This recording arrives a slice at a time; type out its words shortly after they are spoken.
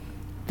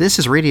This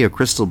is Radio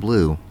Crystal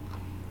Blue.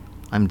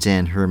 I'm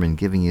Dan Herman,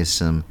 giving you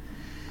some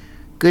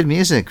good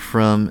music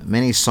from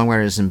many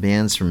songwriters and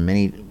bands from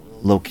many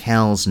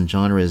locales and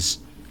genres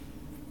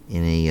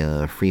in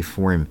a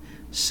free-form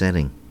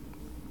setting.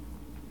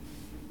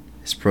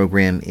 This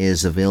program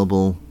is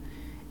available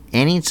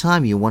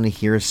anytime you want to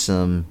hear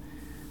some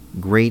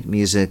great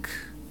music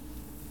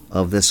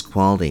of this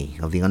quality,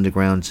 of the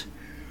underground,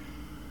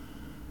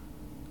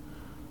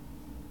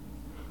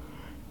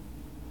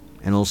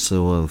 and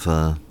also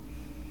of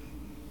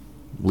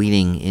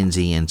leading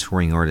indie and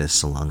touring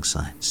artists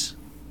alongside.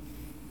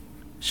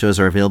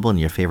 Shows are available on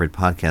your favorite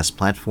podcast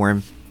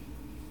platform.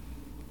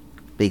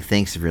 Big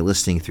thanks if you're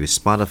listening through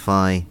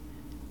Spotify,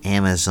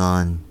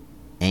 Amazon,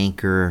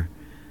 Anchor,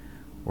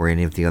 or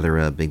any of the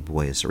other big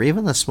boys, or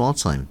even the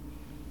small-time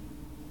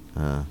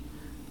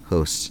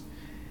hosts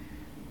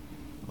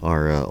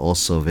are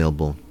also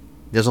available.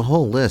 There's a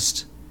whole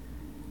list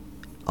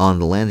on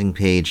the landing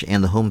page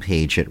and the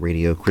homepage at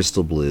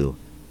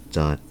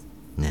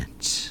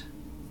radiocrystalblue.net.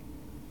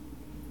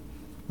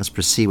 Let's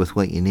proceed with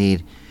what you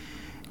need.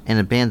 And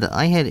a band that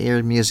I had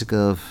aired music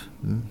of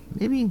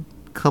maybe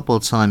a couple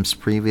of times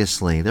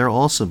previously. They're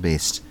also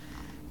based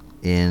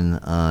in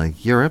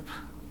Europe.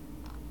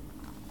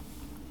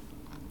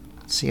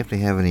 Let's see if they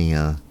have any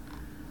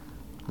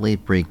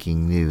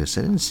late-breaking news.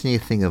 I didn't see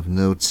anything of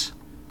note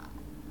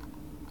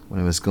when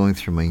I was going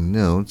through my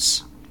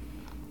notes,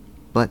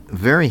 but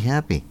very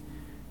happy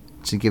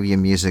to give you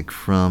music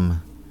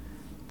from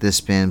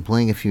this band,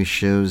 playing a few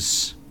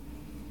shows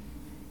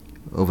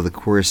over the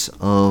course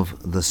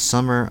of the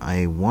summer.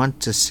 I want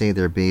to say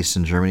they're based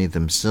in Germany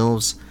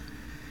themselves.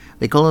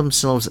 They call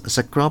themselves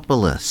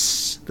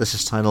Sacropolis. This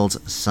is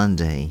titled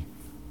Sunday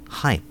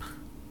Hype.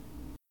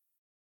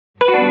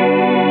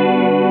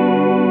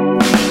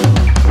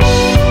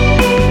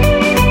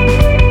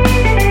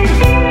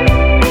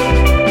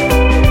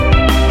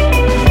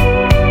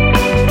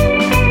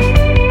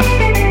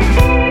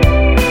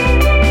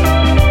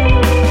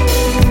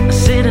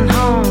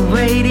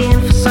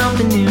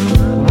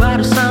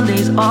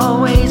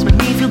 Always make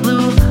me feel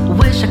blue.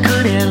 Wish I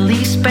could at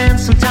least spend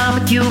some time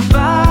with you, but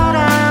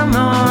I'm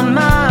on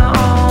my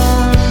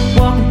own.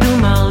 Walking through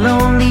my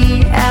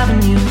lonely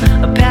avenue,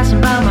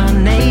 passing by my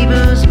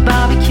neighbor's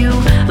barbecue.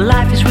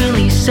 Life is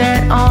really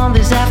set on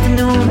this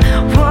afternoon.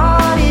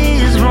 What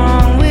is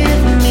wrong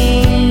with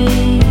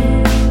me?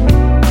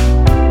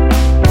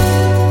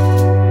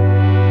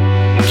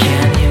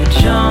 Can you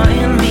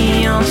join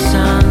me on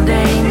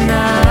Sunday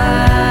night?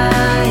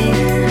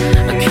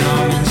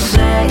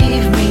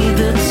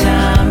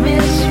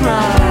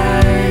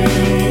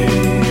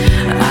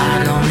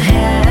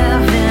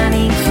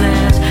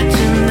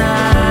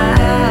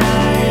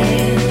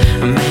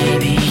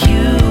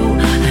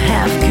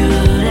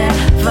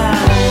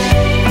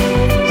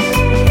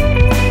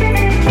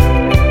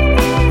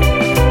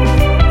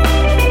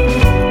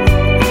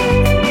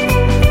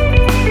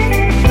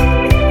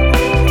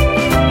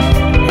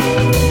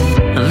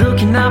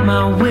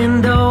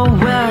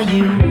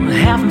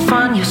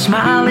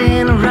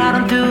 Smiling right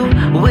on through.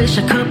 Wish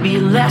I could be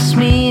less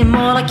me and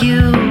more like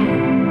you.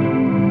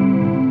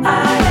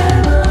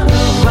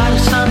 Why do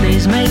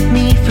Sundays make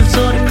me feel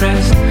so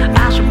depressed?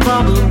 I should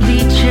probably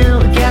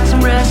chill, get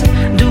some rest.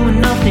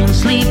 Doing nothing,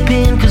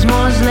 sleeping, cause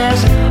more is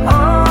less.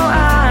 Oh,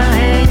 I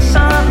hate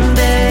Sundays.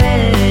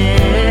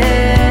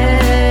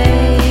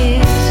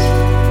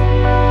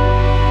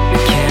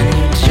 Can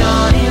you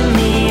join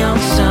me on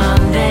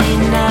Sunday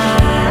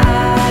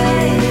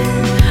night?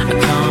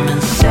 Come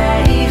and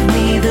save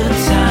me, the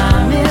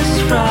time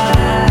is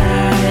right.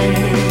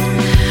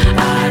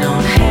 I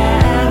don't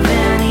have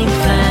any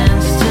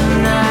plans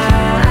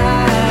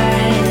tonight.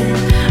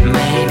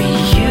 Maybe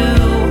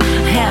you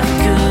have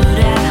good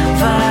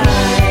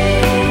advice.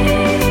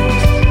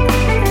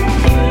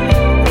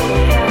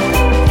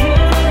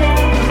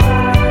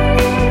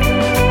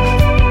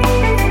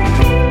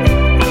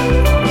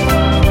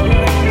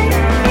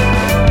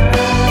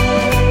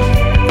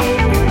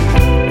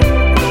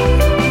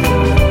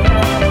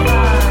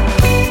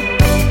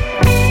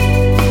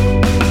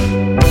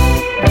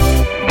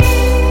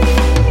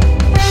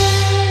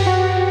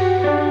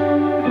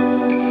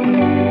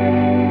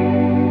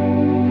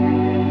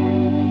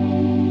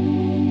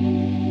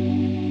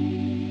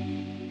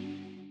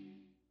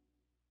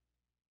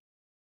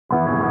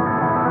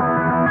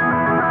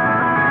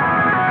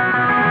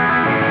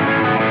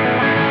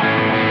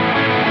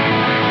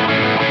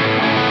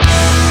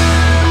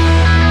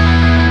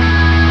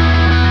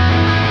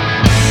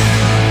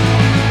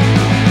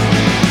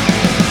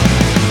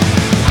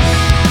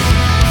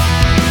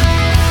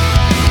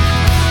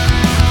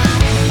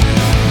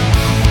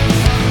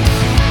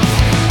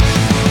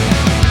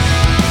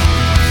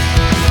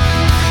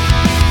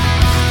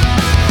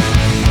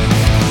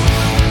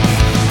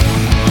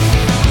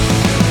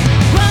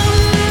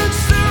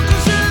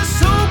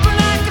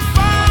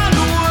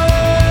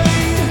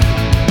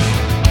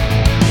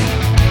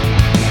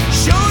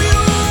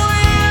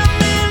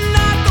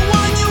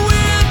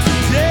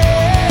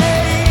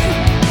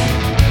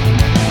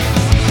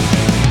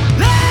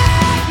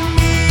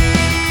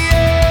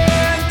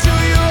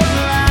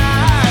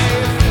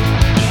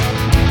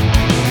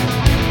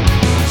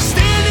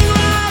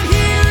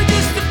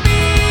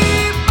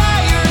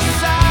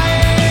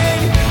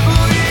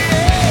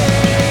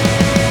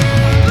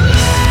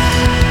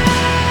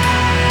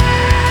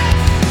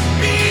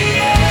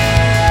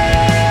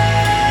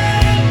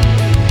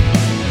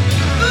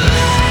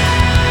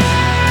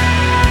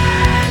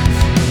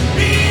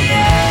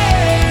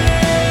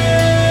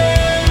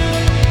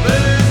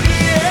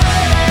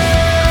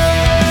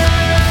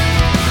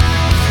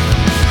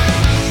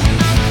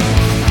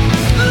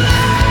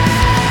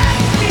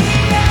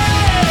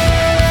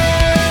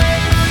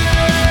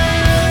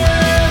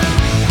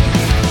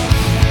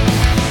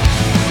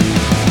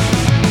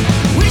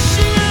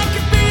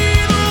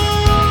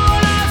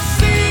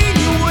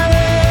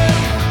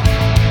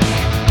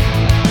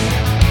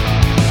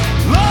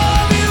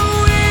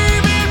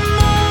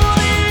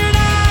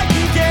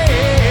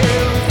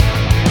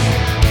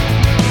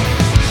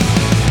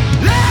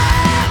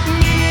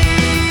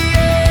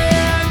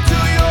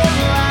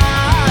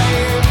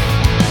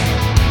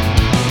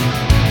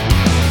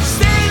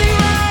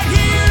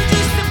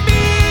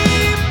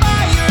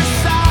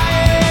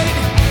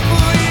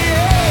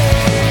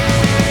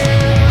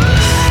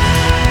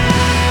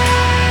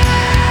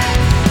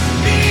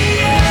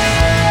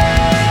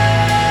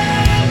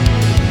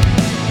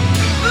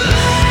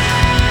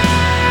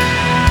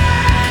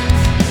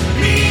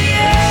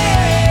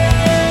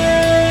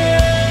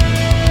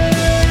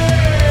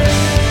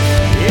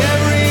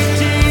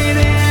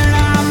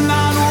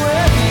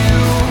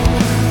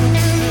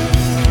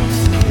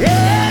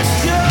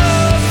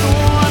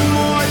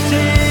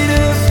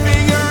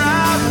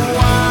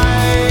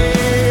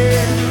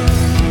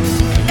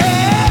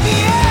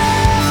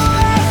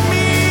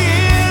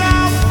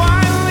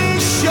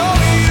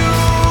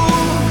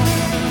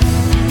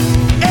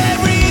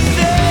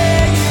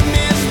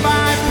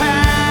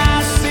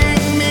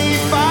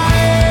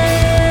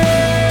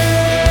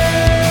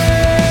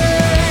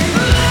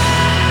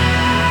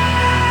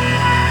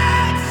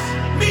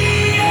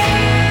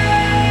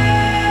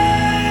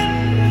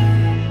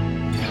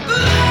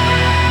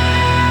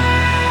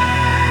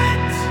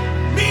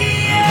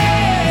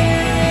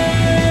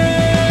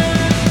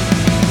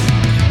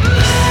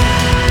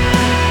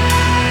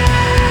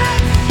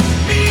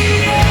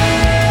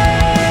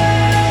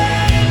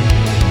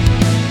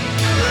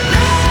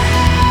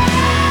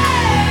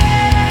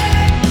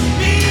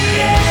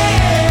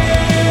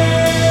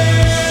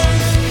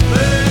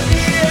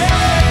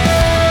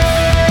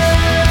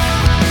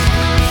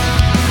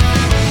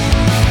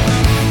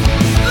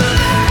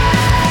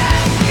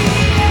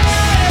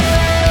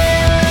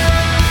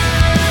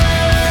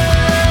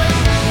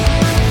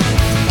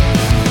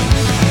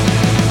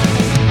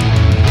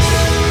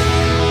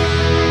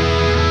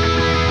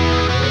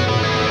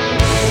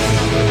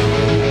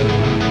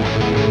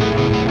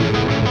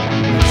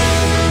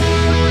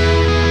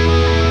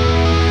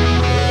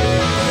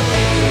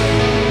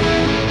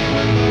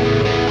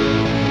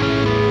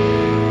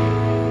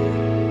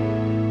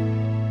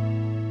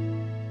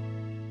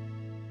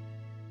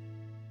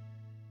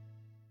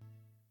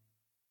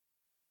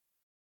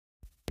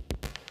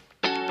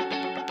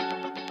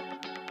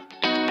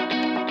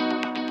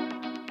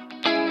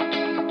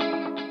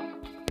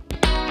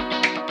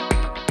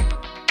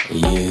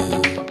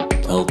 You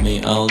told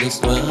me all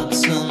these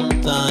words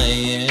and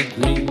I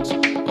agreed,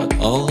 but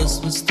all this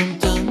wisdom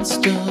tends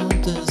to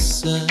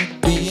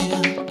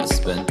disappear. I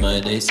spent my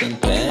days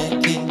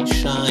unpacking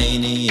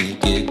shiny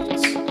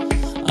gifts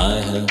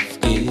I have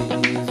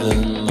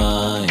given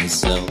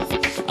myself.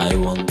 I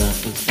wonder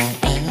if I'll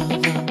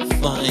ever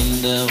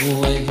find a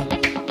way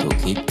to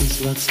keep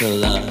these words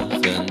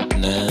alive and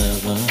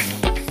never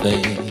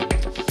fade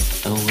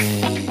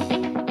away.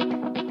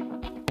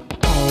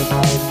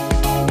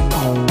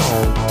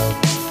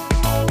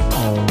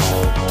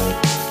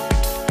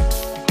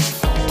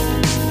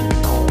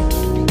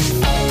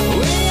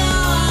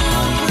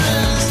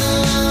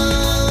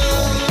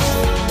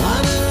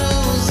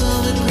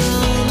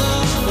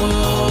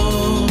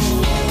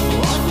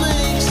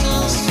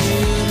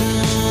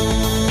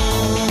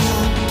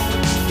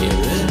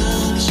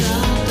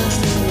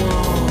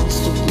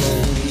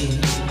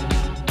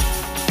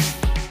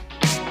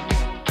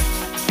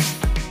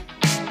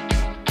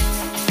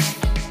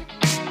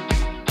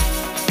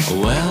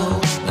 Well,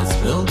 let's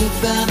build a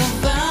better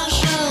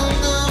version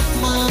of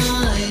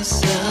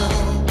myself.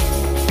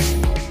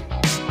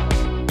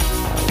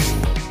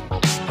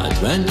 But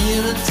when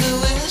your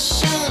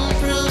intuition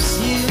proves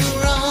you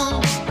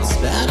wrong, it's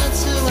better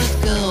to let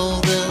go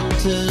than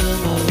to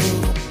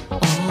move on.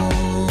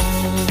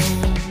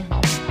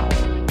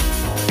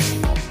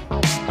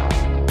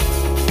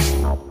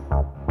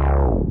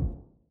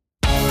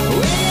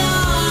 We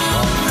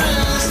are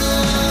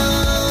prisoners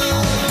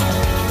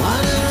by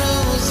the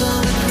rules of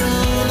the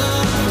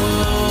grown-up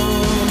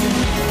world.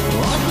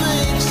 What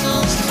makes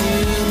us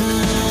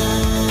human?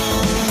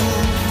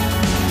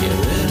 Your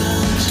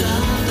inner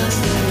child that's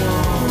the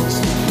wants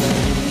to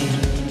play.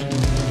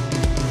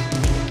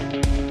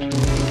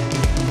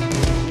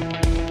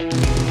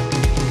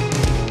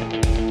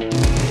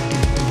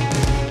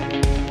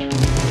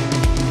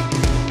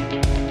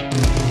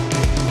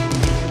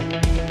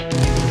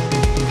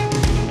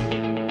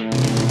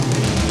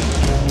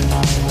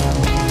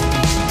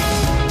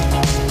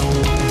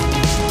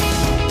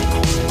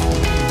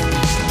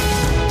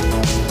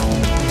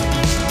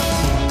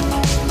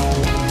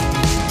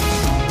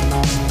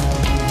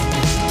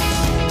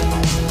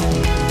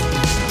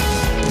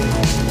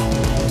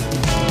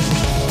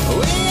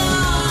 We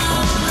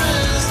are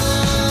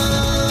prisoners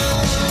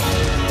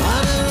by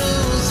the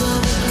rules of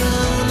the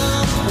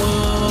grown-up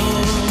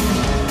world.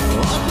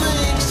 What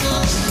makes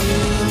us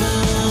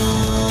human?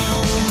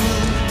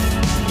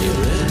 Your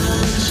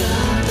inner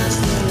child that's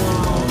the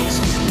wants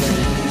to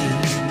play.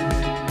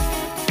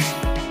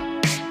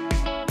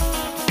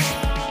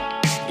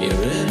 Your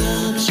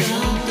inner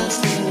child that's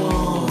the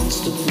wants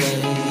to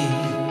play.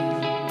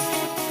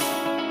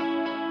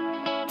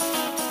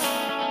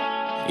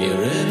 Your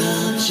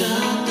inner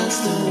child that's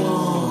the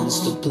wants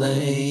to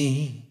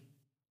play.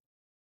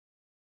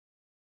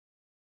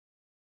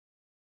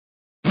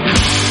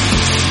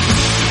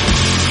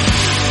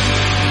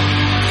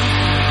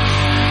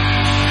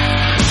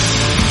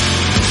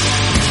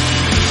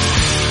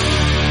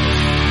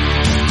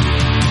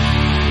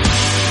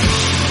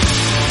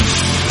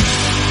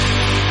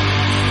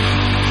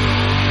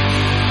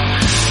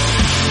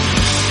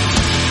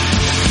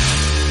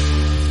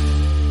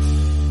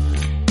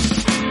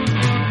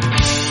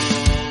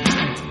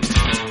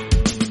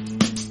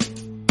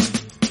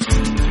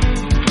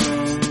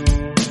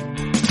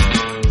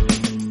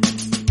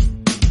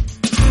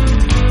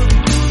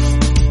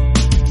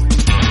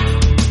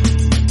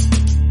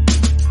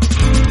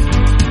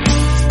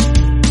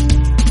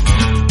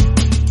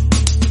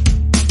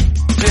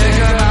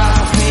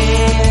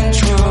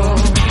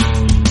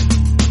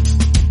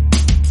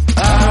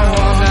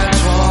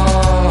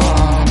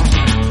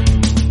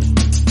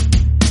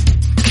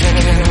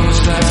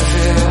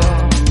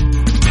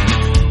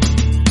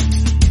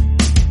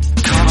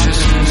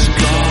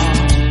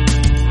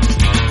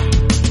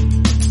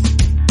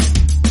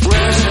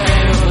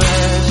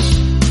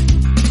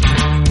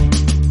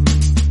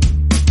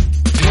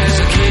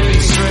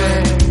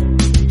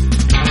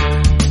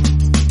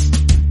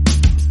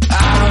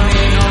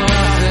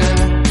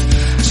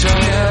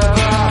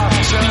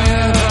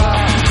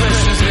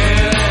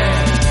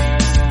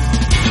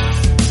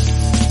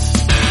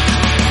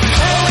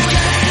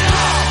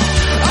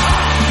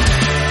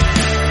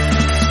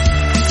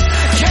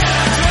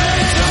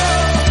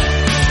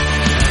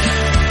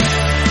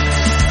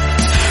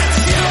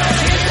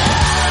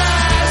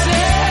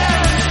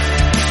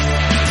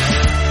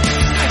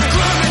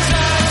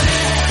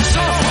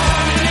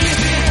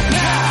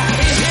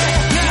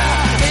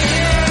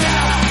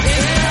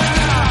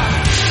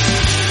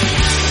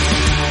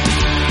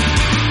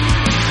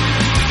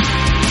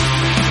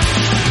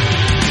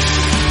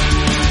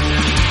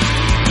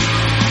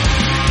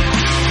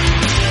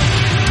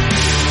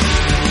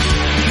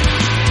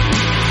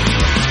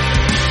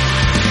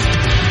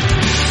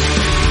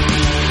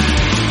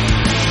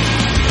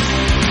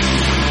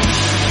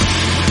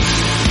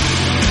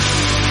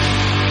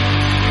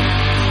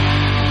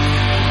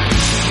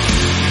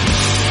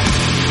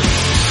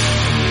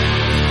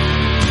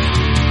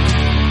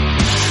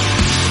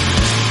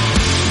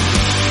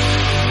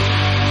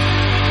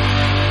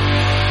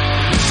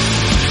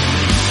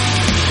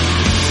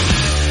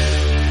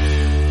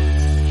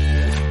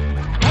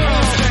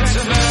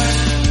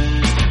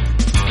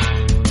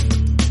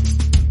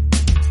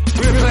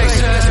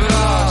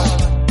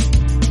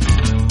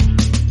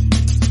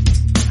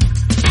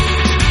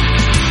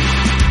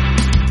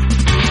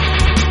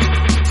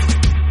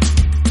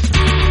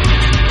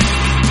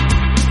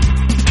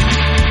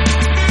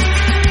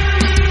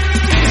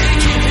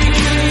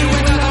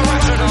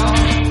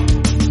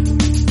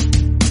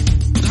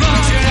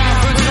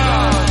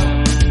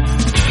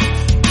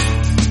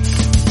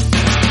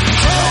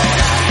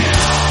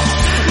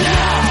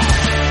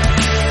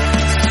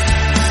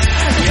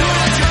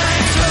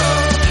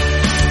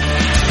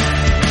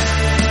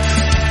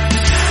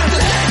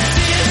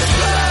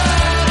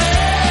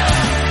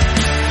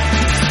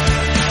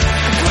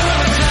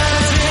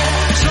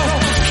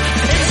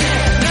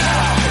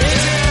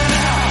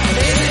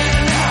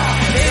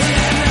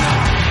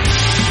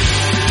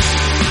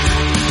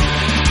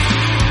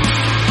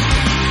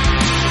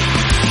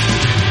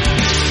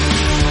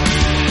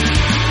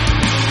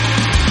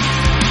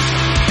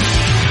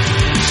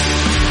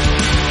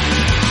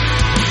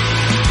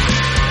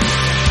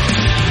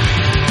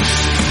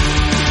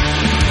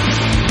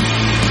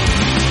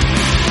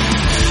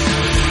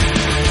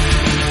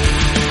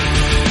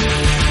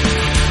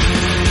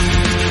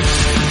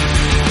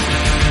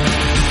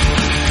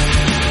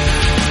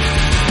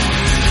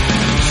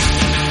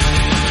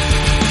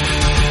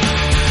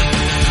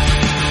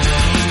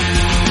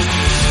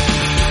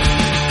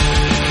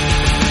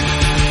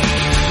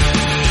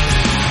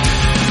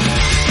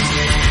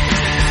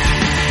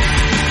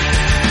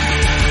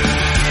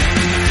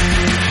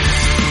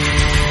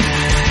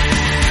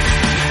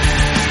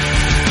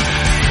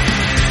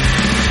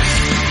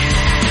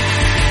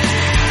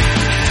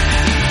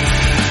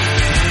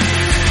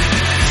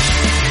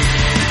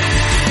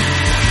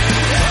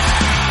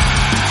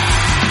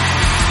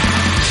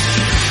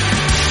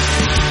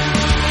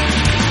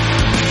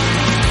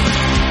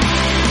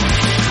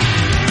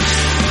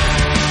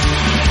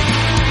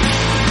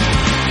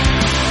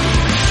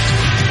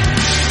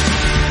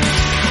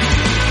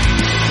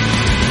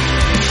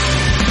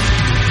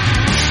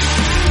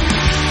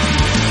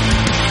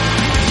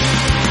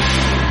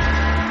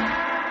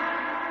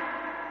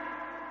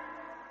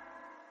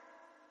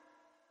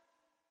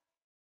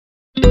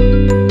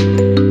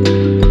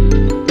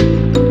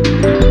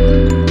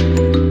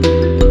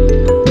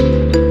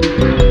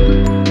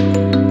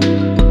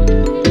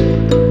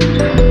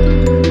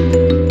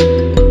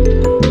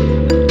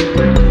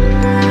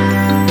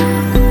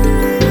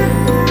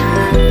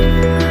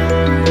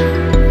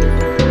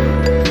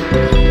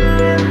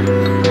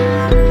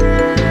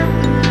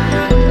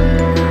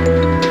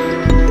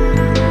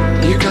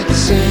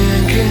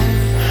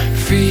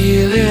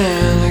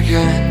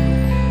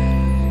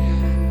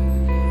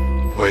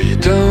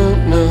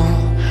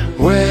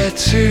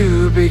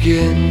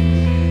 begin.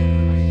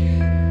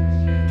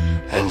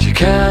 And you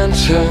can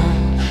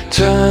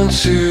turn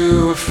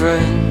to a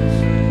friend.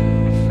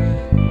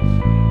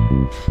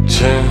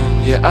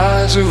 Turn your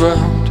eyes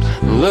around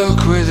and look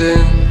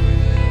within.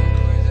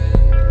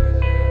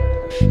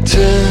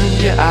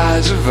 Turn your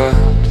eyes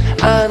around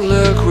and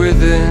look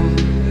within.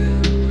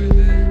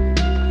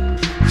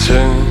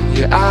 Turn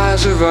your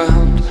eyes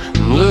around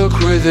and look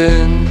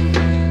within.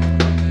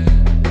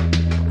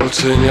 Well,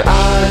 turn your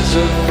eyes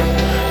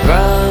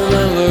around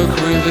and look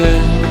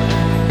within.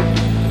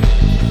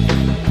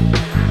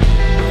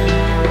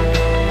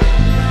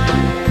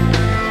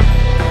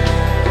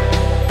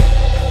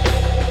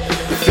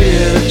 The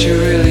fear that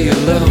you're really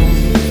alone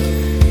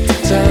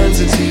turns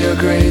into your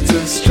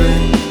greatest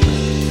strength.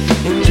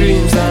 In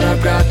dreams that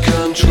I've got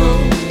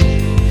control,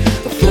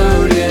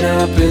 floating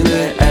up in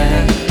the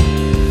air.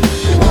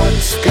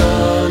 What's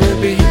gonna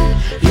be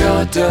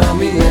your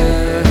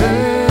dominant?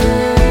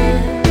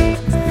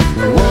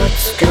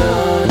 What's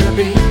gonna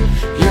be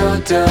your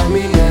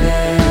dominant?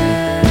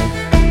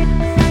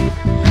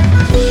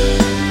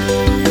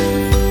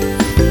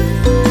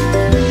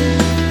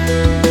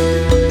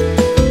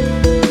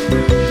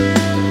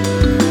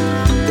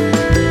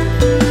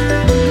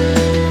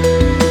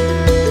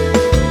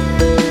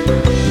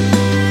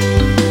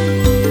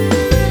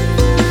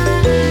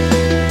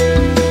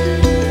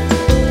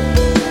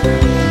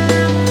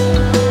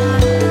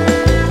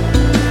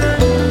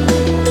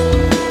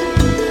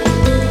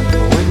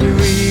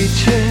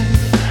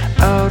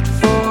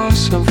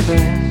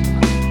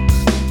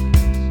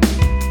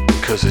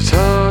 Cause it's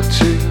hard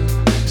to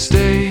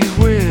stay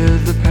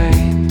with the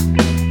pain.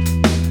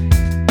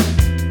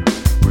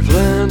 We've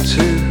learned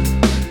to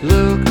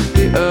look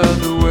the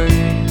other way.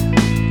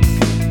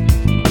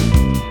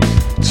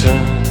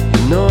 Turn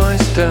the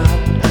noise down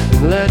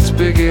and let's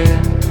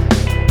begin.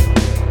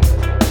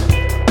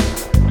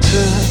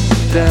 Turn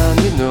down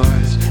your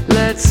noise,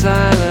 let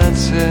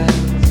silence in.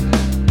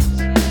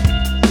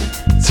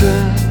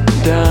 Turn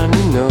down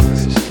your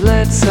noise,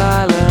 let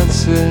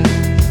silence in.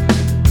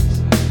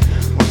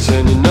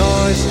 Turn your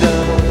noise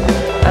down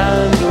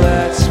and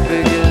let's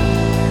begin.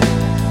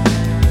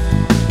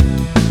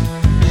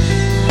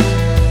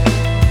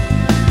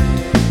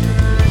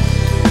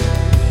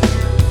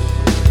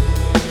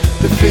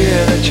 The fear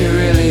that you're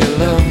really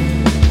alone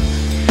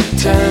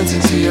turns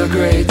into your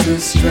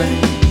greatest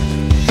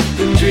strength.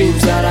 In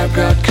dreams that I've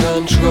got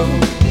control,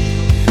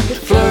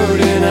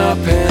 floating up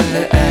in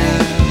the air.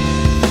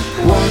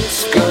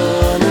 What's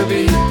gonna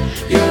be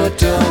your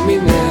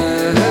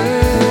dominant?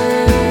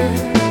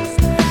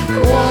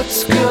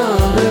 What's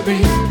gonna be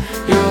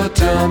your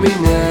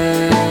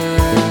dominant?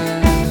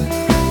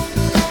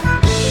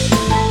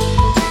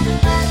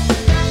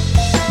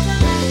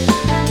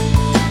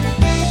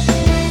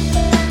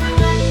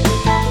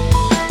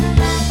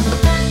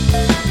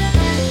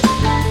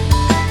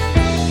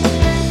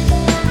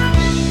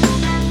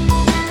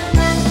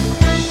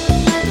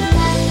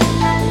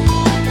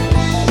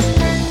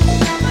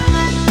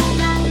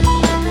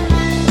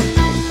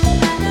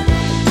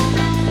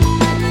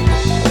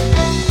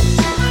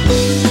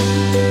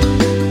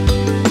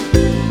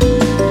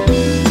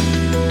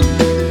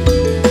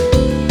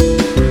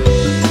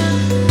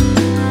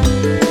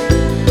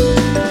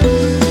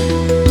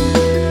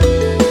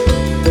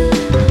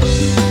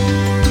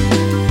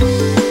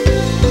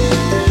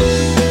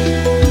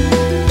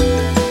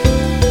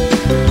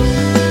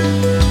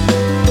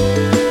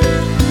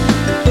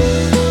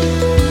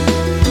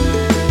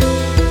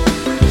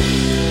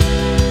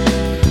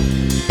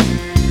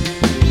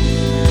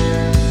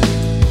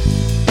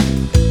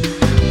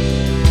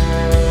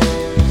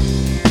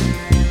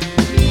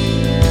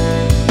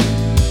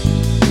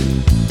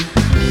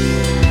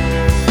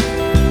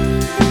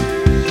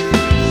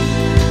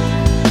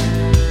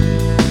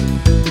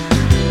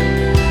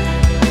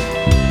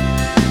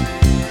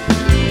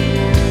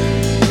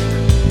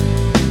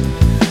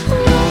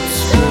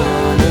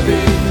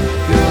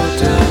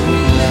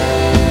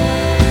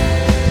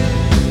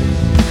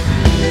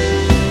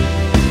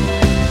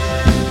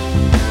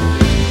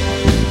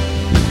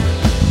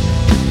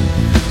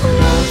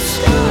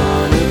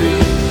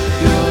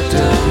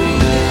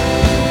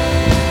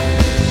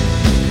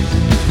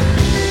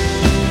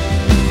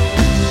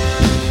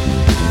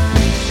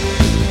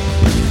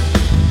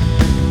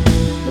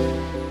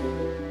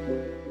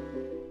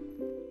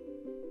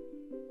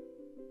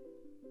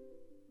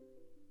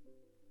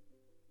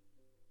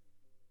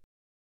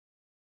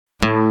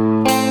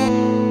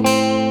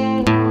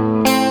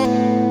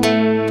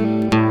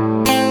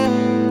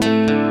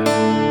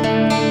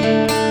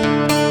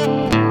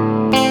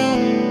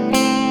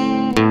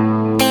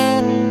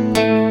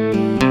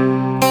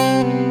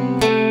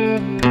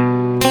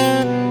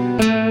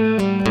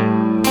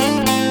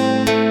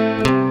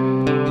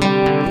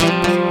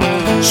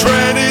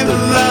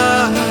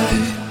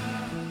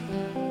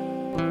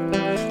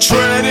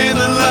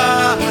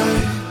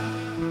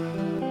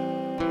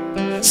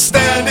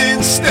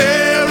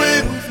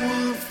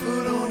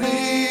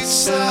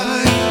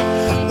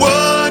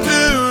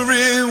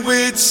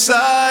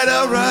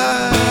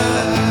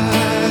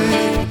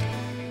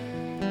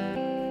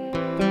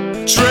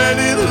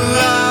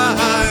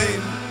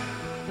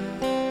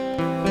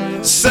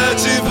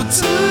 searching for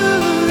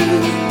time.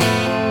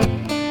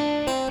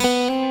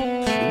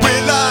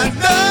 Will I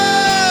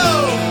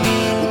know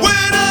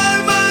when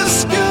I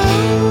must go?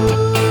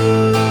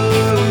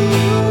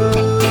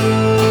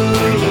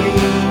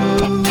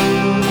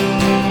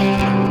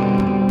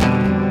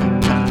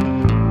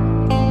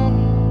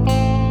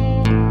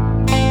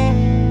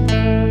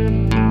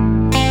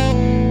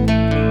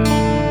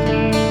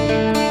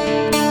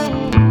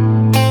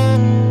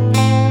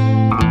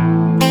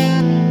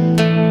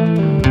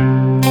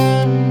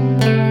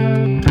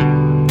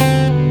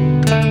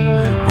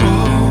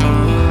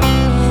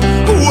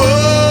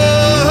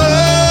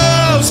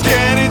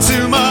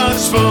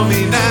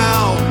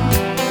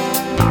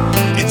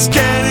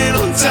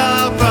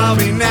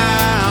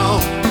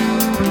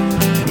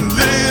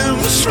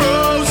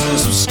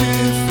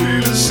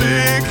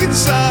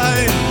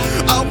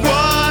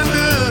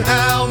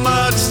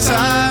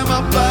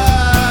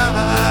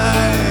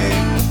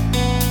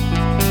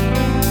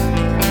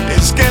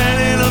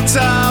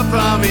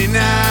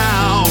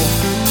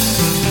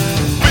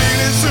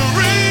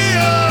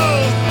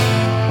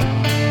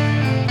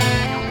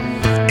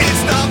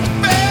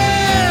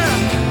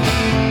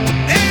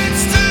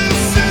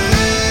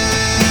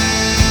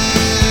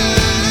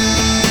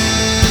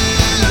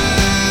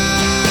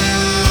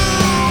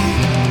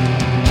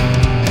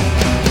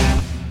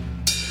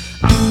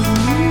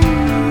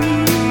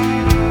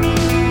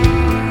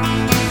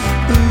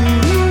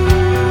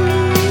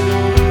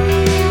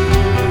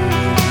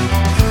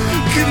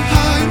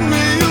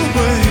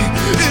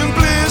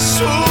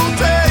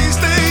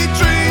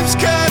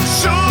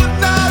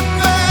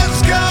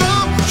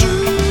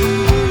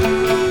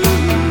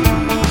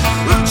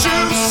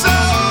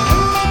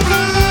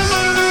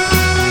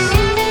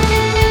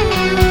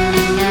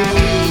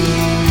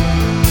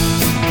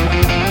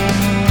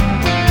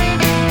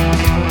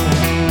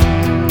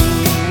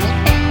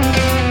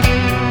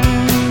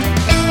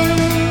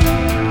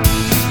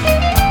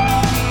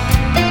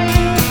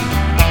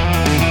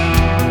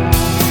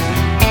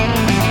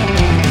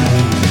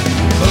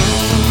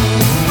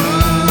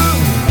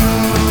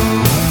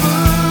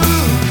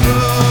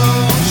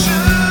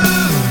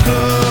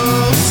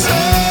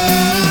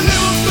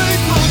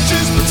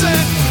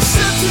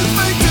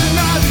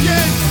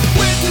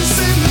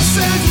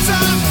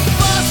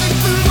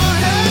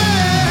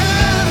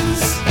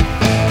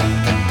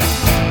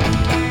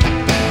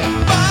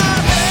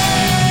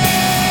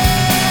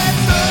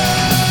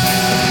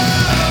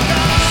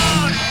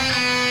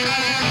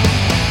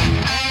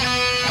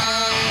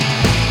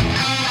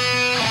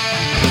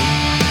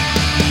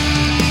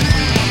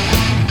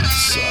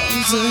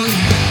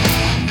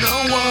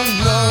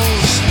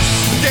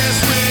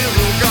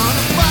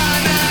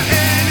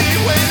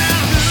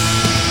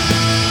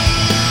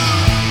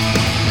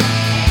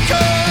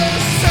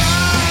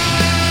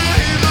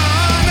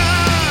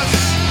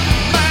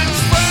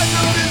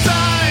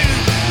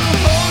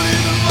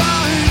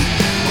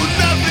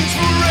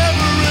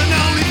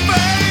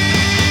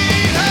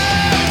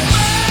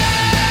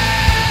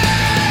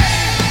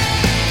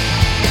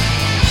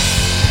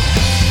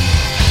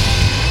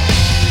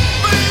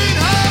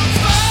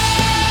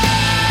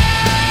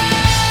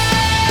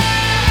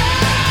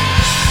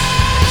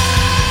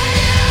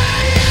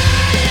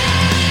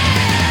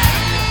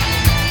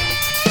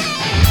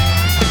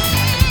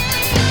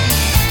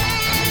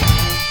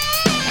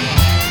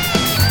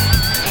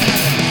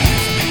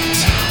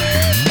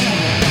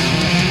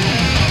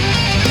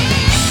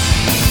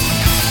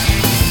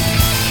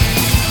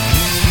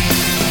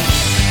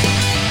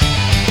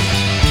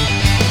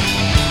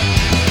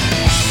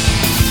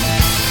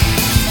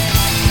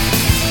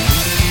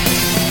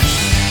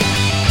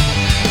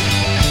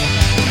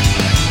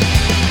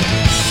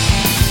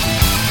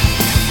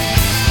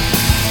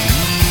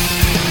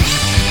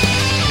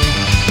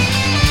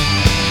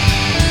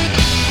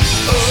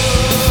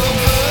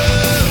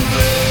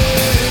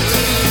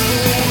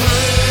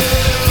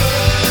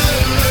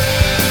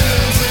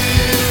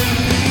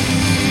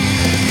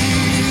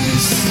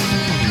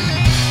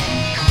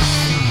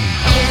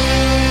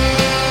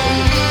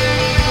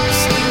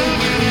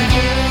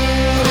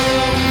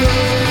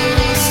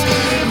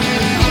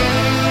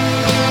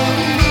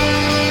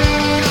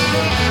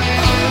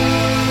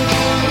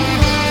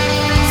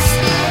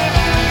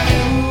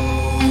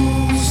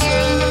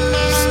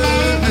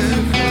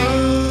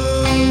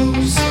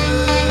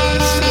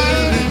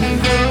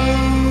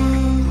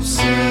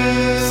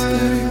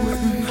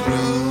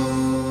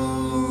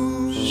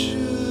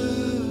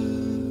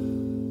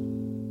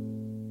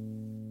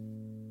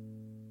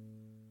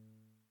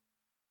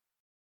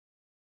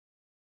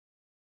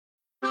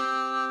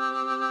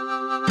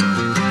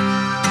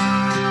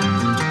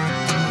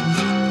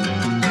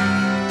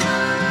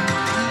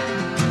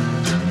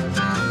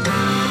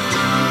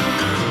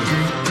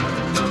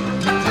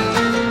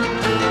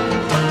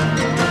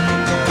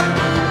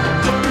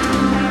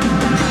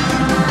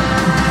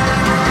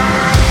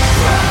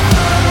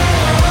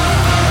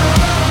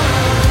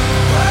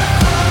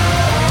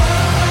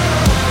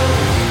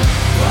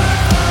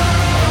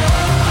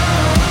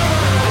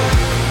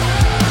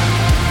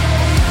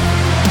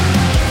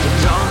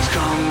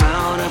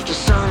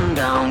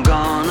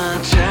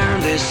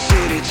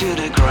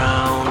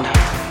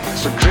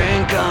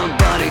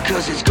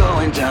 cause it's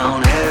going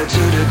down. Head to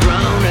the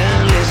ground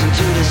and listen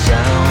to the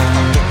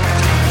sound.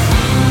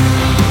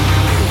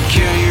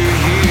 Can you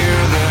hear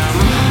them?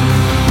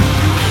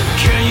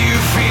 Can you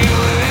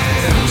feel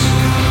it?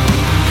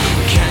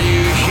 Can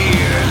you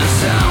hear the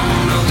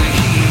sound of the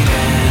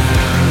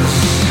heathens?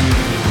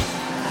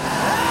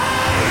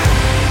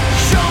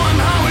 Show 'em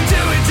how we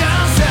do it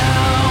down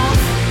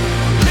south.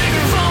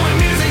 Liquor flowing,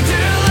 music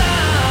too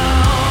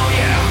loud,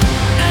 yeah.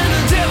 And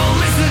the devil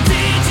is the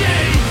DJ.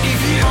 If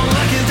you don't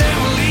like it, then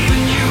we're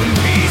leaving you in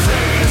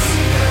pieces.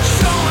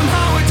 Show 'em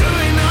how we do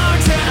it in our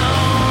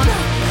town.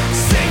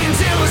 Singing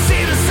till we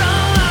see the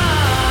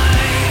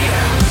sunlight,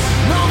 yeah.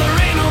 No, there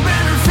ain't no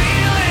better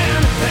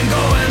feeling than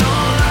going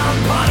all out,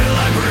 party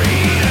like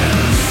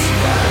burritos.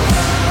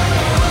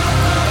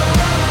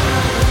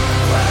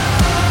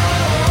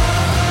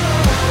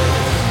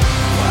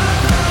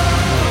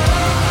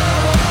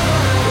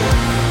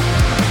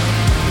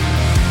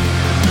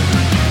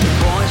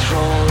 Boys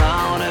roll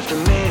out after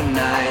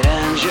midnight,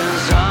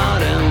 engines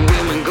hot and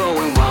women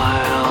going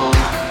wild.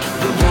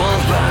 The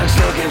wolf pack's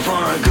looking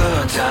for a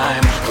good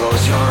time.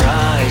 Close your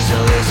eyes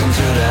and listen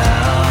to the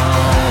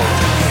howl.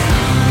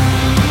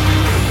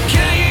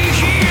 Can you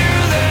hear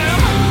them?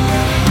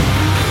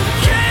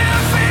 Can you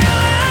feel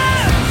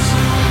it?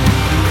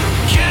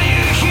 Can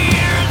you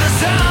hear the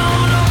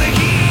sound of the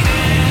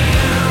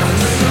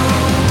heathens?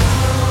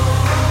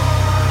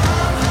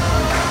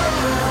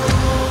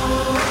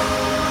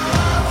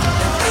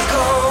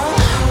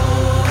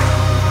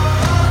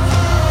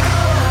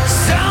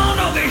 Sound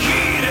of the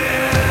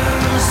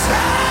heathens.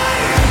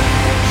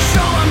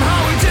 Show 'em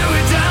how we do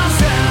it down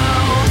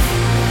south.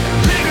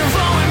 Liquor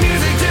flowing,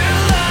 music too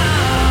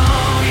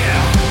loud,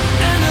 yeah.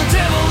 And the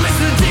devil is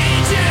the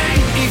DJ.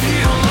 If you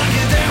don't like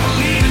it, then we're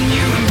leaving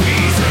you in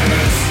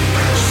pieces.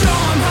 Show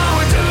 'em how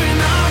we do it in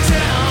our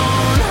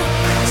town.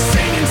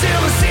 Singing till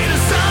we see the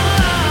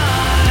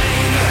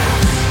sunlight.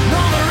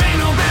 No, there ain't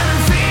no better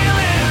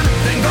feeling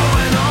than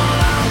going all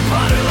out,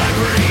 party like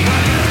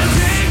burritos.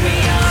 Take me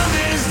out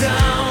this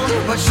down,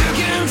 but you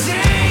can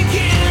take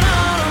it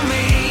out of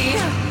me.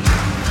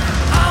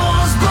 I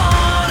was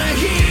born a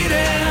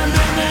heathen,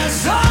 and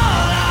that's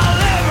all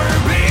I'll ever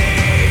be.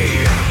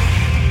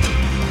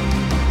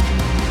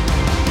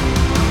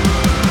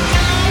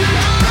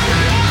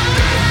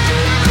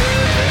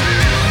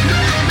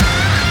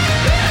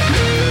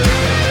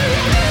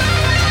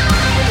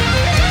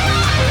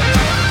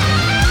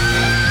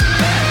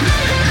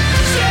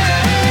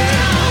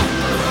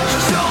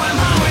 Show 'em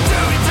how we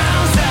do it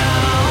down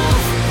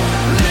south.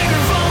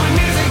 Liquor flowing,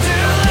 music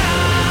too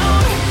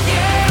loud,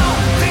 yeah.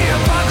 The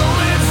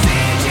apocalypse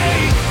DJ.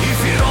 If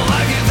you don't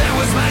like it, then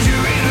we'll smash you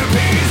into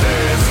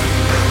pieces.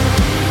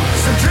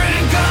 So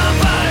drink up,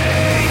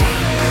 buddy.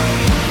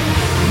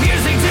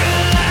 Music too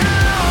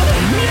loud,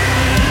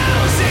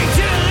 music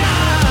too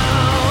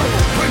loud.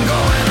 We're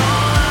going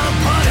all out,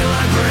 party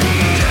like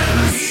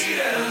burritos.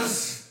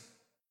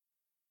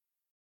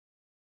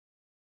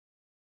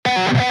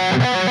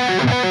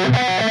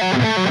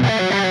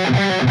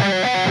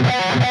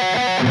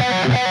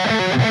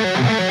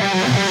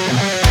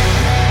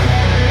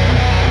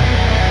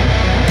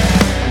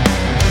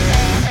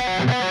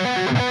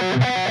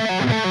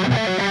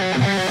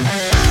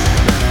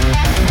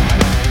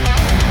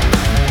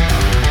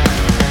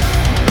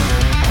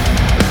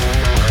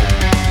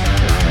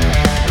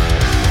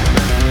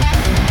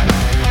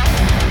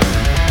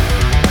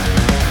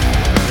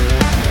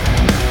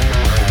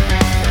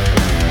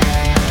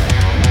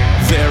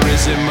 There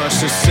isn't much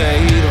to say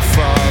to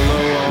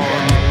follow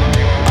on.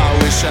 I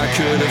wish I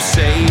could have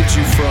saved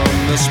you from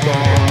the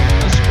spawn.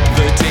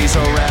 The days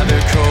are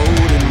rather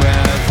cold and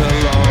rather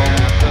long.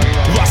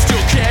 I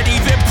still can't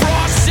even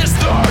process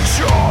that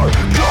you're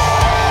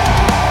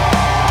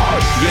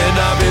gone. And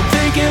I've been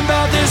thinking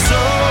about this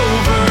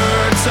over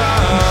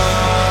time.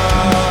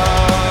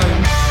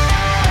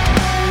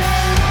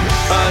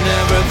 I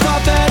never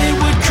thought that it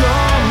would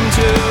come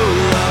to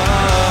life.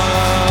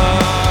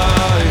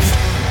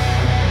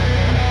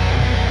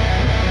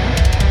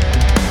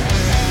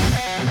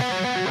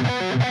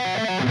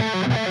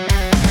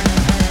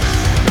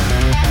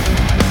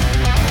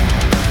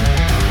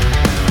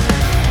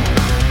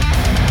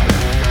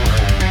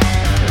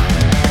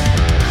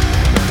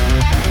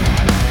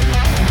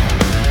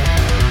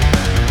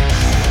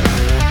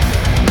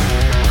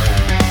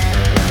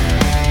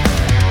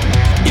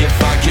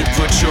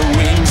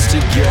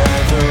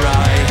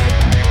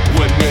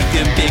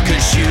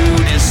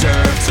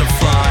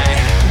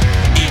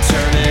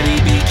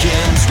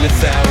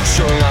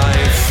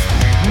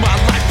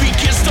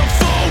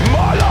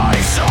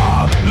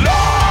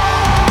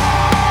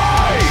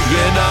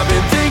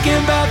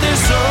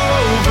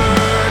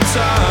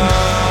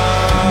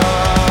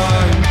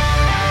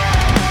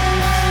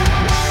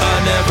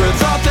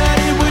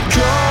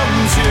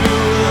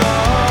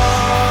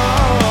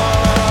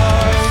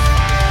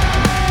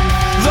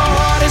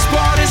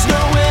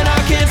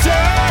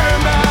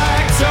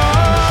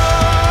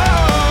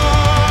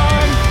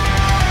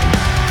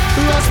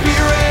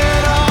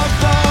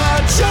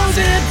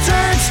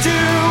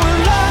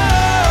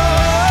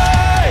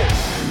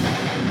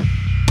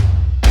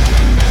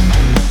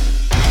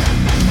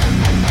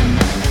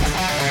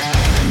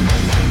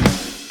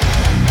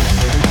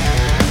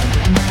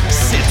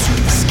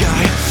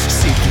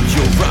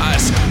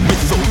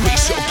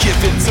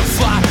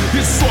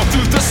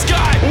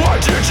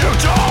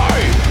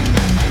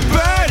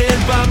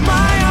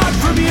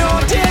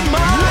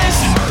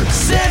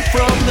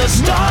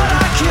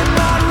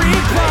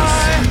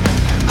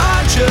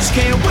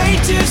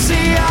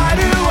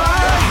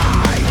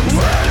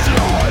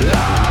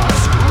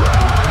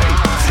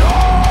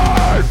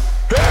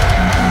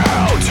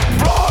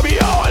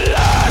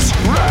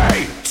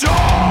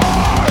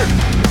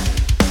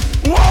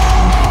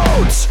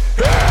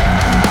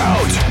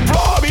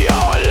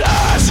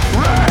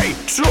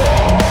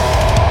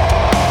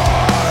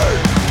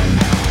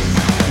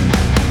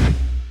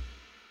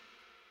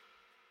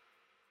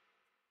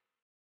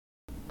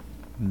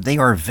 They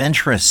are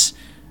Ventress,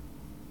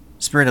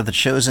 Spirit of the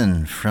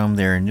Chosen, from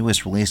their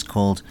newest release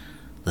called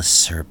The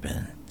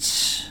Serpent.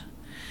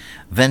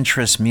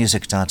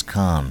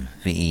 VentressMusic.com,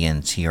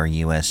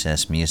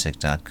 VENTRUSS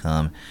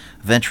music.com,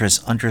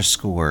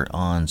 Ventress_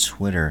 on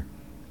Twitter.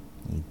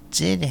 They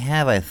did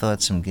have, I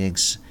thought, some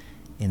gigs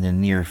in the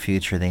near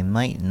future. They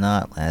might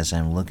not, as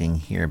I'm looking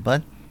here,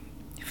 but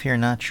fear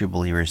not, true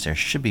believers, there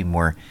should be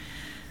more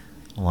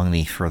along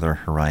the further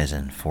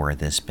horizon for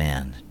this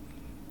band.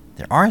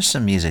 There are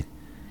some music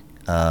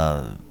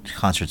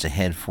concerts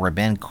ahead for a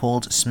band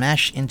called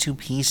Smash Into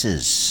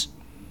Pieces.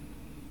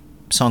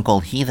 A song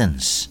called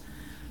Heathens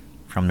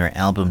from their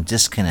album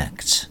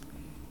Disconnect.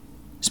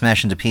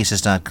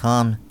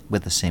 SmashIntoPieces.com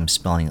with the same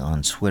spelling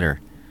on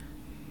Twitter.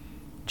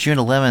 June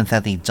 11th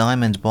at the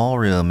Diamond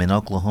Ballroom in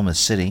Oklahoma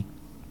City.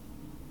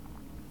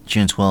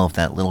 June 12th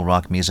at Little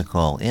Rock Music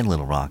Hall in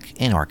Little Rock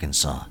in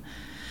Arkansas.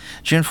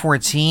 June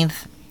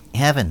 14th,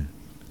 Heaven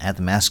at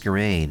the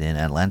Masquerade in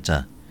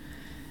Atlanta.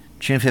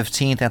 June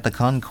 15th at the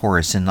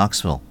Concourse in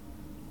Knoxville.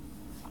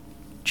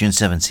 June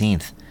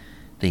 17th,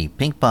 the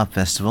Pink Pop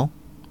Festival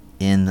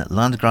in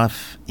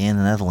Landgraaf in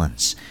the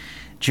Netherlands.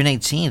 June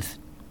 18th,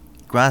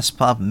 Grass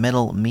Pop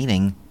Metal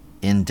Meeting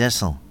in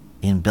Dessel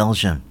in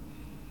Belgium.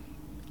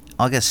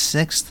 August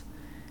 6th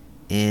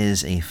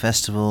is a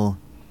festival,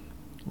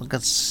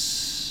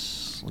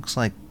 looks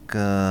like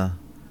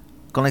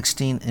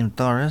Gonnigstein in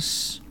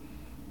Taurus.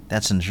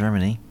 That's in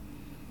Germany.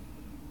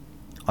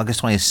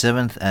 August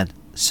 27th at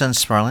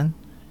Sunsparlen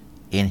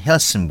in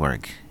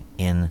Helsingborg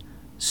in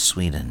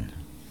Sweden.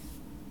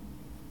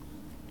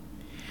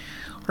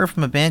 Heard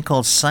from a band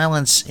called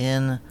Silence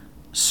in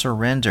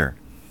Surrender.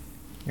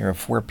 They're a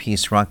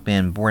 4-piece rock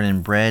band born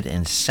and bred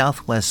in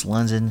southwest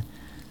London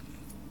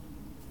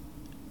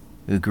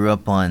who grew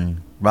up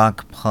on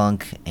rock,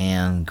 punk,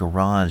 and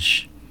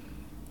garage.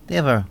 They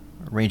have a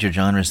range of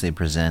genres they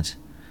present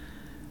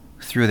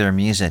through their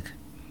music.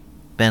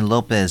 Ben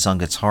Lopez on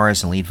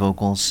guitars and lead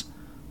vocals,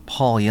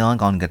 Paul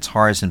Young on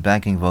guitars and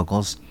backing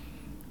vocals,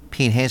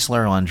 Pete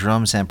Haesler on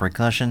drums and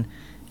percussion,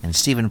 and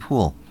Stephen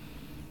Poole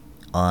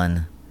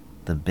on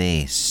the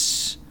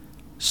bass.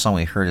 The song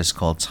we heard is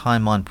called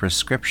Time on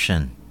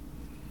Prescription.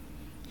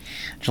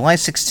 July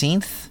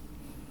 16th,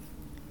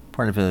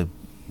 part of a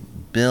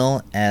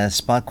bill at a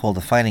spot called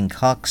the Fighting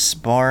Cocks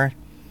Bar.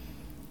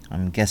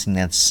 I'm guessing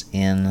that's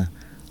in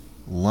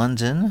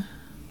London.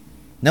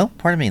 No,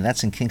 pardon me,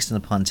 that's in Kingston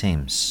upon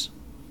Thames.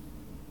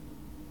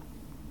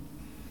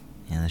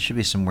 And there should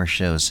be some more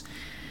shows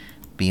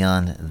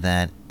beyond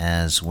that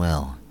as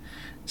well.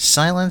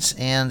 Silence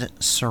and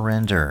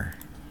Surrender.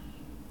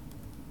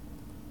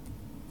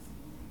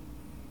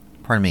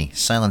 Pardon me,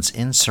 Silence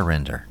in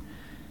Surrender.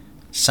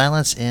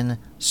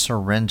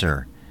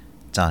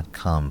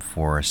 SilenceInSurrender.com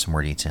for some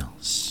more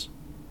details.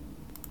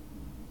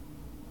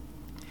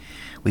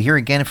 We hear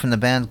again from the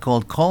band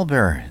called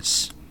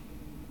Callbearers.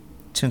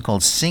 A tune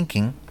called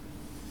Sinking.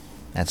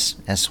 That's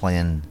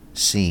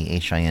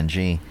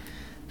SYNCHING.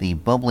 The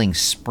Bubbling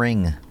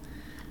Spring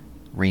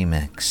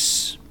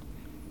remix.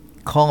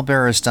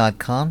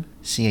 Callbearers.com,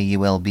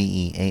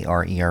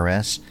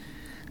 CAULBEARERS.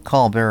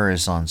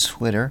 Callbearers on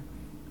Twitter.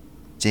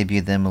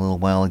 Debuted them a little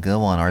while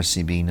ago on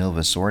RCB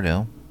Novus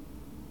Ordo.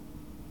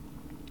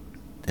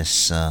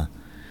 This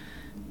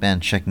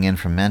band checking in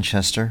from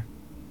Manchester.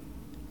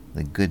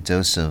 The good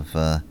dose of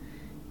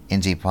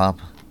indie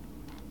pop.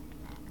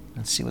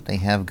 Let's see what they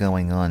have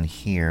going on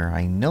here.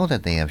 I know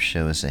that they have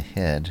shows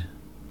ahead.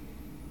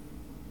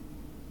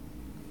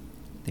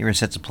 They were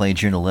set to play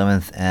June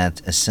 11th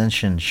at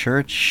Ascension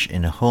Church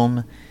in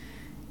Home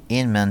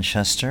in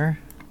Manchester.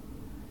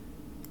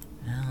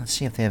 Now, let's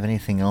see if they have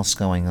anything else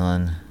going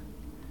on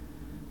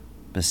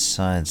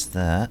besides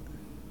that.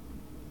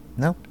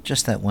 Nope,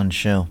 just that one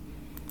show,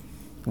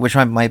 which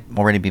might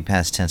already be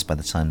past tense by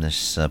the time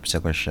this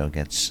particular show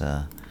gets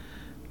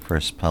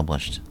first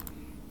published.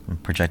 I'm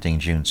projecting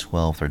June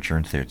 12th or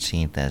June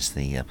 13th as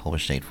the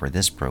publish date for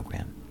this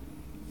program.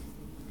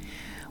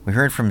 We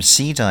heard from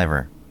Sea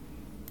Diver,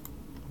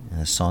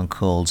 a song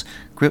called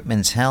Group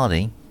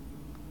Mentality.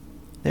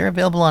 They're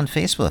available on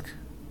Facebook,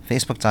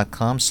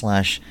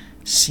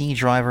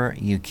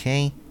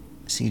 facebook.com/SeaDriverUK,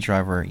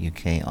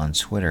 SeaDriverUK on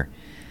Twitter,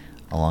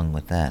 along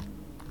with that.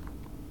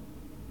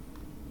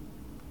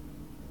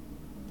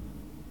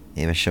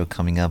 They have a show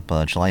coming up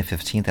July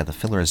 15th at the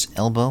Filler's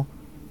Elbow.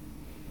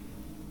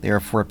 They're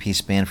a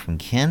 4-piece band from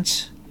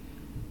Kent.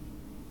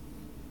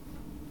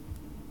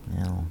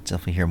 I'll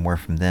definitely hear more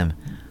from them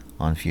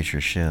on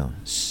future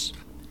shows.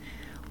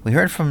 We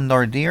heard from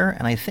Nordir,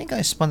 and I think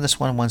I spun this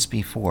one once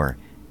before.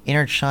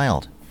 Inner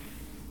Child,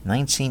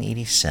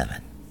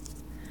 1987.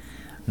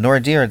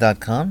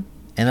 Nordir.com,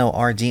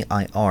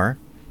 Nordir,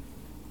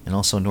 and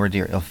also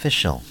Nordir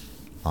Official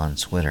on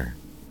Twitter.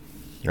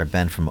 They're a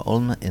band from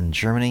Ulm in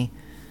Germany.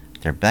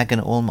 They're back in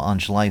Ulm on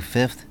July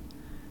 5th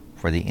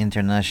for the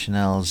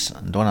Internationals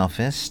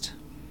Donaufest.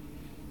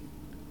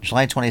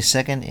 July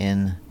 22nd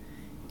in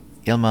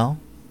Ilmo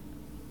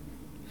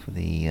for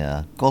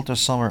the Golter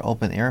Summer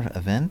Open Air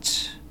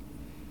event.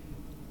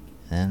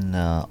 Then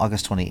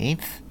August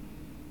 28th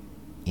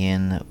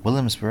in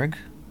Williamsburg,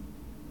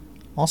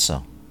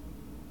 also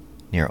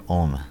near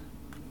Ulm.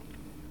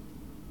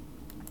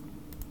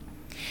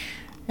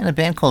 And a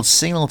band called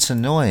Signal to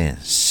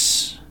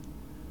Noise.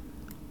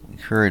 We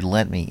heard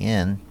Let Me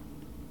In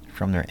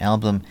from their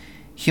album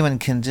Human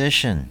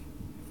Condition.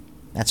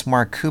 That's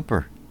Mark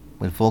Cooper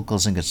with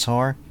vocals and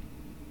guitar,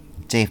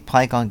 Dave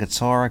Pike on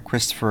guitar,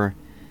 Christopher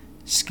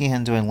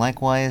Skehan doing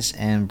likewise,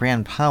 and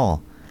Brand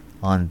Powell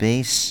on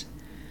bass,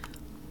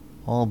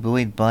 all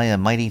buoyed by a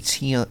mighty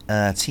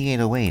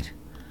T808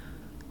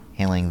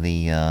 handling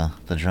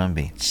the drum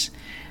beats.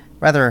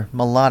 Rather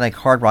melodic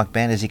hard rock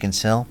band, as you can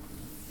tell.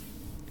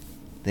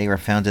 They were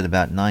founded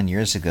about 9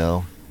 years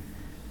ago.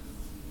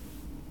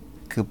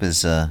 Coop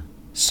is a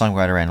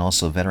songwriter and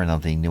also a veteran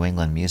of the New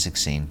England music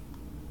scene.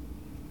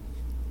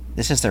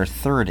 This is their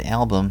third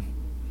album,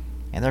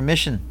 and their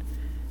mission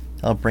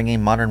of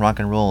bringing modern rock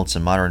and roll to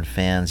modern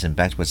fans and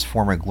back to its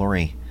former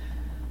glory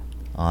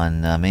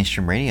on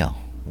mainstream radio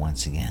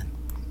once again.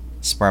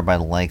 Inspired by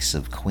the likes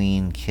of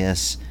Queen,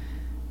 Kiss,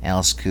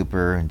 Alice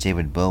Cooper, and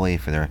David Bowie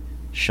for their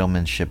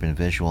showmanship and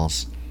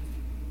visuals,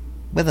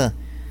 with a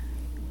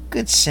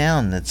good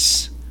sound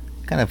that's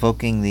kind of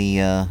evoking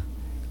the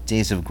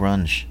days of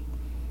grunge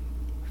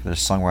for their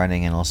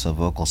songwriting and also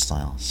vocal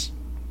styles.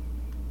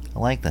 I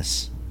like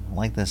this. I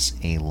like this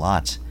a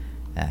lot,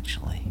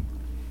 actually.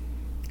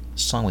 The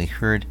song we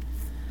heard,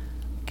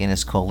 again,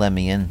 is called Let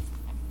Me In,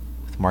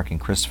 with Mark and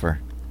Christopher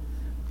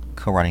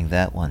co-writing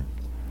that one.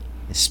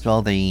 They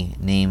spell the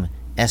name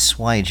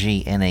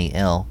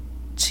SYGNALTONOISE.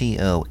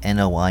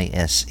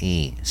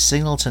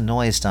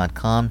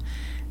 Signaltonoise.com.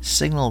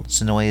 Signal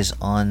to Noise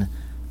on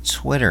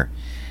Twitter.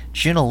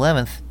 June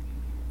 11th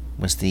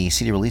was the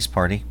CD release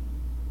party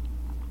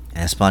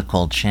at a spot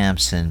called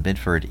Champs in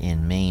Bedford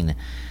in Maine.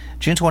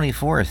 June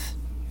 24th,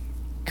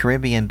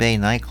 Caribbean Bay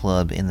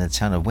nightclub in the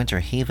town of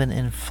Winter Haven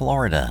in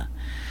Florida.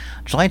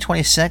 July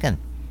 22nd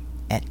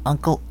at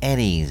Uncle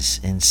Eddie's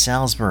in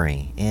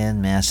Salisbury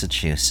in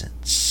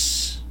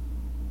Massachusetts.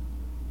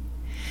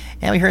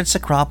 And we heard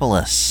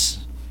Sacropolis.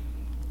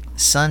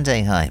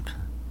 Sunday Hype.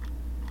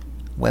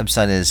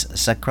 Website is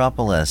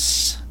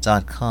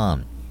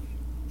sacropolis.com.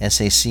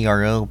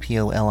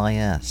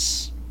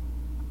 SACROPOLIS.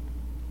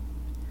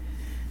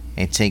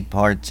 They take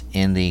part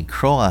in the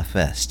Kroa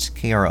Fest,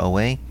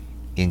 KROA,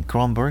 in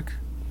Kronberg.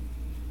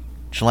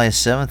 July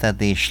 7th at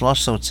the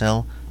Schloss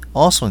Hotel,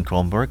 also in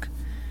Kronberg.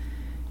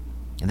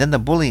 And then the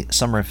Bully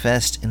Summer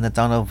Fest in the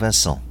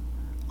Donauwessel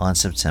on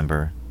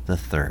September the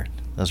 3rd.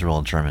 Those are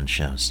all German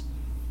shows.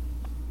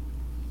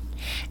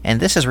 And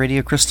this is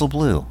Radio Crystal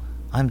Blue.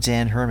 I'm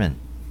Dan Herman.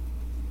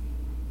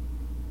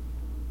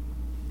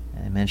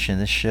 I mentioned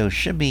this show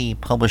should be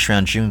published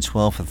around June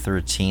 12th or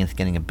 13th,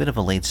 getting a bit of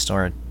a late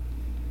start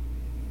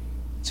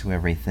to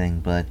everything,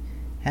 but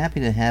happy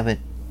to have it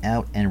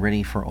out and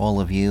ready for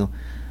all of you,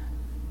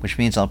 which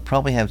means I'll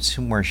probably have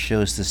 2 more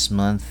shows this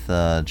month.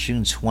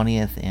 June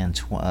 20th and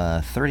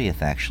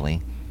 30th,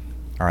 actually,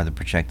 are the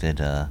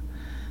projected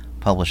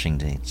publishing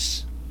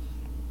dates.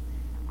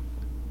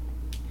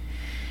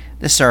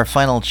 This is our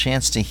final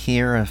chance to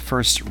hear a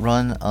first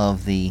run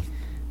of the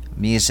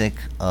music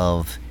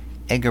of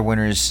Edgar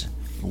Winter's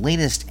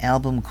latest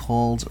album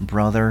called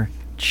Brother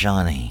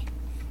Johnny.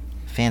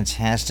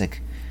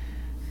 Fantastic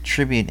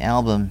tribute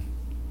album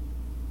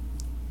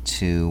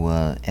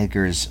to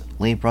Edgar's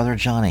late brother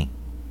Johnny.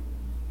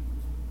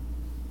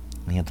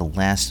 We have the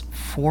last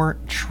 4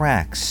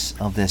 tracks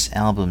of this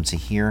album to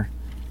hear.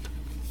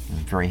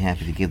 I'm very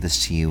happy to give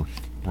this to you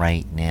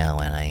right now,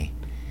 and I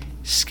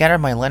scattered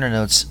my liner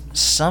notes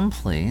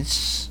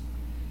someplace,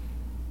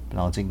 but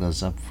I'll dig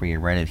those up for you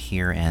right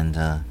here,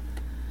 and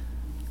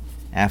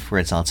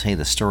afterwards I'll tell you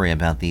the story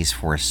about these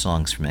 4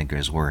 songs from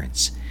Edgar's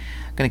words.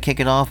 I'm going to kick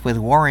it off with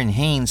Warren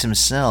Haynes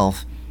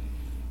himself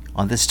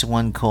on this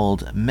one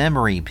called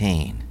Memory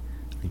Pain.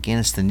 Again,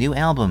 it's the new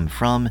album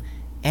from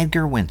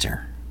Edgar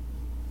Winter.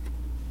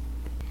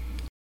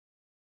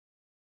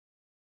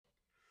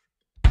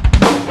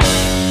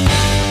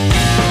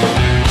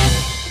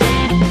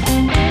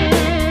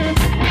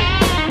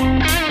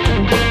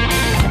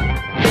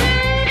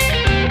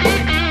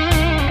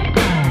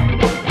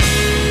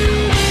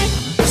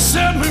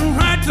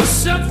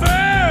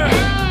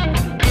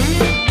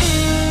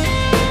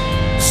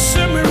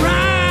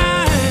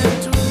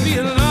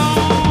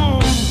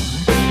 Alone.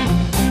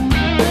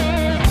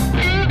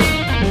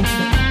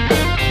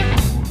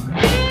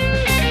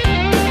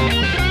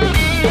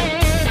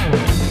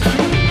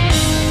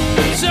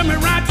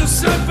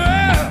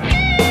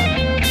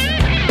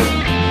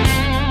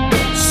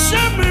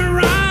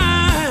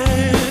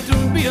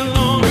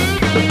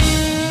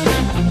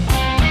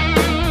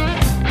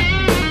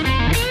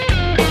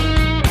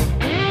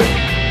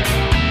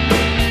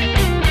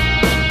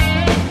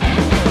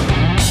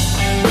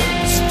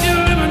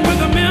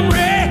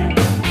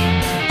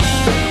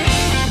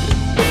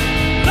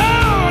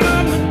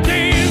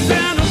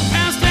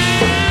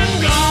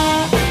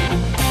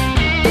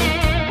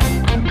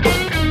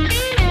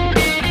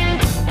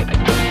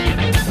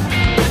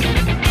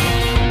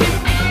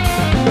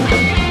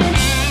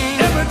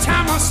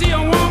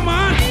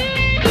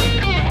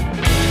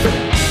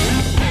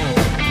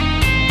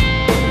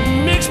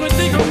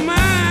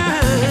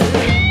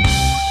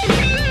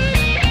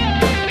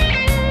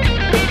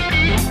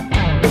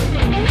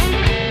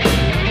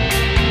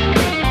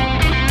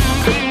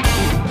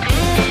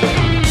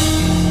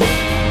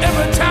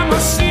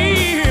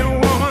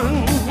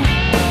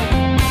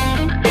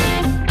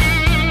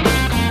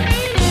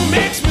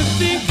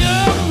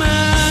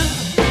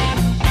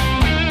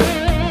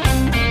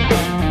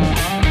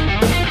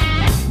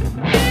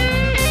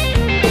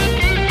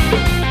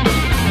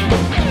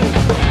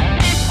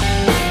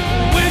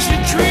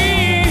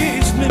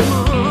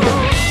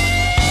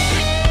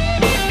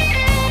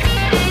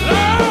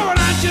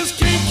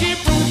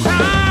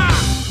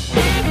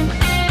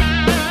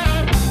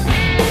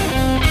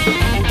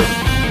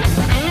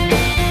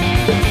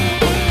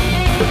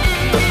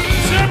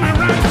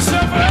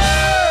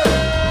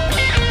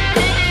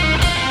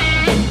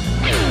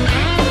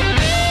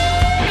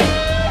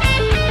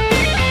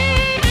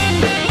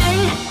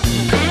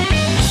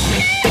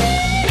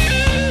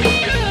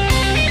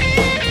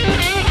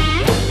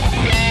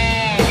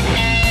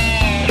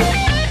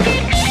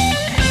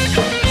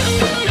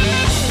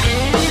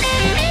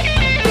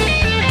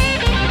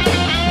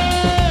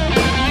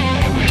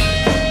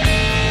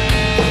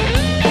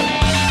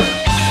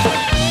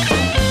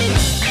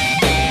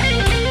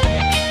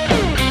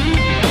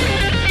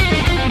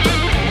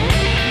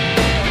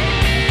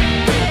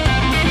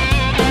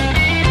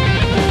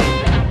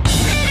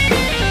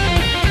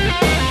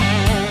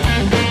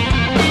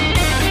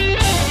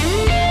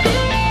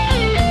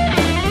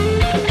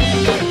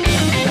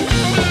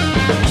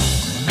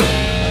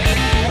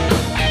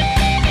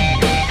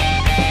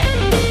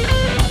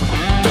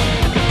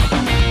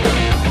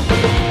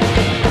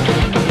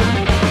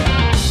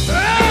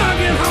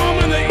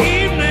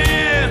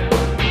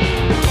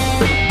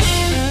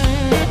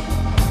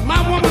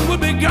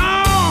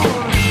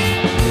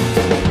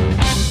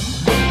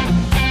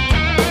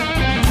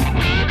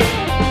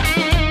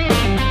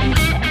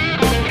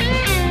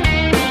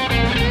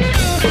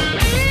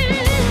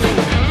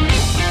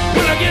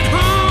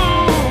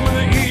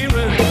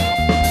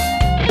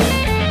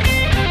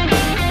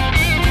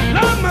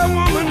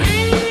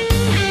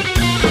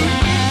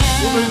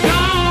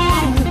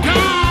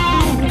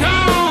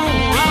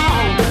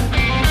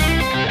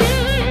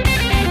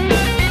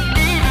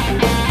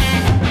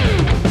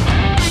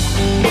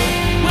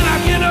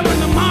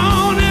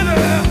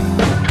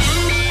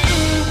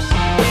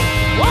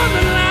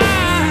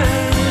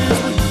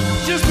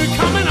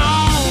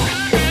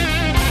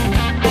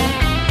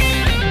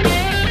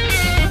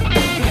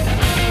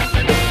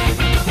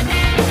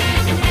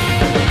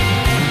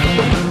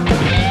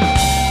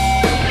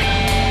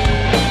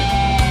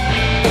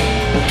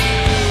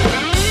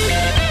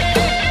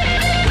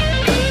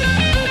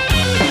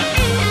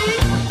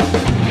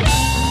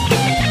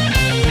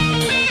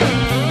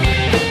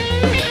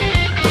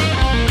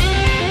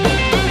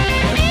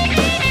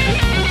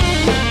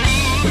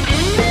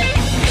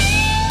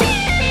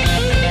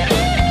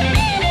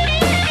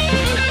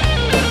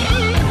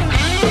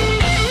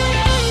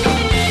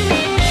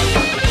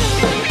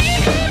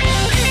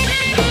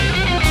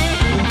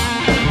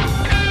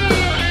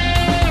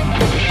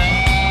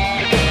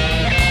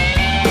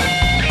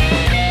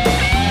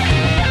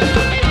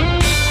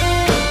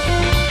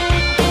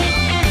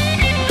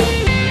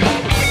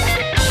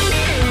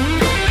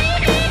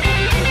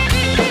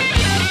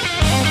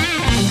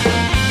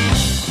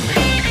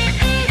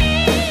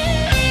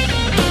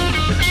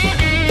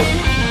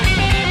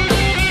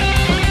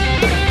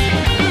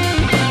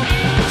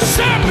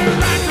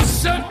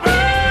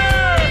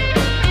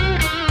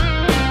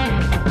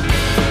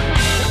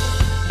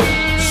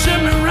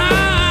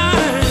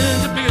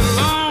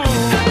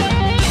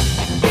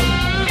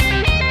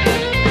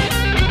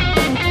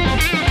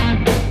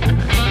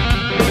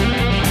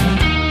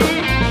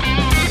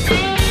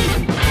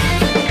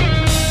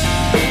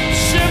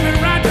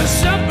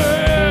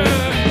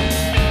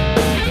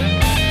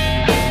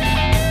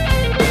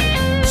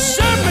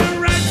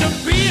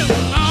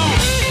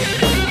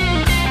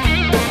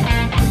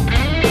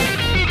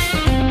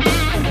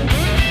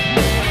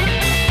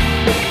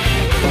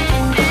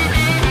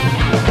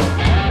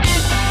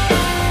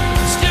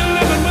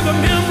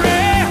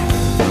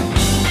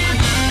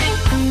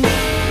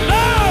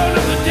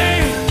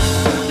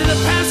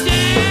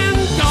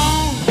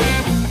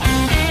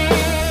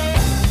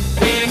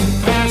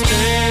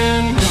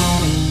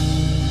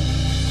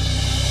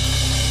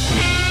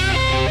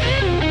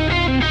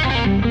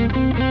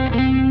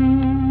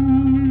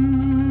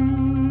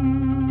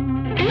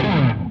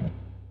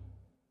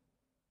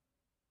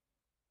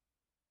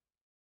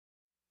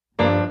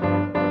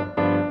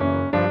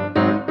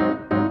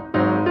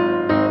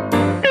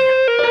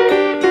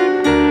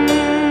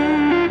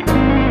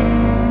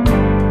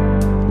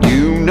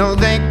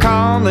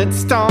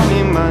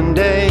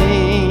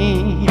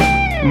 Monday,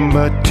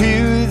 but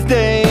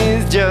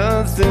Tuesday's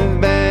just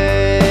as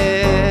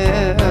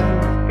bad.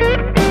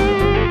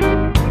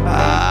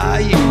 Ah,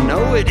 you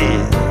know it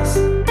is.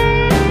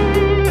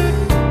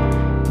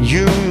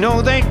 You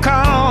know they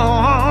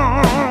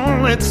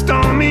call it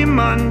Stormy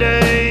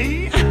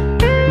Monday,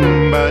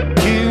 but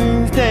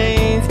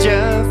Tuesday's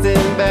just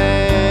as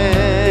bad.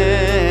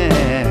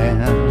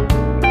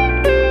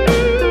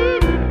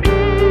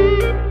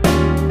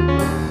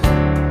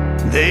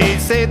 They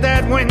say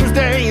that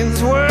Wednesday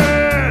is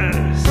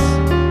worse,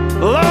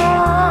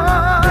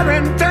 Lord,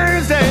 and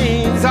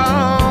Thursday's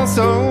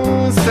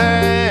also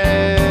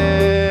sad.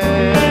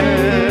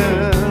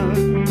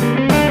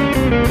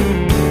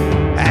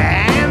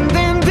 And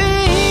then the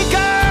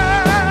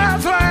eagle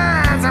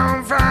flies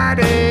on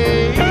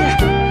Friday,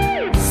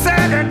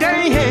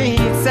 Saturday,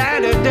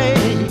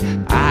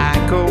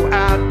 I go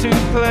out to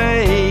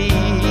play.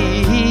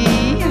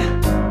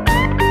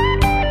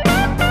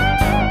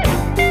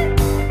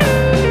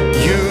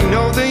 You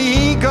know the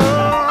eagle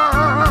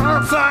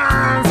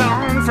flies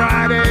on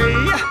Friday,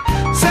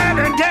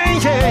 Saturday,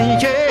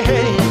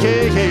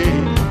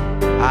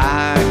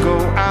 I go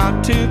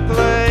out to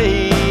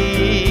play.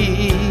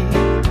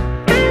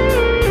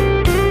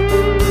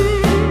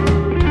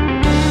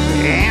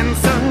 And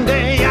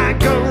Sunday I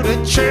go to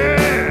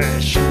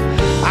church.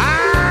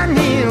 I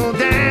kneel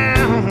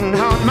down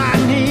on my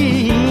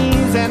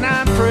knees and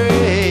I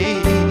pray.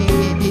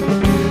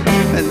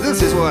 And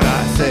this is what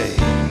I say.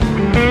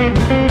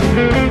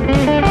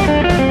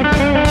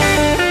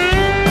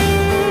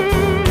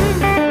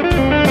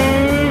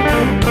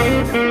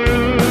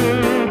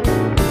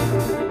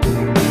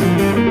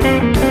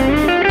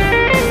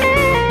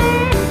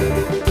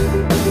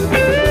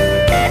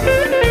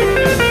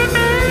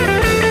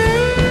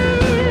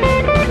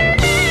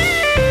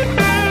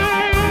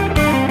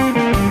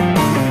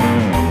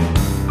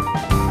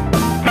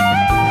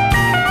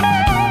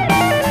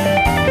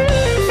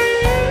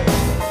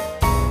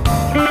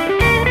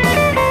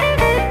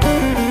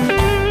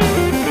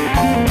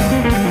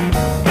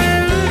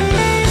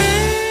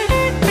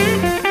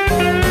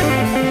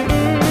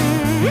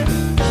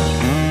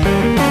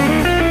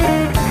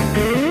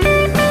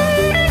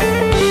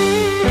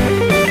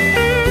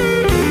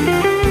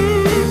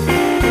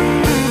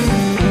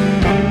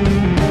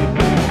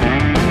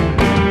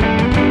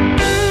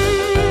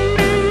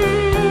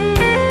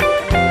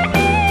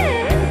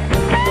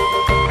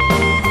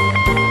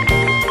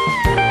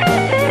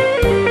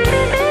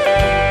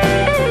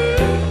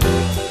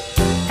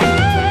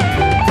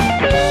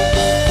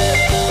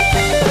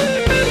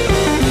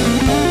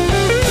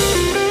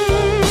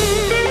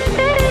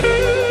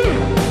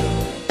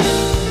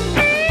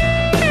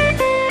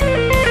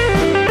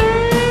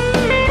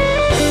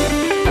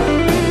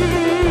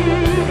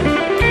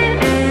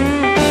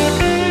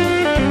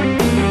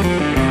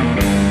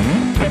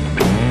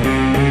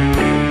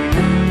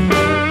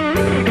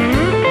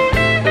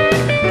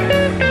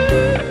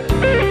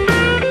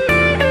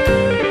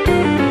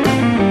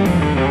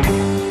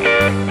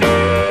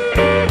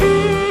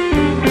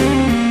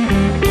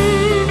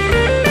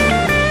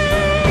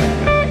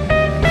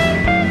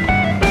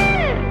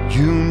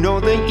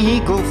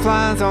 Eagle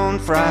flies on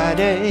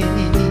Friday,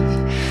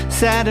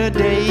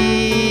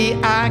 Saturday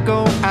I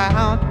go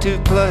out to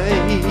play.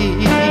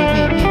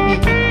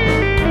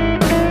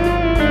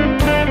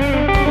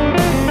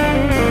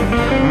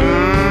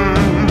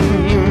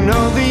 You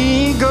know the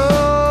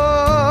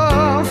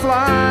eagle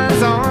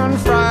flies on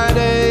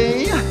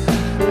Friday,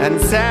 and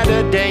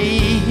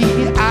Saturday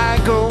I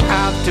go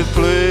out to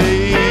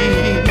play.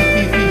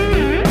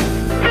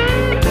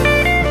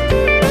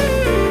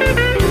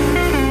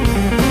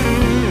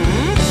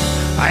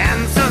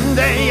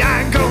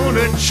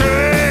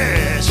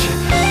 Church,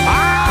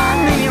 I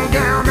kneel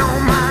down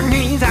on my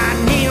knees, I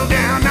kneel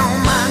down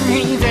on my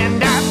knees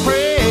and I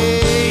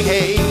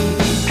pray.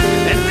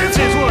 And this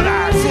is what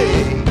I say.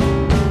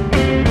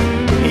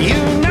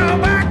 You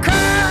know I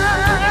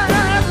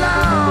cry,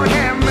 Lord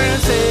have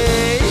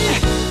mercy,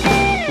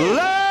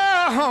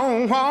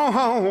 Lord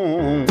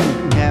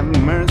have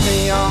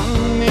mercy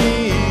on me.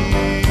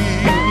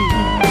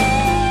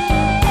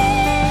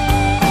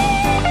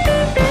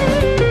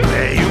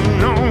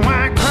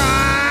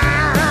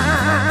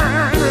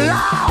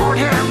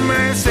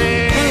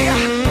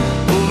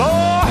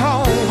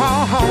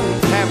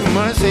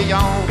 Mercy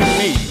on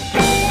me.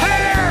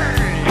 Hey,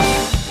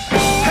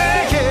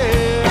 hey,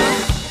 yeah.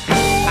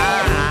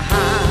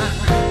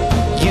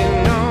 You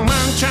know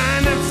I'm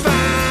trying to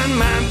find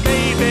my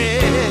baby.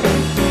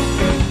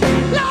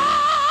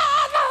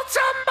 Lord, want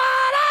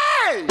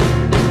somebody.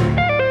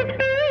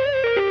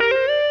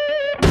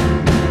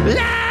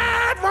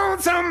 Lord, want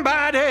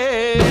somebody.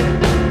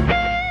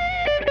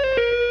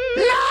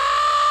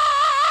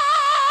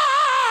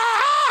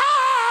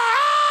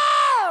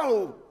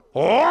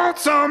 Oh,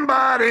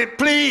 somebody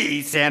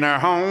please send her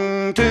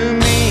home to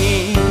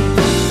me.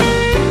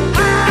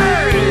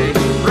 Hey,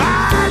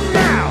 right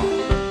now,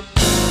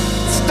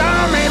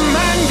 Stormy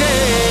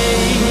Monday.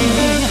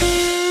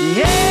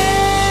 Yeah,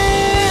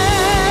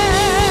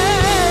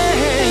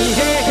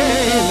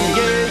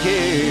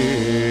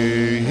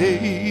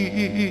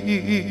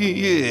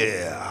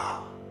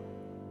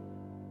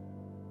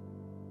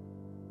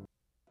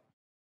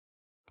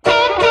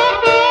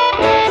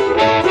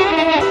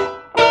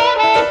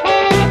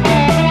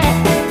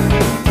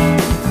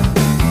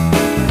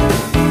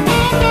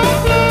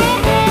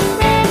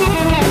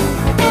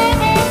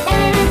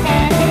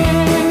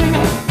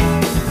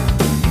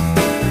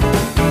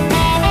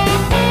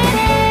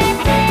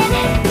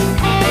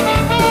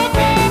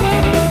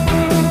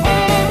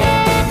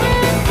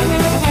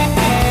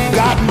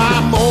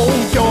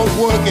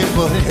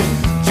 but it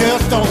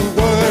just don't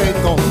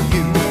work on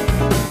you.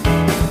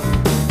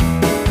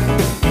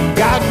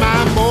 Got my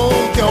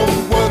mojo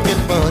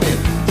working, but it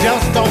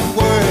just don't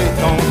work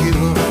on you.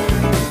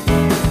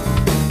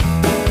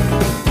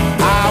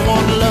 I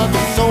want to love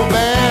you so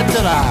bad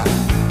that I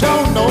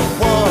don't know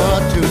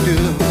what to do.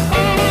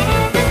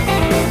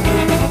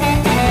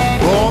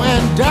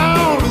 Going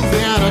down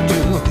Louisiana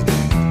to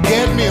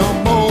get me a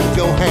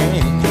mojo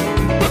hand.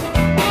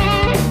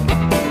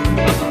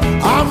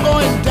 I'm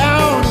going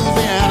down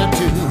Louisiana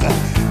to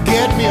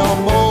get me a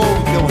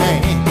mojo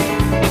hand.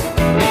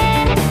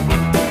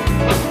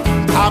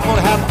 I'm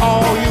gonna have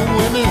all you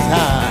women's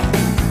high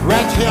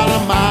right here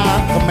under my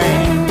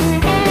command.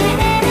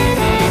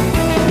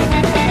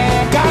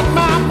 Got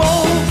my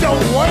mojo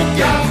working.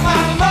 Got my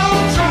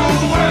mojo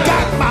working.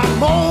 Got my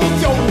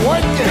mojo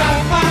working. Got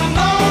my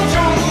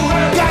mojo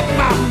working. Got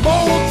my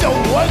mojo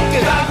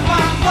working. Got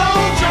my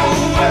mojo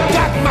working.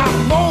 Got my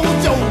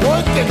mojo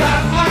working.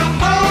 Got my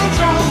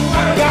mojo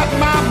working. Got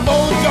my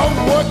mojo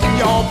working,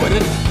 y'all, but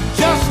it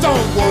just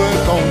don't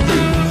work on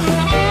you.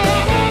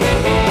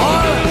 All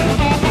right.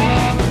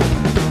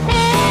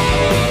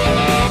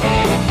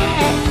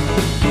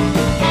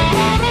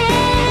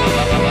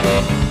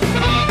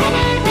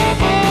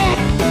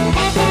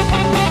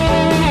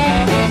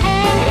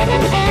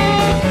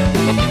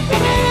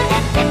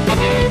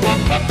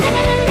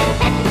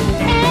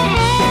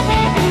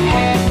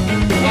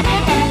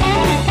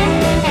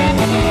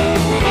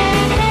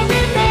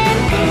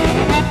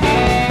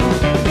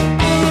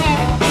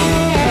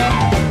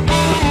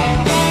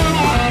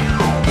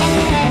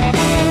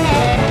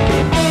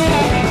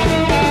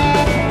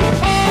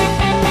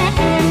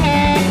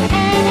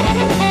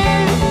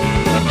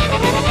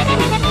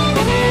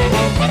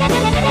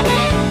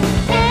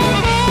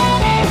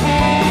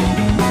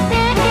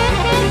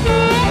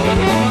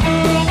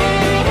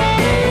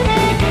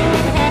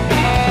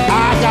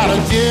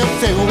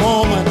 Gypsy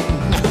woman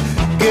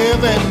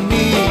giving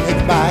me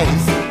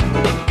advice.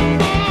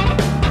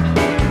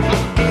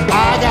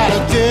 I got a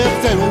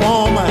gypsy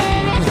woman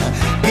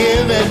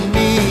giving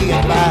me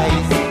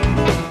advice.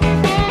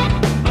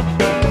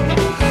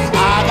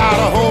 I got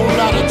a whole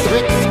lot of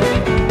tricks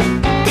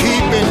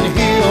keeping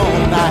here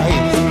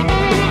nice.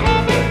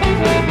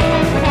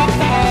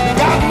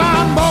 Got my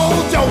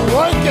mojo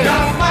working.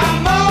 Got my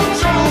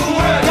mojo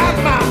working. Got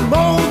my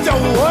mojo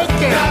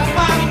working. Got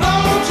my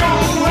mojo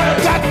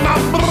working. Got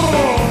my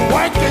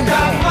working.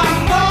 Got my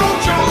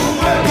mojo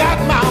working. Got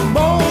my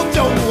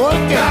mojo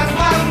working. Got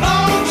my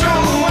mojo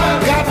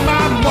working. Got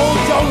my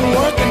mojo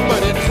working,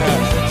 but it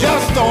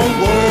just don't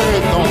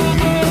work on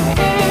you.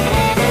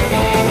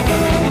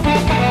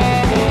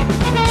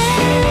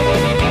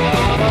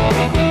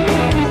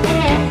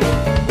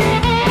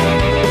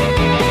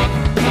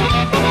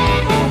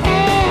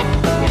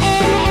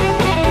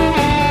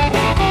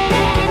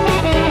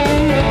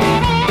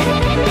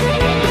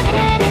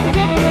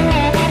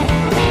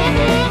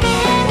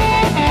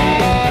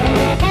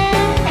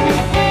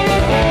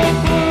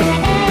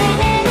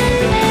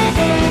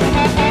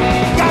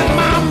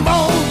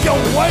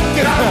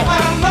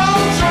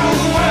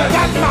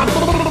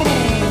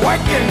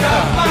 Working.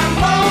 Got my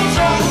mojo working.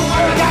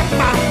 Got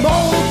my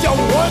mojo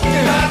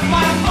working. Got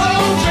my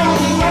mojo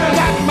working.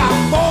 Got my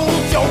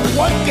mojo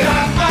working.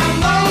 Got my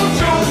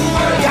mojo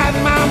working. Got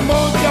my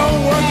mojo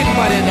working,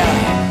 but it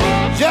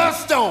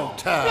just don't.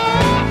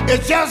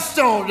 It just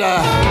don't.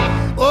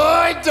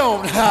 Oh, it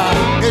don't.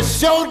 It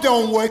sure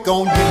don't work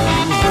on you.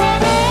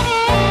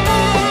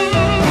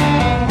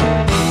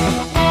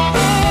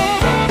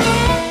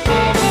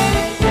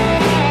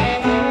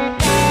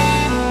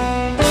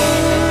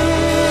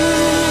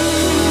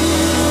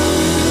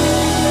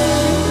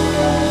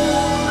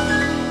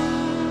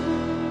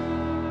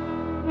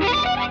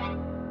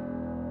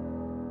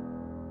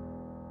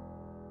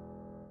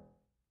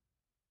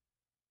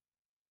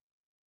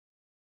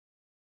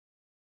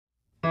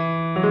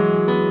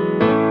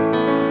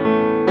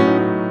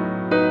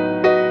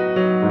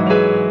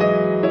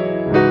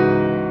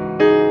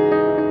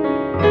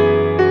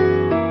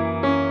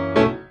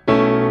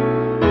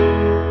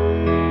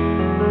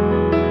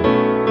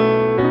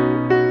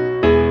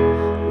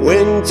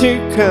 Winter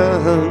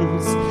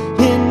comes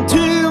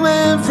into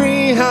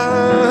every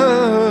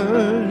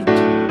heart.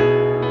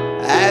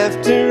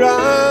 After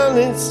all,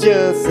 it's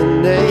just a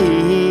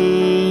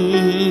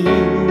name.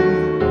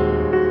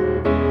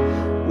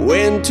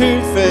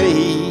 Winter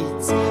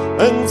fades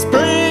and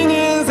spring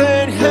is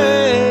at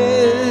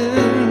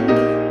hand.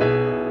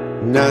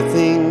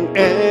 Nothing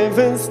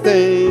ever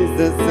stays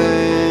the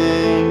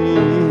same.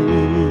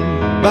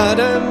 But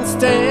I'm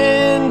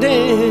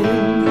standing,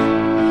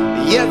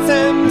 yes,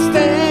 I'm standing.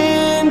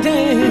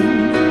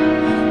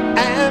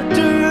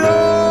 After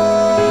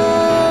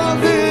all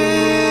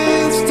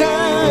this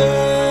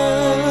time,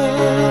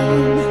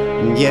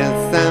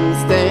 yes, I'm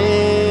standing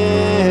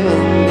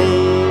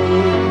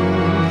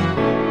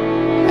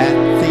at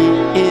the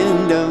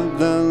end of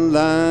the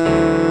line.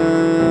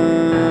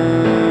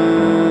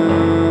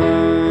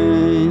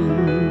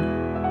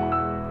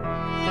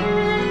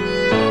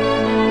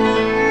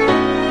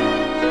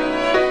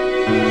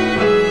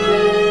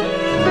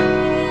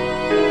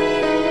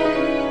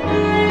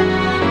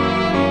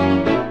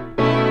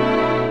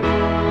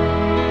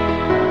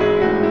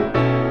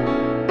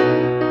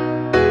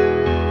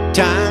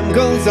 time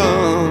goes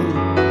on,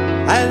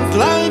 as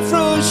life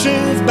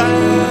rushes by,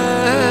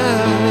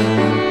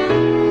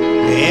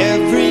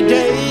 every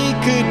day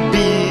could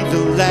be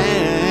the last.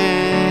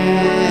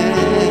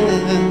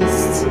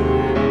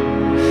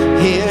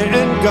 Here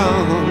and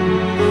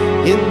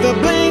gone in the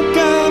blink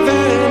of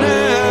an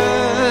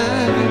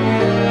eye.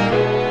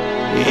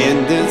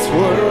 In this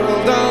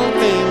world all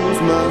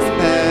things must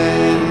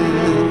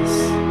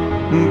pass,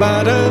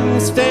 but I'm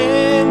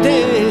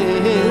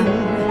standing,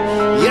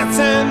 yes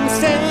I'm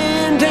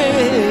standing,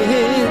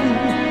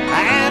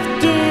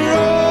 after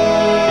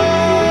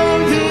all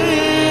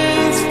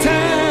this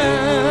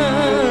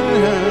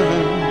time.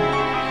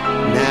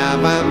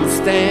 Now I'm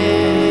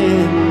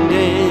standing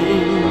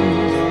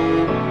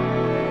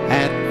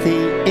at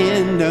the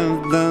end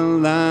of the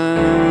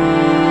line.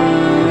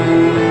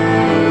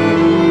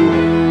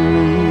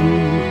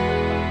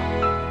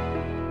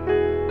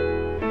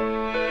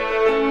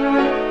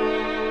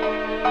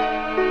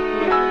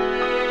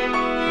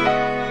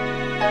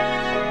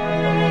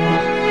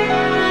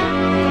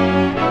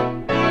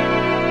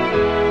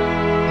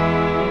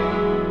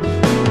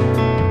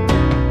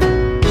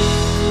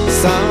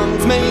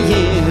 Songs may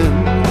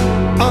end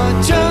or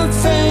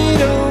just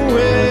fade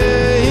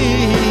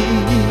away,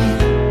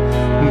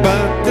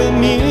 but the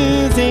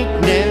music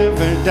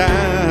never dies.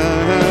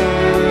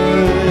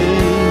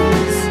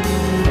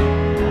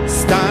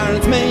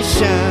 Stars may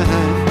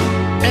shine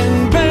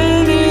and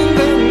burn in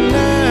the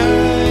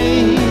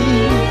night.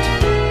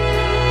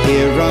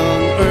 Here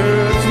on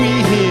earth we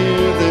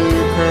hear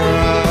their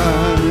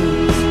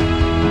cries,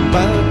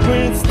 but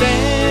we're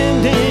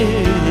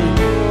standing,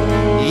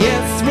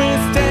 yes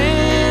we're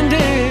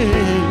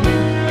standing,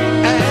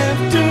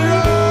 after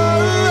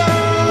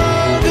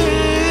all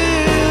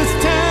this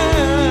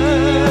time.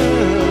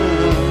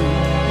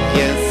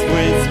 Yes,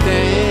 we're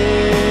standing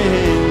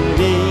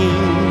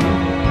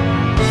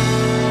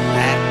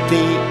at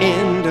the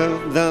end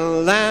of the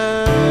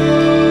line.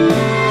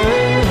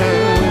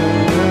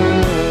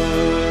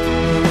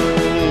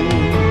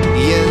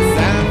 Yes,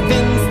 I've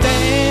been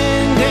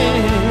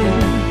standing,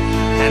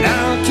 and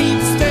I'll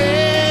keep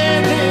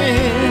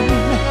standing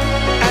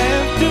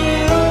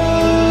after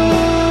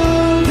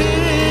all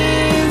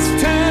this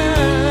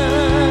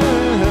time.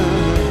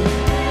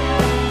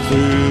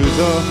 Through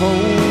the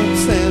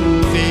hopes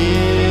and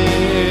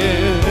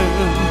fears,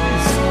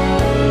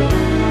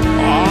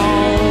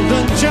 all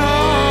the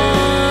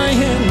joy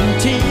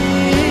and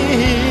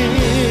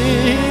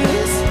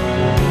tears,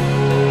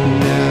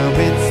 now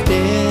it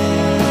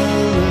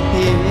still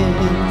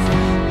appears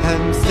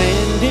I'm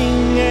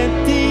standing at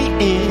the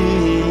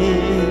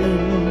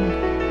end.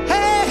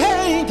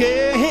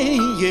 Hey,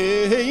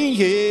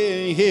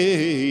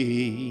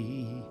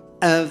 yeah,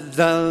 of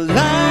the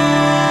line.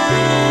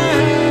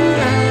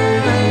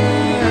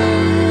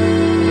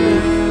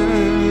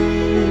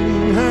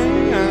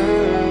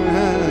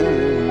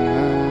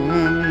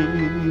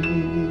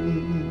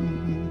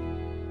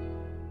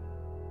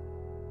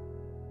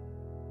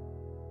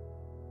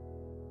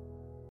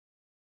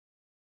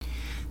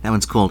 That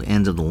one's called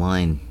End of the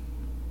Line,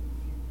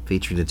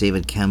 featuring the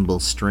David Campbell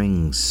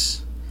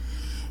strings.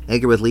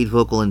 Edgar with lead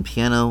vocal and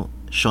piano,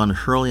 Sean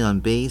Hurley on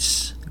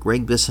bass,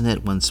 Greg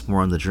Bissonette once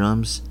more on the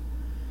drums.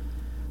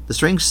 The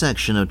string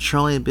section of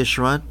Charlie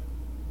Bisharat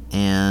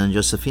and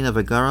Josefina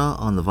Vergara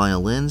on the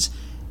violins,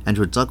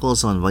 Andrew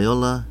Duckles on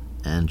viola,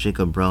 and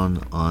Jacob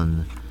Brown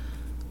on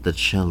the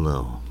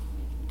cello.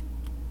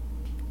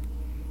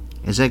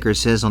 As Edgar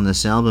says on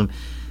this album,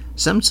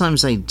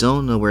 sometimes I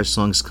don't know where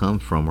songs come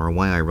from or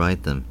why I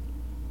write them.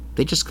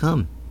 They just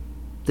come.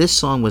 This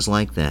song was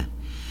like that.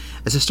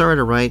 As I started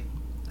to write,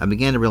 I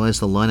began to realize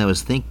the line I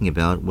was thinking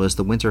about was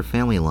the Winter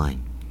family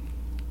line.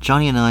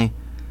 Johnny and I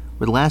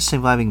were the last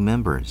surviving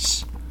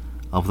members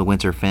of the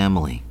Winter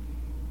family.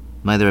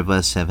 Neither of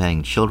us have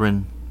had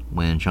children.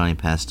 When Johnny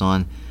passed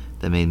on,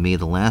 that made me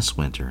the last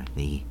Winter,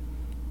 the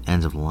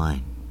end of the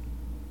line.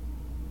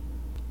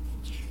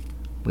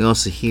 We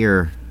also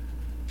hear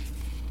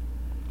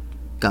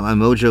Got My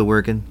Mojo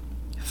Working,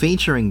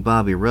 featuring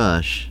Bobby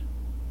Rush.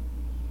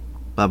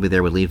 Bobby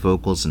there with lead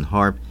vocals and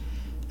harp,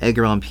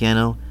 Edgar on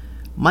piano,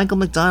 Michael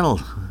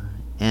McDonald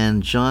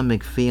and John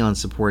McPhee on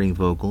supporting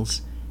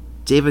vocals,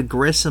 David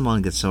Grissom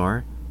on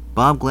guitar,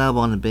 Bob Glaub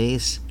on the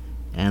bass,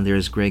 and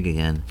there's Greg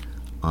again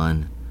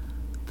on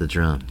the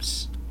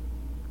drums.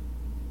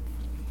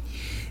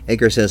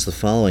 Edgar says the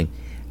following: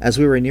 as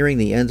we were nearing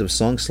the end of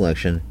song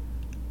selection,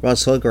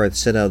 Ross Hogarth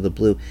said out of the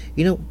blue,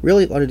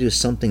 really ought to do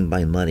something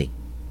by Muddy.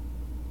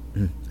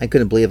 I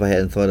couldn't believe I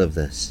hadn't thought of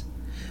this.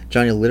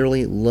 Johnny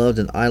literally loved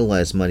and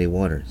idolized Muddy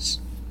Waters.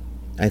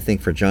 I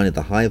think for Johnny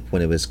the high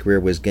point of his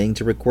career was getting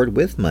to record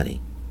with Muddy.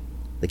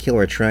 The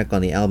killer track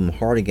on the album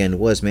Hard Again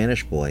was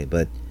Manish Boy,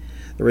 but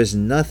there is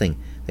nothing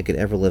that could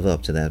ever live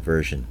up to that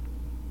version.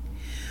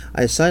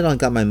 I decided on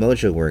Got My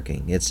Mojo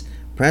Working. It's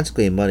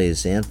practically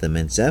Muddy's anthem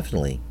and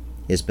definitely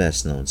his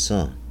best known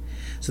song.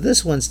 So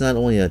this one's not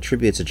only a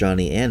tribute to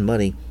Johnny and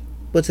Muddy,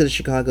 but to the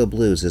Chicago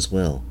Blues as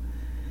well.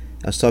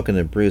 I was talking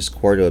to Bruce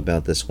Quarto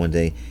about this one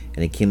day,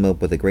 and he came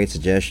up with a great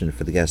suggestion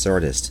for the guest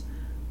artist,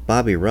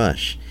 Bobby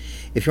Rush.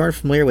 If you aren't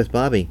familiar with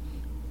Bobby,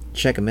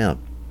 check him out.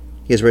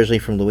 He is originally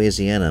from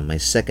Louisiana, my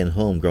second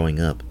home growing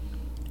up.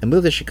 I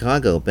moved to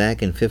Chicago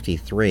back in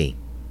 '53.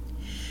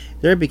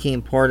 There I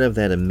became part of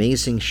that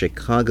amazing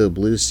Chicago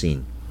blues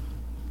scene.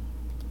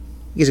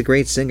 He's a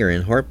great singer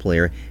and harp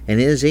player,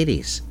 and in his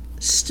 80s,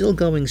 still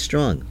going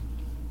strong.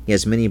 He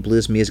has many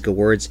blues music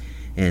awards,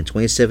 and in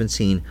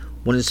 2017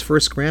 won his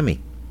first Grammy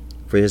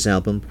for his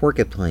album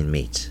Porcupine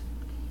Meat.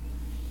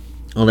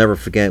 I'll never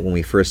forget when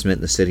we first met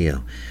in the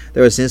studio.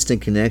 There was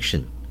instant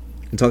connection.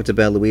 We talked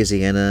about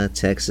Louisiana,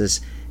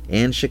 Texas,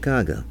 and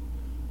Chicago,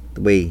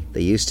 the way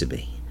they used to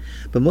be.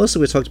 But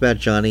mostly we talked about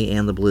Johnny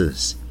and the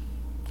blues.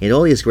 He had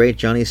all these great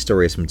Johnny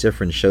stories from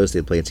different shows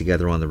they played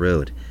together on the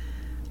road.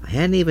 I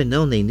hadn't even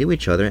known they knew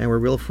each other and were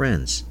real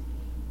friends.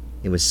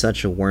 It was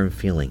such a warm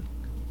feeling,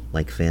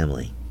 like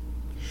family.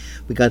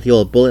 We got the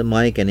old bullet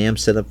mic and amp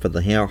set up for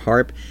the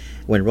harp.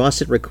 When Ross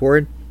hit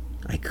record,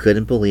 I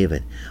couldn't believe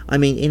it. I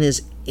mean, in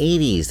his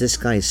 80s, this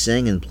guy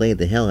sang and played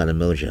the hell out of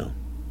Mojo.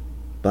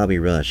 Bobby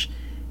Rush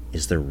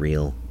is the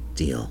real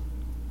deal.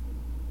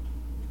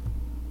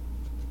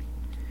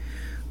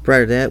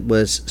 Prior to that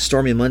was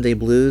Stormy Monday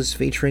Blues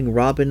featuring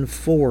Robin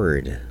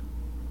Ford.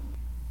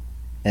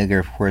 Edgar,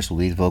 of course, with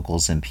lead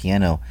vocals and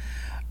piano.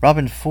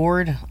 Robin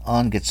Ford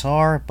on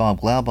guitar,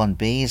 Bob Glaub on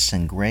bass,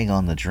 and Greg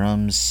on the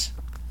drums.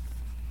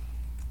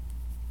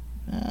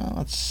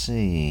 Let's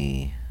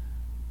see.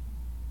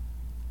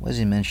 What does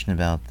he mention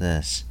about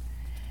this?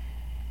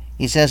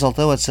 He says,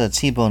 although it's a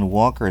T-Bone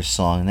Walker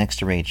song next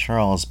to Ray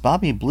Charles,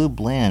 Bobby Blue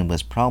Bland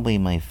was probably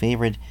my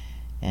favorite,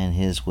 and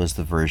his was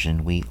the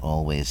version we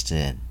always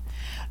did.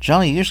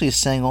 Johnny usually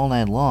sang all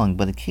night long,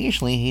 but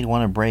occasionally he'd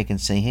want to break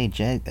and say, hey,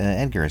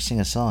 Edgar,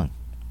 sing a song.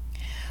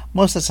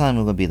 Most of the time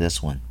it would be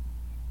this one.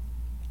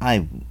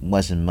 I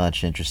wasn't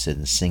much interested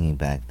in singing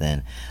back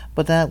then,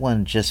 but that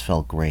one just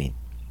felt great.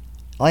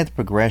 I liked the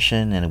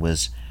progression, and it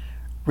was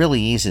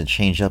really easy to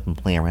change up and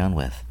play around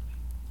with.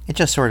 It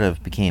just sort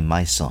of became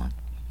my song.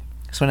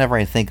 So whenever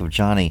I think of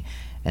Johnny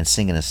and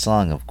singing a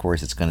song, of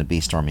course it's going to be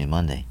Stormy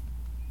Monday.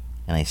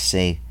 And I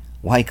say,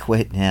 why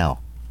quit now?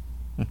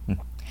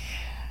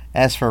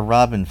 As for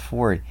Robin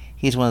Ford,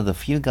 he's one of the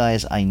few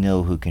guys I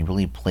know who can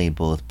really play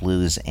both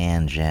blues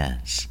and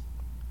jazz.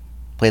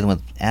 Play them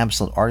with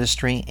absolute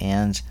artistry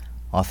and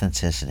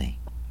authenticity.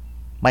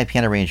 My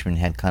piano arrangement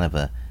had kind of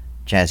a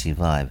jazzy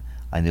vibe.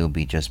 I knew it would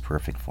be just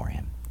perfect for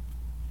him.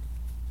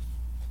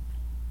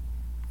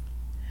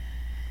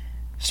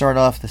 Start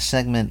off the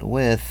segment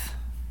with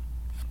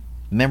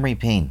Memory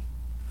Pain,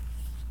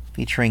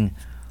 featuring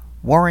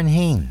Warren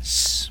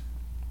Haynes.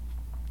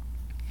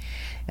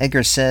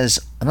 Edgar says,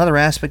 another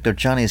aspect of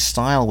Johnny's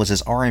style was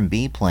his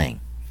R&B playing.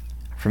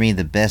 For me,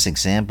 the best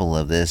example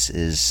of this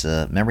is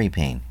Memory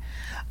Pain.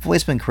 I've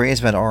always been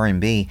crazy about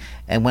R&B,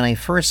 and when I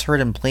first heard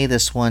him play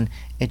this one,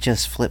 it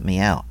just flipped me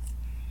out.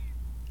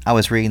 I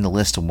was reading the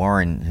list of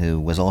Warren, who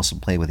was also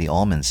played with the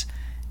Allmans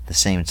at the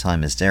same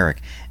time as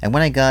Derek, and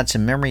when I got to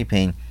Memory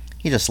Pain,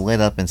 he just lit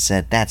up and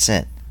said, that's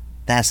it.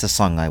 That's the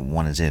song I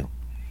want to do.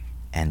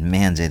 And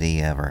man, did he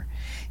ever.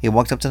 He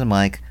walked up to the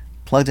mic,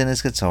 plugged in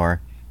his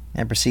guitar,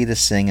 and proceeded to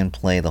sing and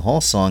play the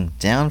whole song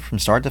down from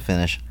start to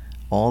finish,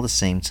 all at the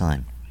same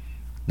time.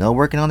 No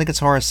working on the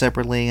guitar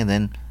separately and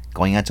then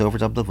going out to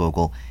overdub the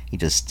vocal. He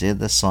just did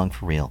the song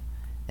for real,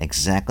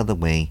 exactly the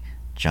way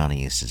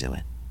Johnny used to do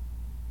it.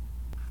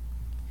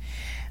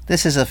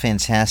 This is a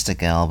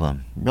fantastic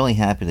album. Really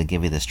happy to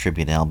give you this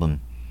tribute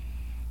album.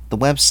 The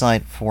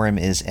website for him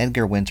is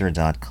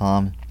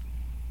edgarwinter.com.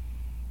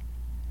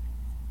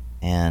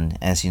 And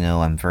as you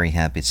know, I'm very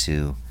happy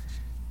to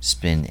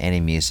spin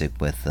any music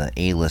with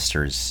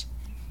A-listers,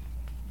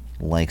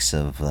 likes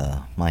of,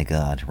 my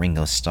God,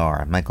 Ringo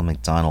Starr, Michael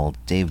McDonald,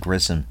 Dave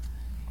Grissom,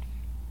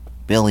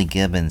 Billy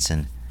Gibbons,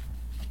 and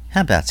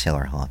how about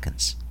Taylor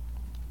Hawkins?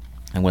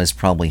 And what is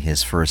probably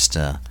his first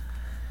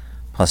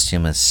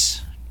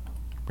posthumous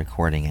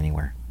recording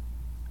anywhere.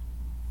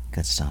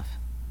 Good stuff.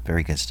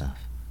 Very good stuff.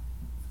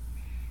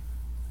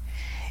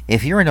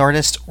 If you're an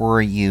artist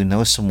or you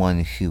know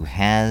someone who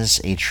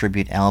has a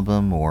tribute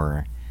album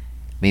or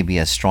maybe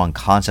a strong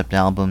concept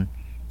album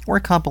or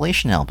a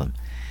compilation album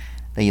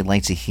that you'd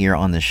like to hear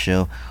on the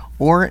show,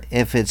 or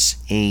if it's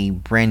a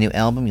brand new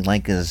album you'd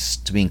like us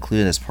to be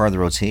included as part of the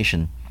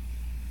rotation,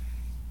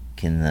 you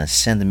can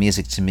send the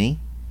music to me.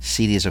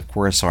 CDs, of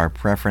course, are our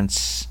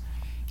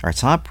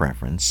top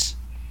preference,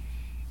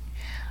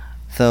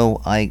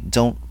 though I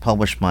don't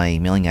publish my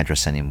mailing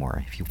address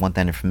anymore. If you want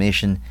that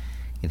information,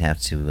 you'd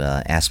have to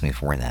ask me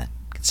for that.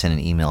 You can send an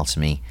email to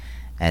me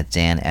at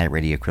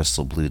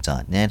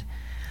dan@radiocrystalblue.net,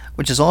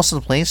 which is also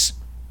the place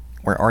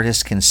where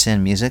artists can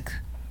send music,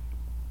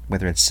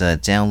 whether it's a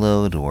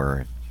download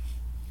or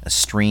a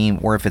stream,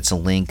 or if it's a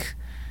link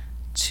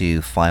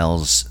to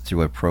files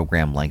through a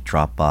program like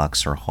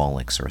Dropbox or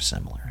Holix or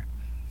similar.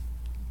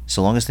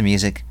 So long as the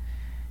music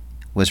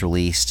was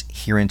released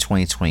here in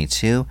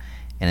 2022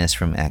 and is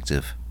from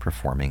active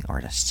performing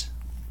artists.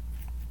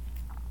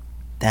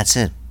 That's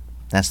it.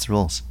 That's the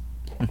rules.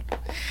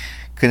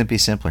 Couldn't be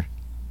simpler.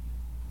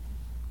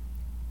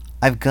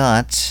 I've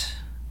got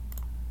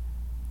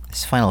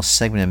this final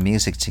segment of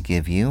music to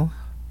give you.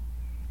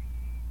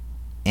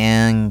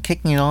 And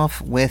kicking it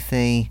off with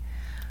a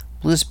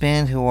blues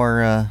band who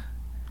are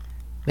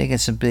making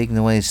some big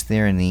noise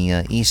there in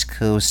the east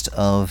coast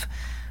of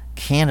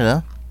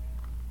Canada.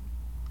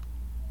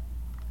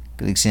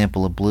 Good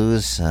example of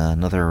blues.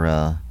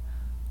 Another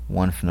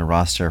one from the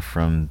roster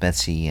from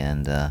Betsy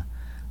and the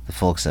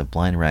folks at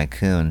Blind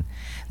Raccoon.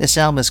 This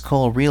album is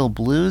called Real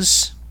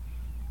Blues.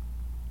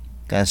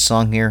 Got a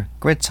song here,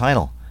 great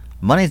title,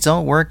 Money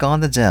Don't Work on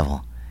the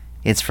Devil.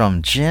 It's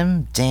from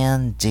Jim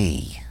Dan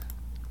D.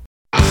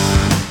 I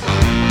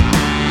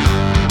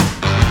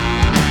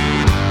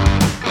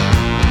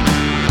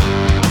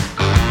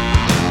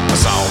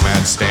saw a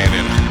man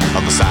standing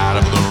on the side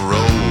of the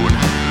road,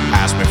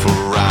 asked me for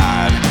a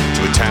ride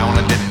to a town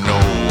I didn't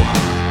know.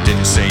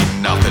 Didn't say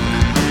nothing,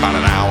 about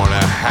an hour and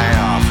a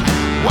half.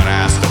 When I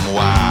asked him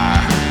why,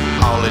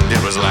 all he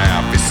did was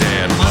laugh. He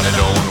said, money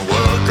don't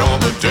work on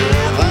the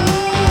devil,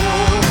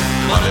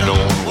 money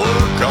don't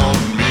work on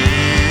me,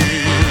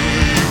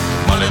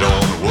 money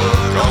don't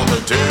work on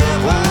the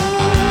devil,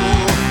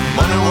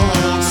 money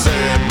won't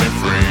set me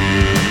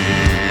free.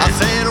 I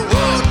said 1, 2,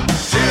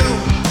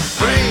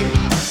 3,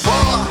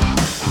 4,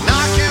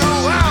 knock you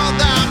out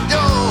that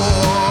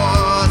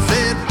door. I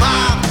said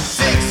 5,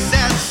 6,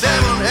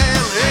 7,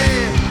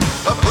 8,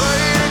 I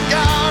pray to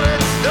God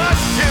it's not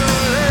too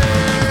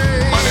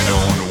late. Money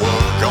don't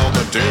work on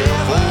the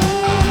devil,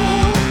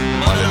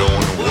 money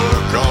don't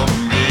work on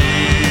me,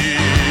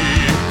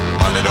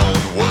 money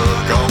don't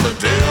work on the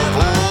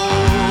devil,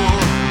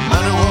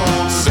 money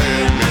won't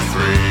set me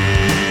free.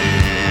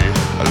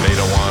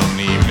 Later one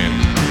evening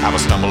I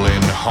was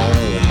stumbling home,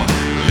 a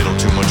little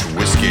too much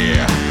whiskey,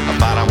 I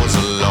thought I was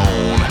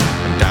alone.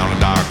 And down a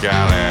dark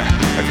alley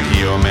I could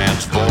hear a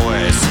man's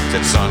voice,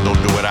 said, son,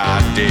 don't do what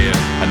I did,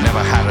 I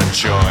never had a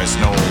choice.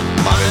 No,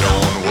 money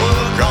don't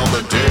work on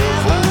the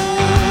devil,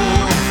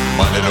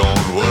 money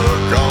don't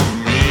work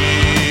on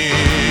me,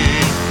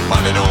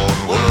 money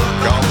don't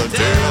work on the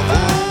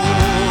devil,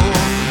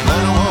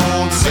 money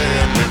won't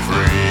set me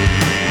free.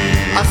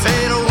 I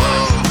said 1, 2,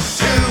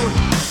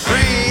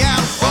 3,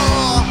 and 4,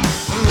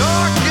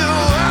 knock you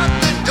out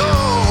the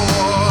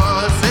door.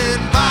 I said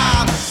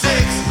 5,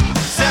 6,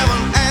 7,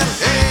 and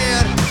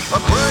 8, I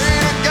pray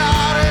to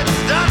God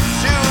it's not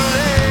too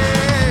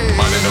late.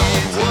 Money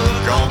don't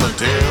work on the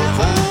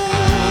devil,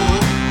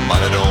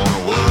 money don't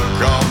work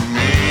on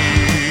me,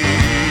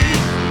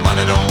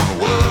 money don't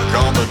work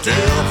on the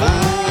devil,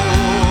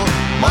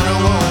 money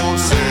won't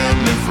set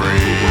me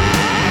free.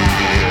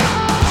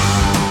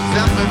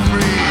 Set me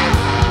free.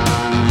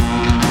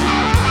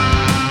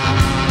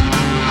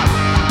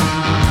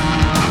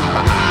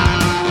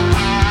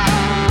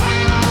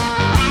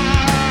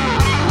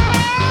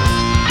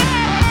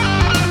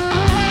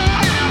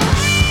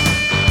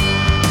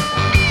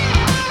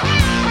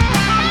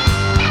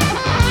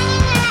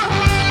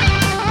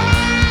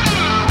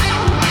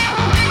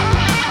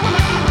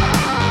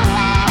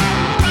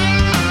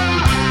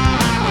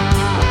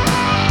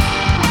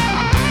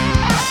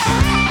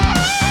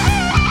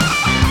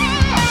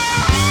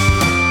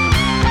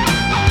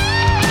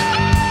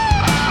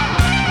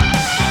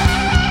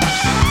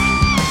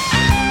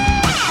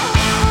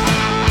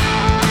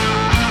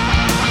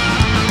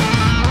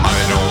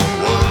 Money don't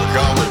work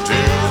on the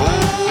devil,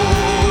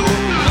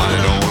 money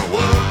don't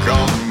work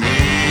on me,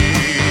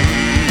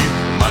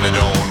 money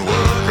don't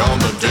work on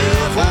the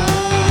devil,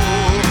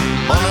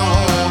 money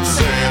won't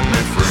set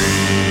me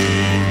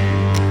free.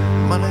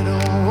 Money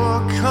don't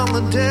work on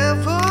the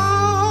devil,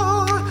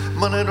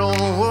 money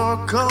don't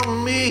work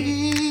on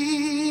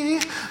me,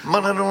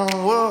 money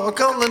don't work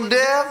on the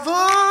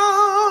devil,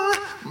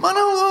 money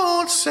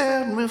won't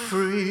set me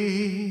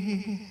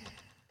free.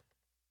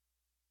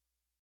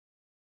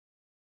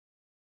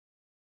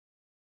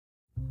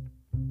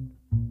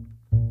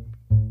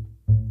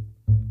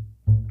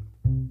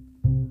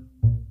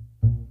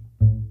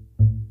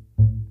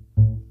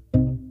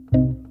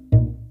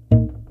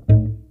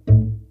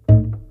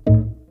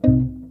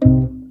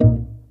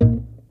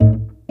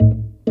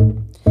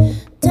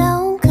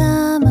 Don't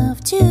come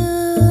off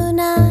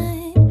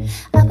tonight.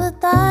 I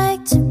would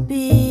like to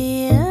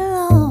be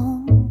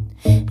alone,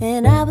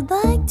 and I would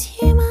like to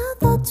hear my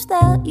thoughts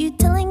without you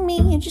telling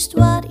me just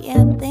what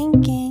I'm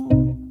thinking.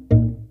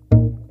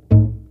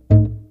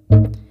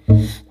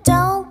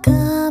 Don't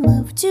come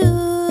off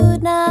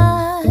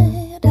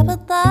tonight. I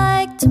would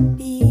like to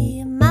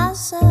be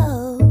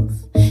myself,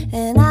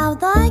 and I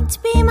would like to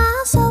be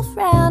myself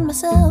around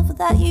myself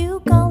without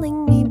you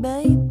calling me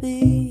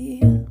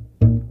baby.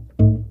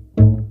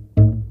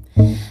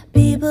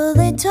 People,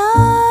 they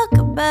talk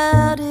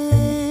about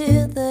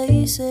it,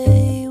 they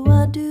say,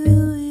 why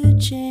do you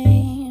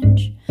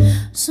change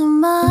so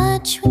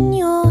much when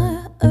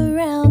you're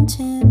around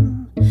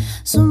him,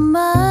 so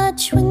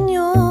much when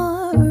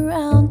you're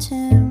around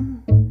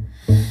him?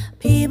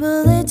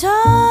 People, they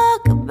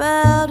talk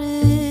about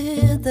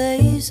it,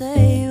 they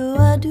say,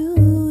 why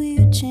do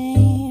you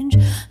change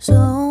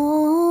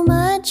so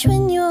much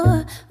when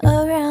you're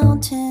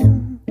around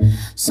him,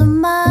 so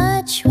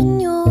much when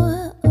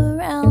you're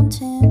around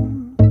him?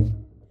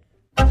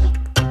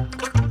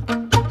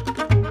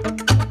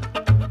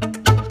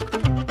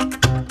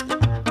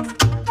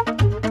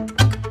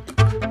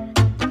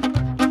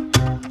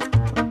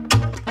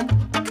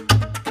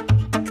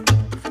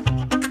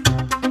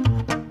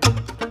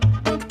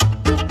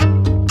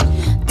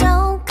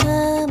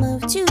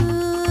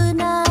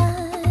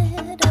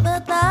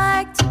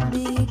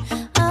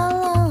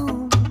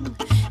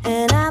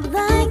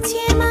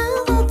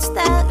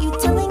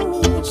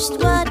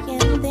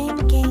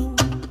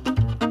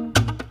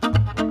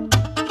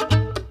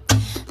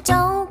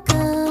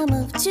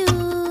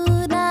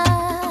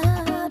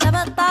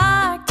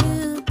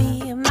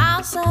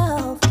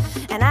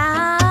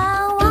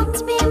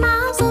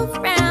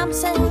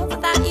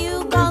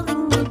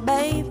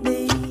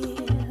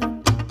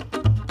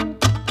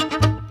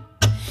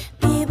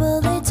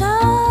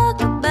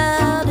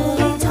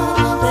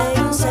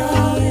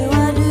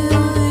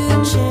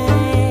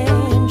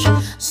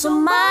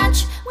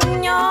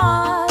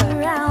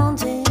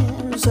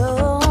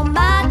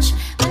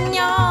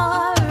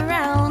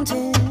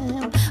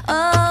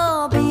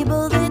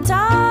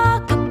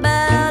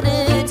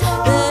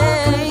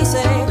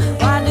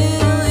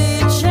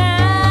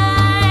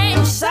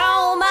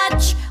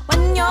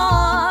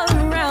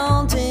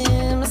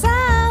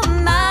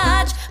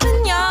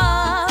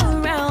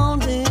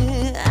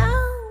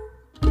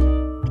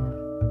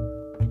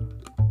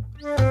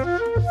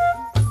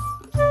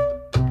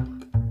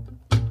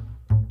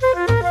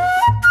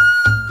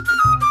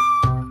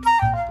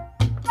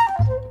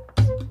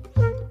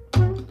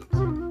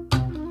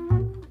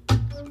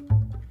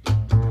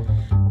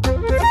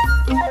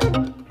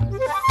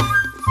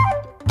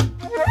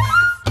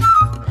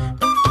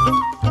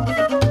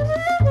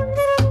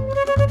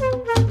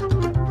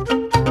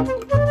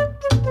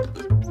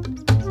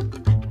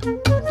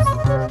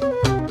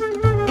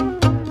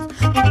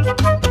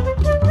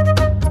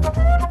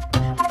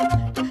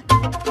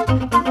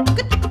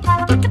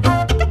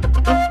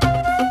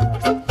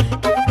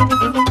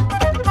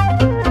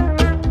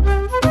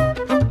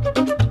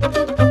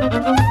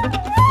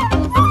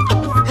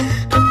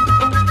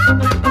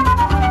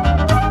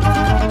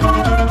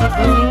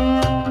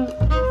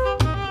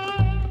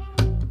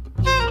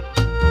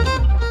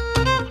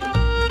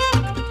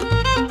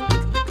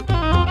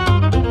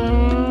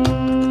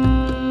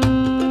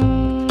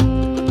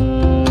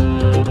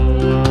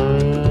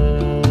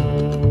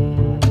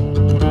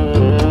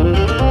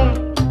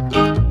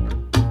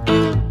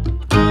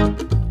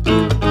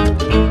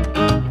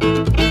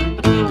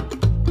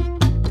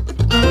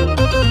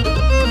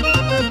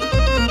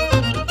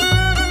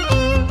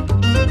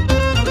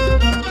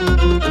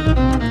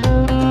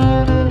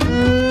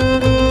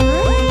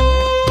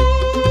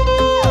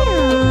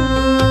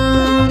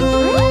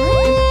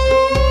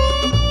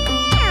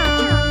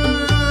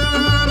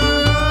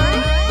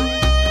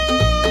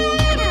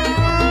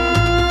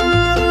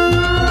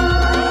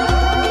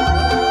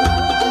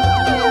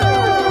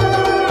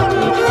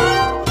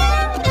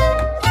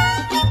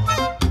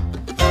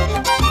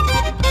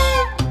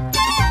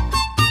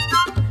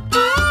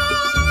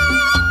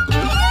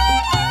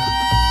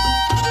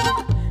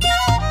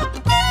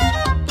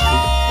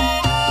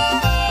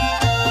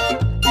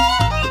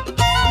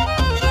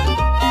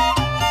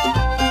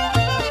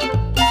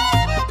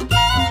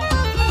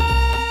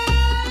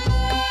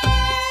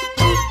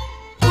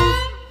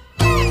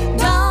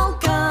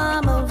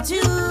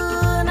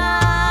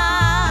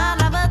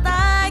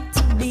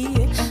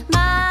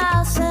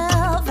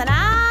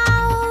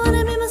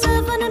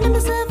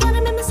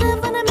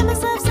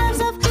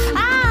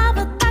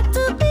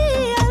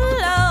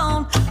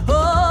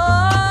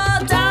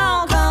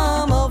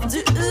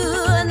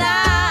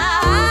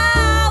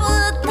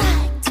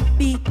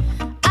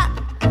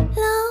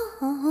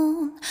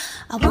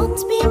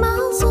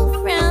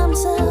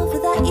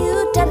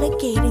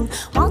 navigating.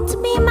 Want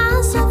to be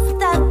myself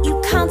without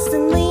you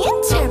constantly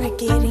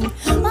interrogating.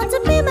 Want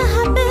to be my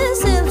happy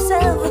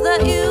self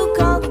without you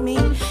calling me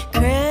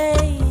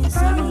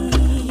crazy.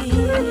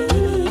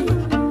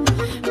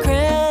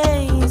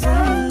 Crazy.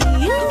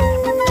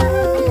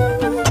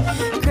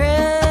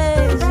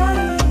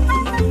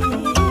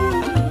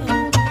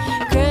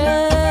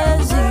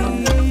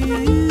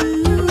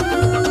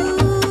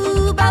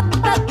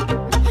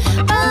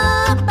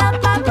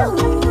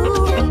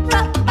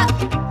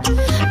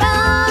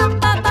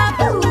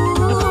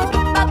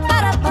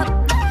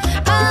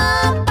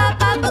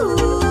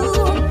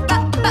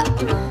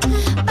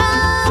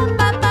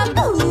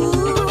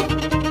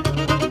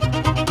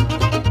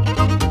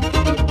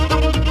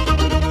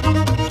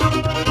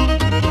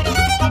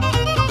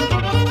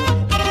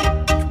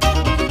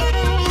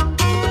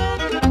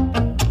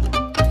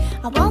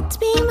 I want to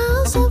be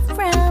myself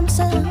around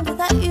myself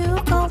without you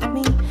calling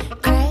me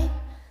crazy.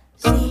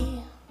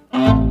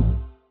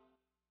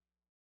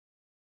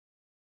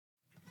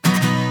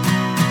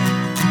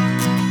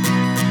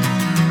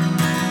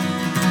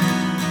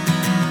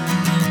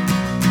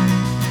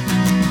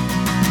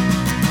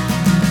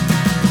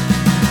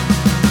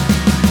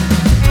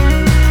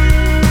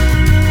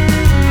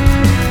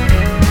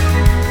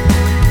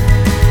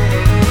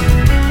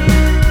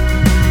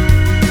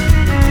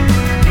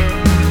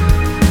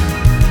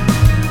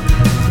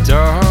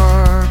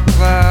 Dark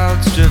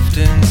clouds drift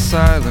in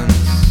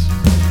silence,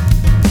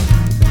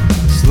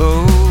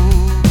 slow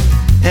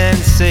and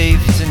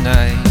safe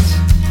tonight.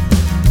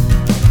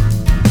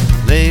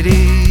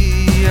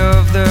 Lady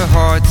of the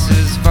hearts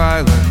is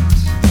violent.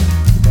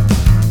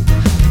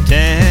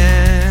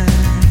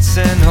 Dance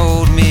and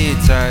hold me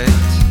tight.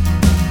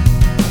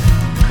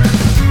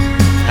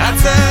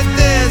 Outside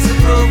there's a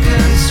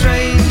broken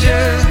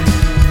stranger.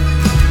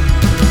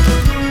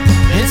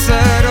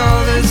 Inside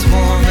all is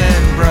warm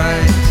and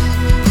bright.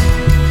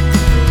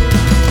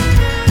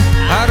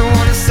 I don't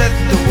wanna set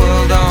the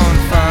world on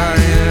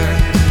fire.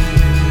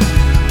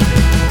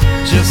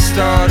 Just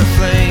start a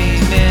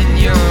flame in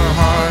your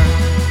heart.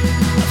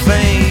 A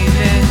flame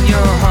in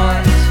your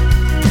heart.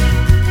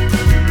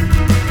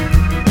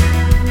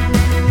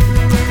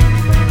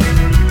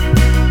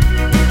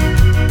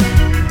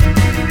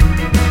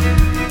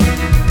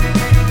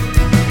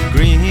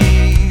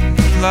 Green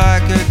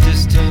like a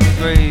distant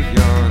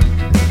graveyard,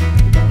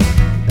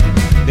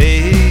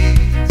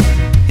 bathed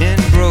in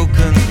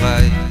broken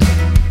light.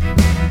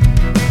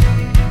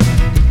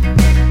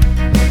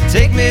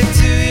 Take me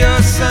to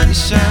your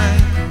sunshine.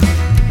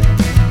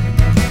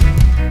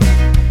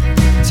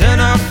 Turn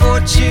our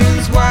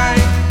fortunes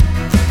white.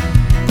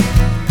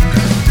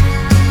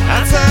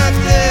 Outside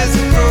there's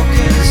a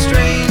broken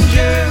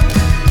stranger.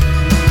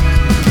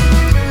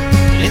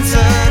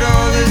 Inside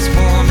all is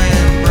warm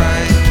and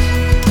bright.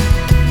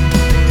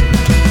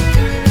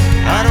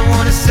 I don't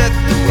wanna set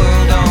the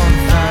world on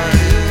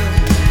fire.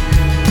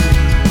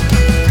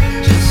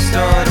 Just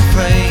start a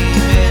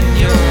flame in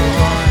your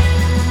heart.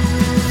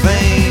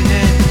 Flame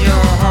in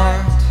your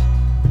heart.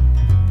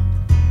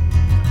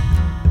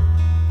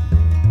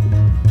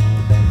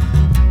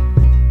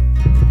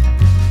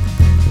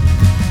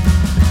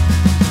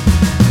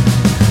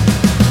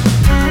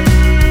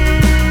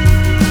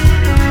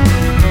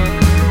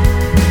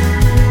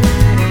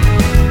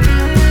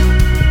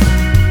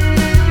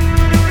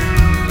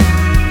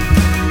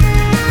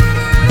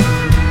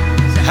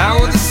 How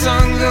will the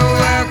sun go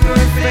out,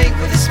 grow fake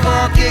with a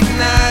spark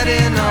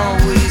igniting all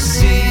we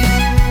see?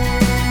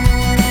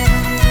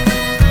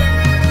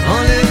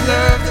 Only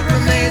love that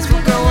remains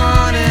will go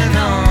on and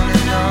on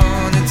and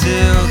on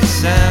until the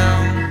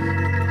sound.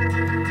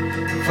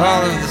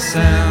 Follow the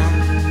sound.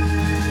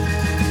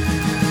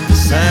 The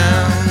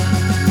sound.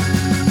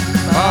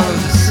 Follow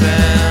the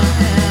sound.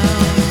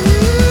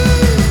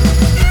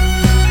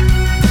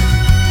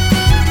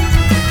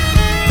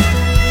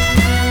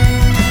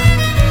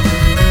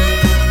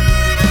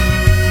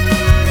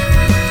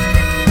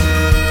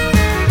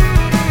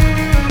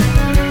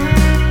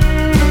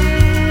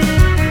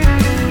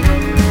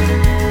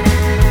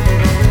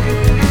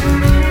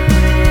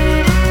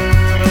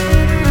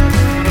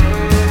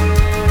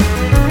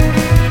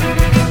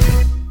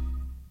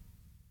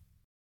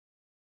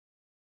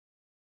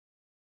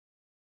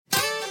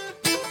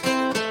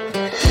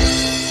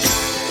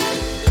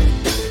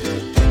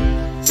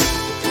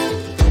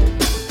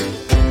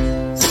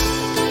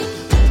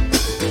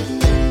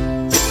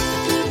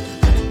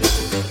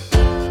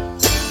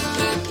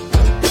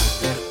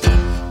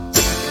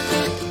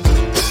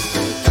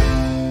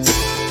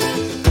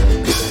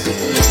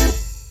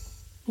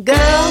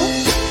 Go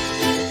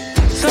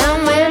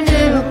somewhere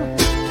new.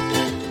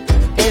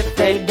 If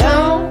they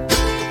don't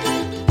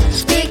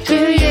speak to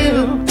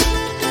you,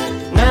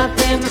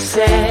 nothing to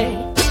say.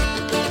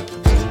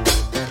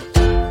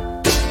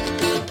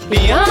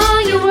 Be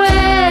on your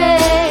way.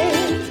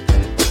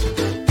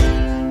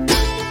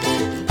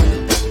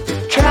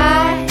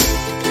 Try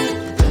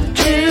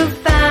to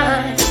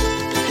find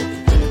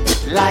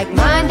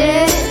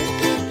like-minded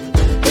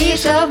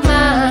peace of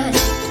mind.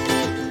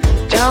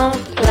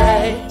 Don't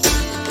play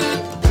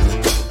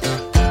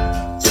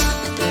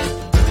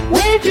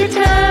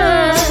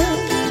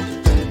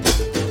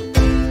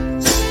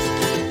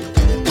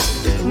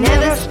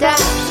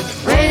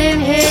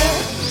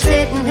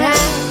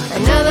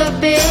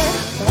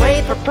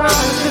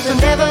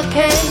never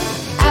came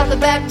out the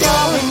back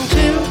door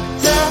into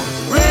the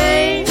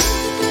rain.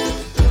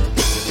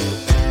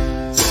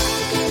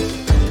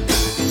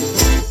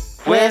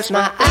 Where's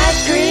my ice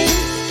cream?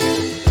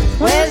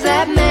 Where's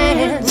that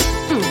man?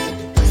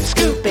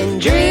 Scooping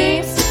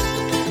dreams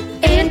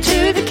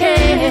into the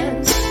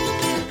can.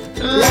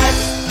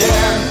 Let's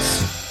dance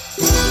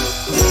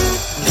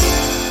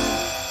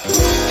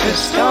to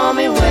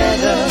stormy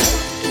weather.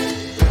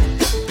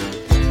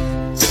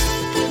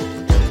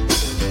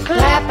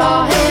 Clap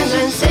our hands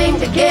and sing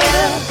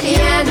together.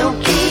 Piano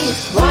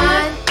keys,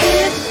 wine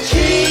and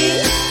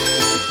cheese.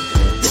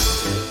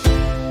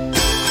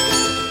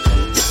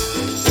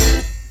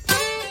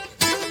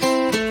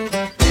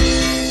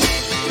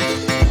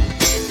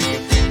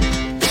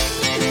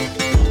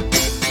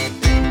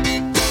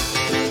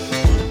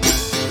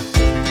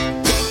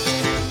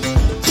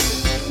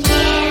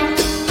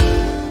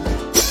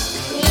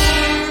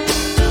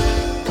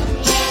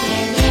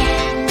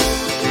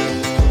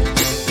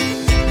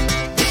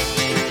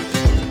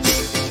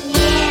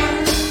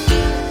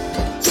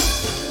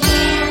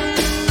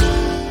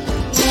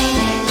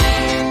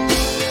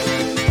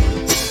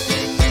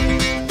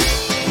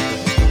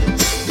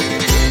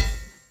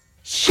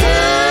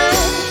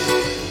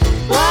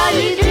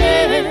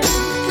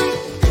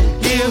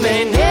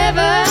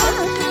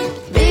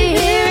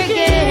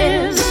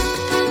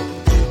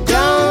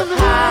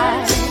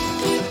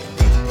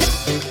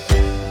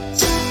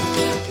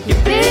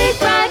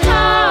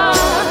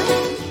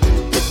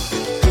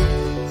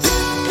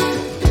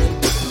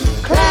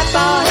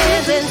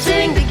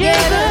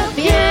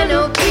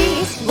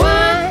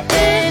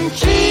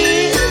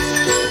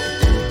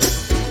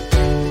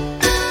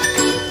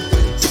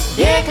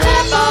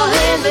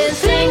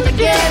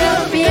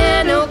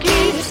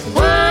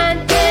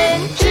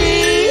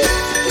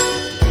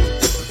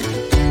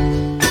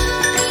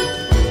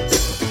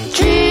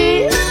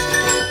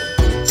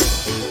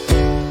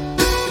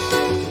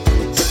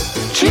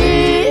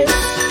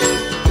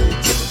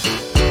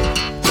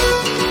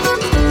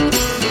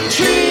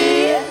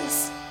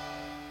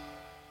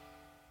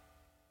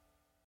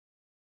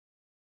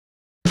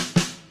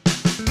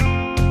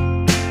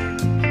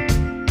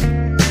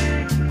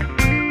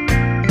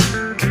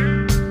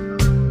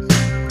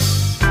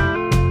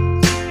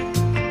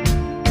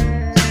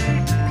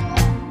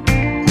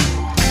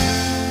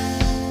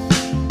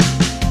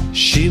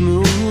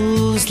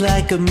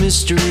 Like a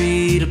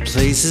mystery to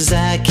places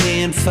I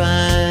can't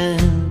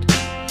find.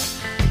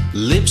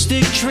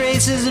 Lipstick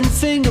traces and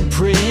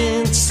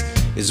fingerprints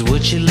is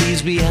what she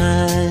leaves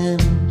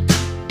behind.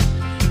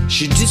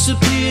 She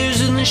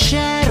disappears in the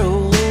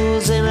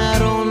shadows and I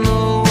don't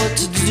know what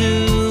to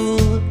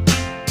do.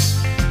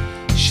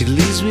 She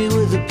leaves me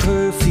with a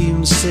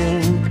perfume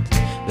scent,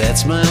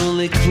 that's my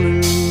only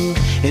clue.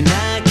 And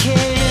I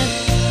can't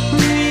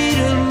read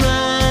her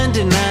mind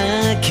and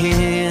I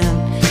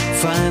can't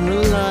find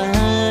the line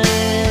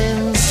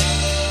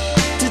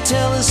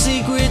tell the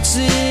secrets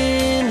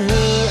in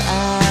her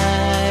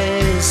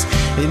eyes.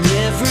 In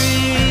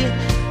every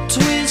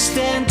twist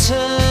and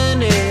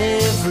turn,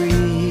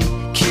 every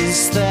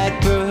kiss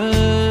that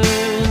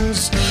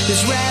burns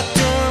is wrapped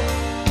up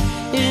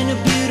in a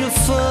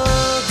beautiful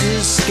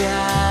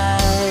disguise.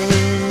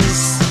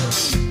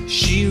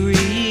 She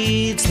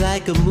reads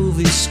like a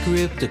movie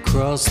script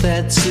across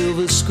that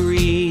silver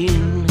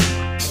screen,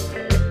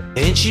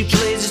 and she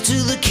plays it to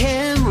the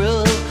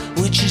camera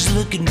when she's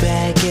looking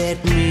back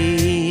at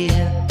me.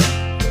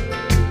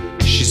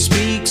 She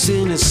speaks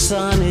in a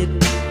sonnet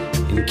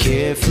in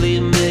carefully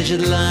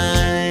measured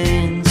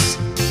lines.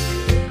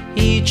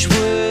 Each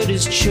word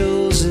is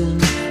chosen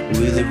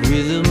with a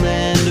rhythm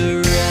and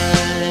a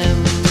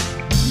rhyme.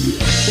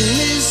 And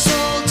this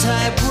old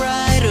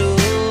typewriter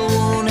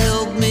won't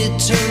help me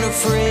turn a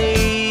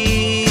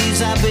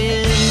phrase. I've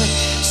been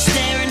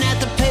staring at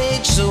the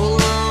page so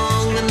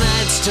long, the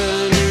nights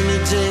turn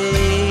into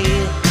day.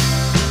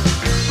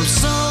 I'm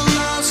so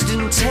lost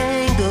and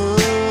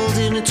tangled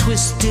in a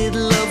twisted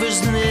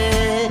lover's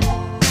net.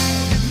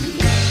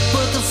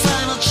 But the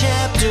final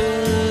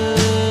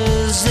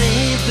chapters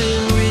ain't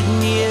been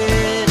written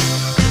yet.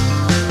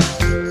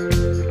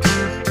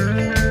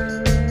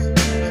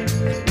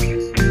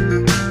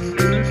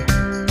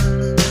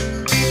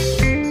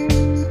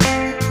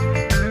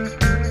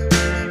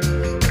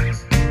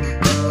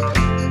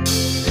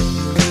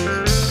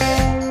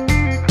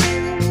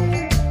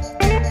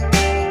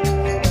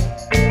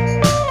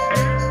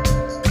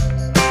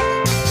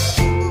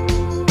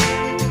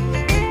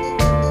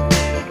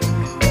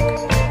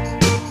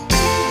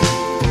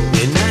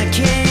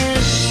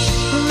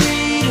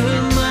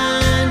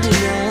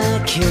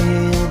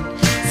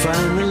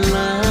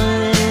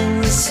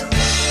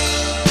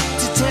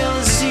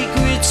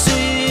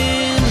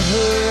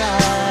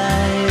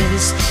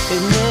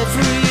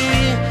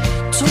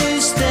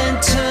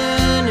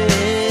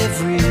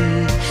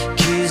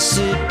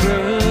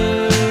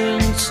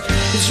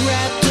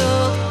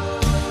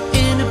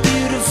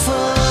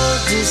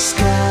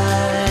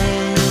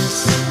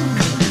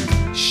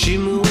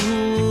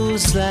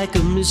 Like a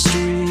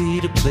mystery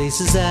to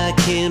places I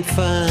can't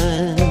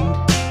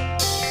find.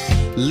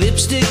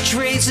 Lipstick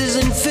traces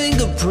and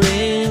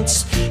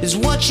fingerprints is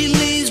what she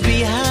leaves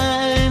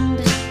behind.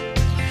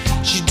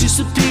 She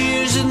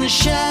disappears in the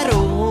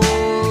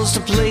shadows to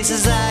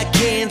places I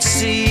can't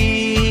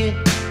see.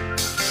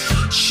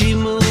 She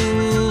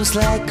moves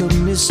like a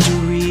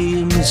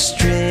mystery,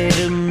 mystery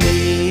to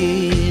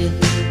me.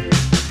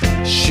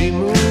 She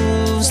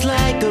moves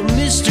like a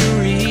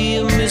mystery,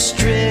 a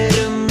mystery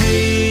to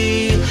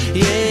me.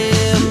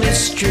 Yeah, a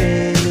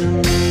mystery to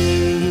me.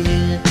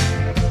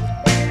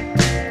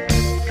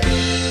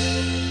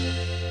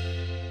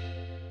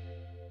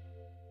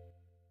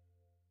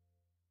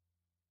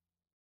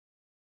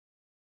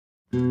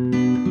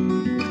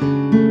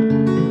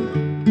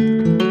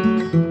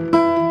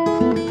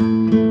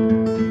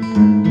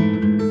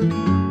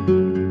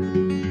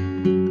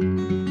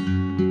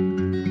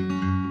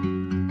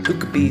 Who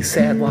could be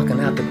sad walking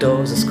out the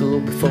doors of school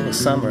before the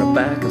summer,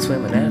 back and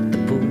swimming at the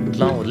pool,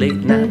 along with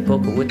late night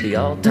poker with the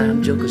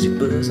all-time jokers, your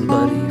bosom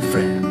buddy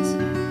friends?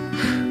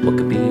 What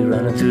could be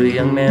running through a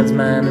young man's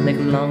mind and make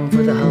him long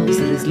for the halls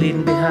that he's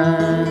leaving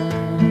behind?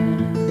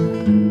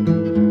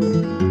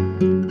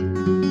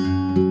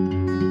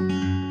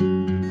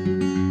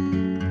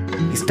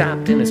 He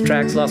stopped in his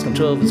tracks, lost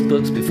control of his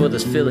books before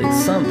this filly.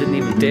 Some didn't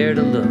even dare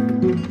to look.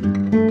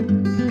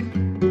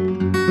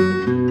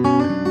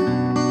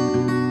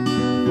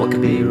 What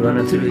could be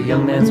running through a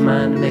young man's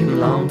mind and make him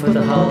long for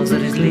the halls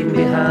that he's leaving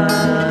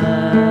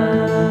behind?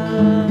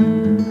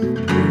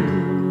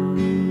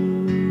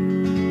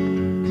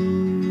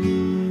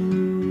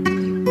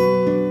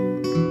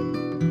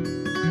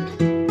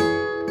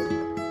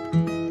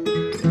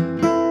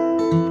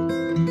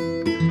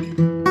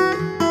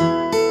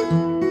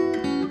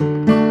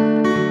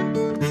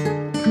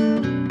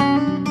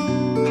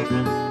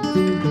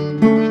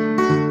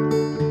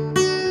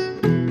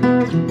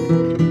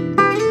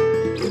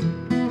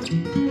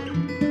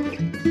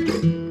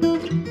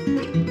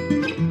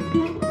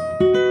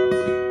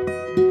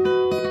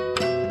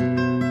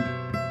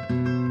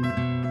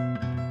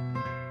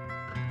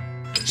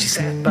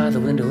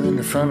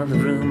 Front of the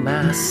room,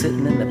 I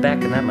sitting in the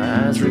back and had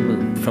my eyes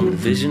removed from the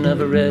vision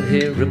of a red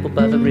hair rippled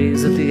by the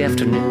rays of the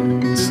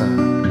afternoon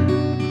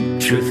sun.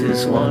 Truth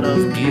is one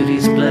of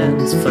beauty's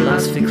blends.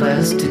 Philosophy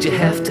class, did you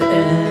have to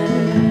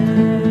end?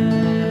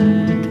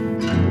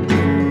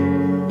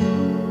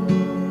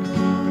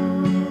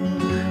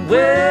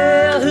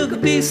 Well, who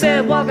could be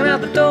sad walking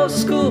out the doors of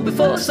school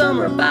before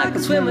summer, bike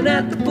and swimming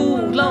at the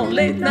pool, long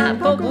late night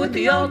poker with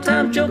the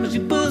all-time jokers,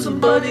 your bosom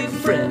buddy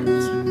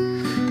friends?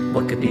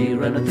 What could be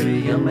running through a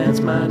young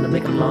man's mind to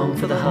make him long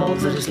for the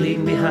halls that he's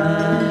leaving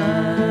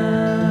behind?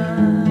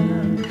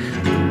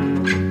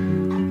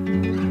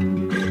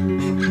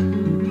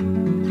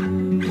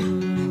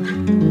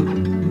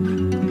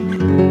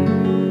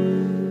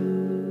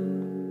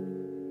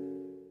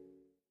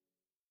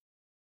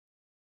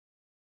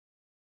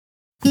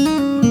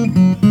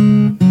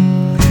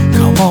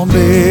 Come on,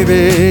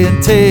 baby,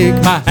 and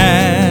take my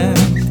hand.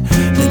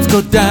 Let's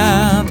go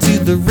down to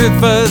the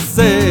river's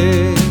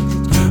edge.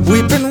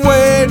 We've been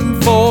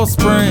waiting for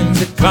spring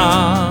to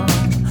come.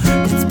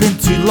 It's been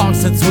too long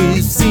since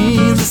we've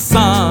seen the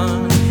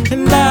sun.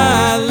 And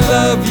I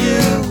love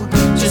you,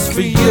 just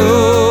for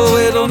you.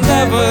 It'll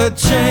never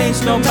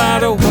change no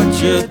matter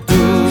what you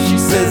do. She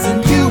says,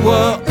 and you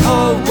were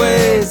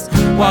always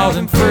wild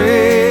and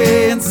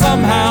free, and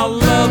somehow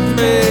loved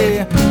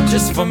me,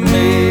 just for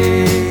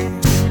me.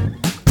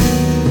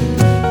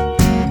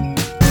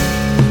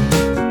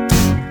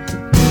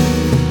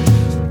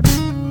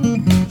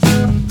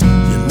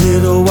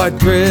 White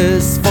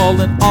dress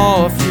falling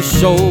off your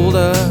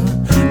shoulder.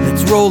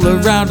 Let's roll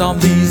around on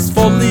these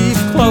four-leaf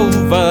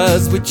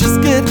clovers. We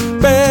just get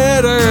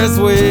better as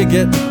we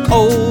get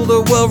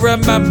older. We'll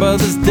remember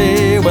this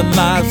day when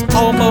life's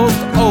almost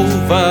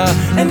over.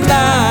 And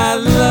I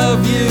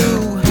love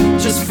you,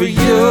 just for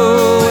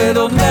you.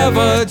 It'll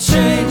never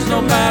change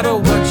no matter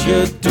what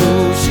you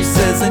do. She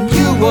says, and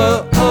you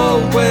were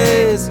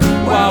always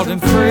wild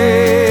and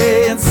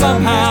free, and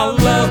somehow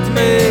loved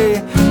me,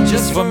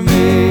 just for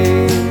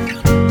me.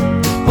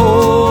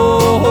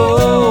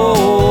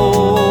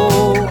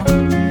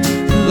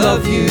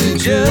 Love you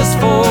just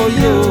for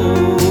you.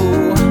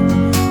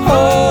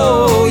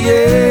 Oh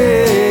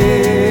yeah,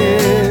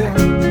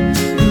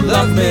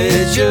 love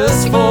me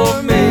just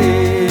for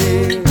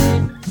me.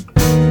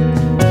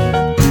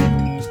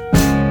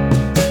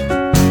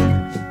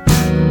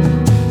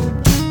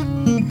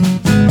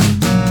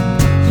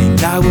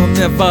 And I will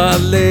never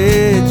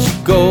let you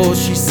go,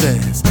 she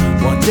says.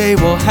 One day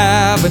we'll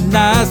have a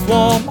nice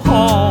warm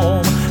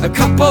home, a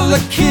couple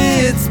of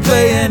kids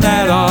playing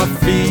at our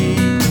feet.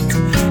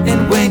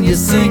 And when you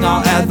sing,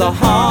 I'll add the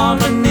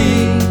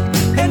harmony.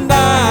 And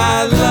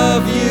I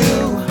love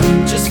you,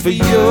 just for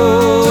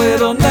you.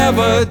 It'll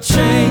never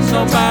change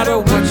no matter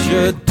what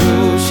you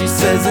do. She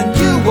says, and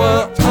you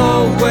were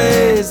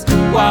always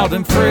wild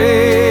and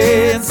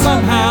free, and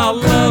somehow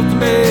loved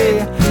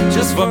me,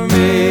 just for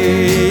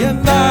me.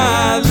 And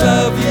I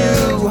love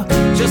you,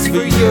 just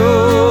for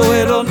you.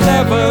 It'll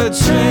never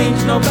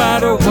change no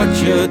matter what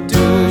you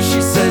do.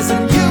 She says,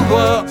 and you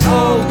were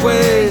always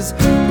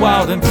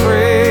and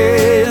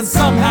pray and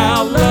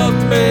somehow love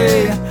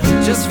me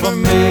just for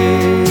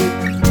me.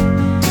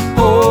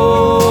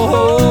 Oh,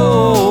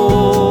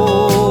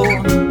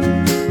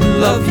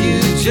 love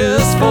you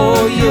just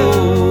for you.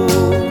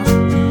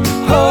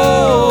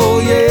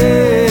 Oh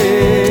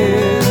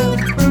yeah,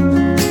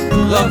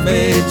 love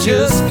me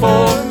just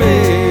for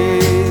me.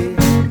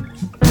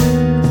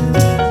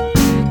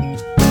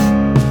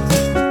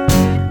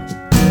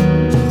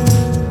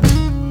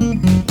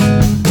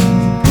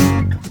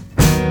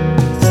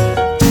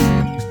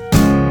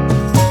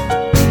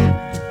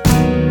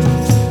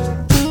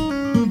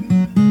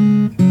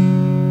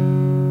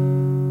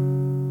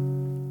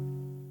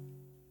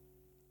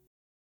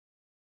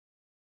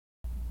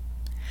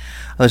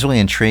 I was really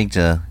intrigued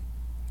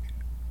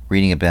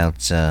reading about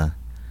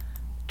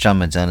John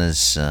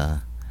Madonna's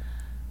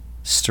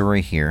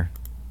story here.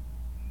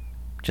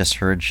 Just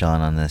heard John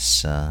on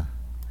this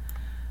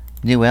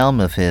new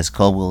album of his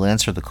called We'll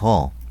Answer the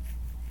Call.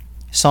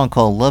 A song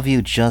called Love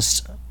You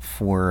Just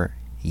For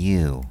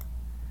You.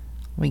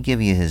 Let me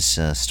give you his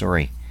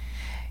story.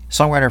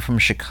 Songwriter from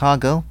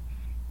Chicago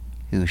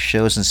who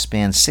shows and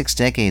spans 6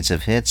 decades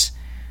of hits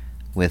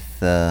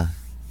with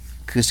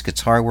acoustic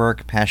guitar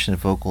work, passionate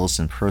vocals,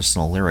 and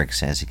personal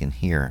lyrics, as you can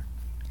hear.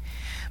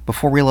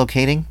 Before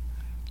relocating,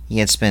 he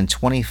had spent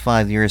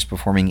 25 years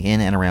performing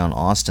in and around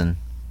Austin.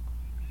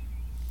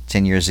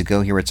 10 years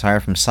ago, he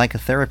retired from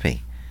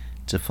psychotherapy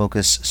to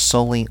focus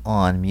solely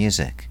on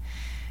music.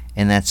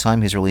 In that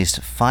time, he's released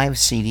 5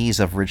 CDs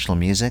of original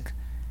music,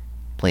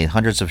 played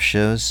hundreds of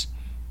shows,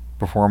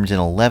 performed in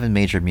 11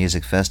 major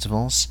music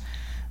festivals,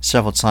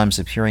 several times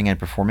appearing and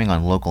performing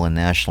on local and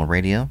national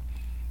radio,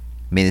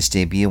 made his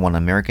debut on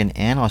American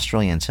and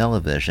Australian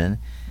television,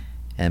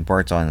 and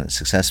embarked on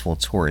successful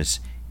tours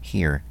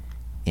here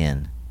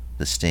in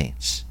the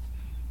States.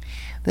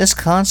 This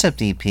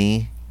concept EP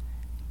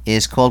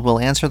is called We'll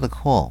Answer the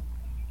Call,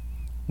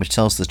 which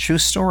tells the true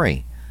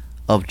story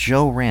of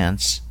Joe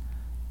Rance,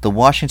 the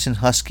Washington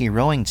Husky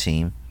rowing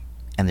team,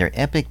 and their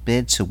epic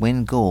bid to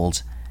win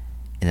gold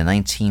in the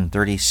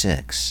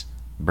 1936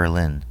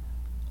 Berlin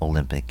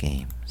Olympic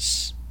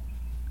Games.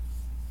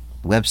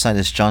 The website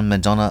is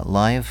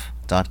johnmadonnalive.com.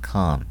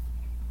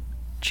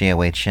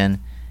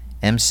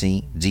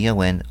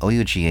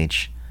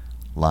 JOHNMCDONOUGH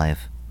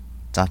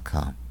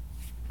live.com.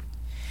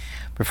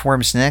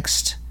 Performs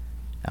next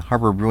at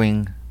Harbor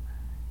Brewing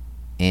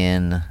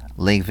in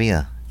Lake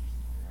Villa.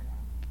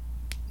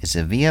 Is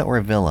it Villa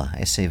or Villa?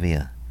 I say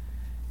Villa.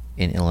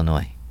 In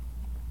Illinois.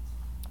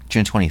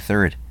 June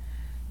 23rd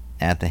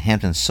at the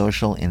Hampton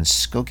Social in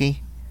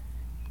Skokie.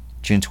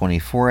 June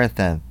 24th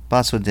at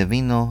Paso de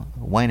Vino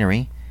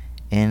Winery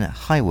in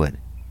Highwood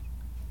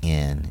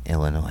in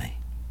Illinois.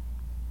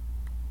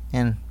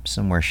 And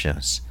some more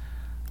shows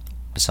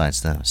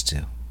besides those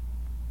too.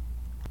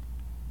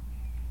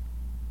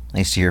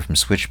 Nice to hear from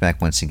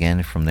Switchback once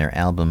again from their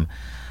album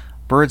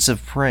Birds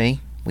of Prey.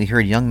 We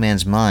heard Young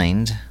Man's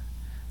Mind,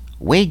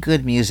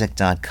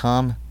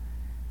 waygoodmusic.com,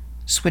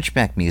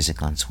 Switchback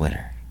Music on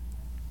Twitter.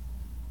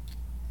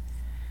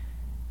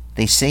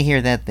 They say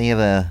here that they have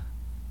a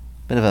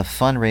bit of a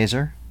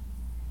fundraiser.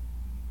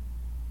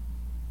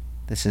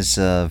 This is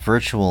a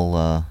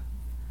virtual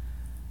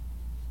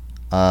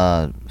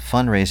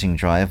fundraising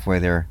drive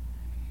where they're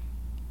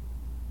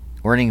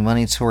earning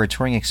money toward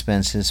touring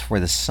expenses for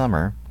the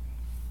summer.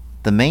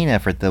 The main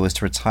effort, though, is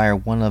to retire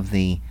one of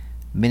the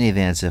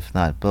minivans, if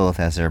not both,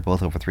 as they're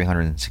both over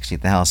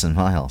 360,000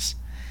 miles.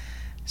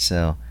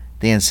 So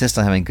they insist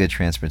on having good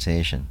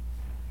transportation.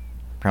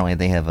 Apparently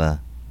they have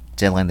a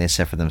deadline they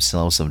set for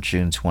themselves of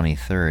June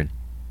 23rd.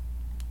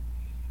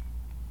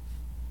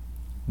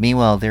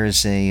 Meanwhile,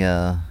 there's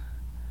an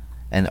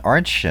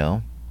art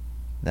show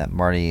that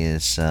Marty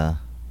is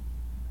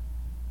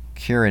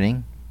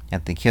curating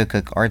at the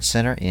Keokuk Art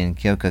Center in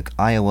Keokuk,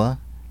 Iowa.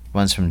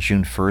 Runs from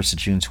June 1st to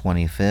June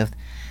 25th.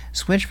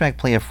 Switchback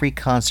play a free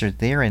concert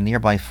there in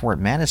nearby Fort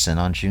Madison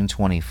on June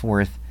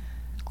 24th.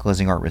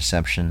 Closing art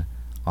reception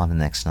on the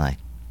next night.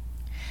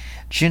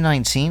 June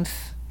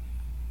 19th,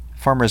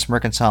 Farmers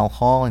Mercantile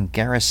Hall in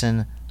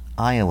Garrison,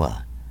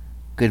 Iowa.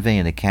 Good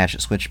venue to catch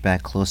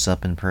Switchback close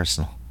up and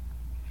personal.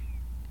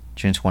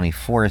 June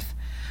 24th,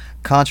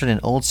 concert in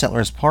Old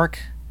Settlers Park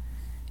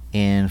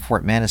in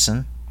Fort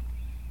Madison.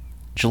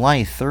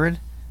 July 3rd,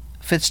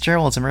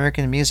 Fitzgerald's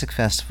American Music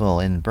Festival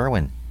in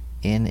Berwyn,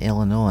 in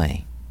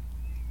Illinois.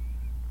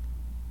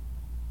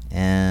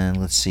 And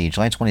let's see,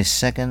 July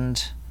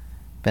 22nd,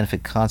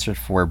 benefit concert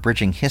for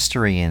Bridging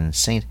History in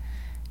St.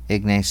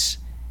 Ignace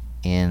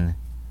in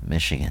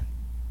Michigan.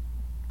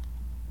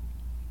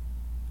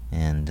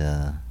 And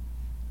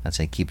I'd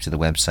say keep to the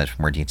website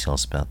for more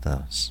details about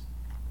those.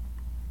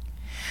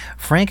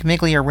 Frank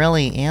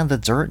Migliarelli and the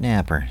Dirt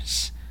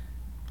Nappers.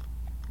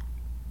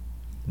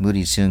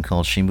 Moody tune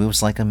called She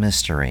Moves Like a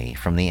Mystery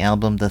from the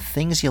album The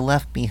Things You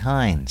Left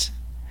Behind.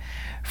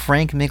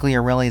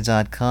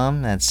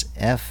 FrankMigliarelli.com, that's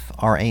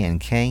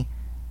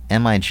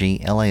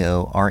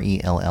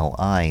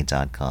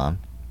FrankMigliarelli.com.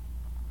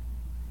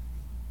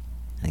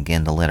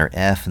 Again, the letter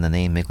F in the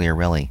name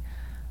Migliarelli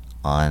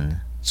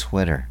on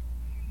Twitter.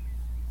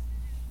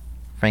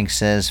 Frank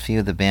says few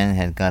of the band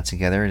had got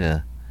together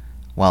a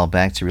while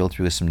back to reel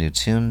through some new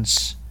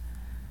tunes.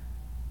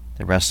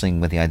 They're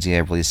wrestling with the idea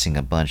of releasing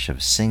a bunch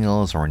of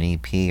singles or an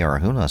EP or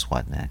who knows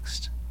what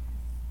next.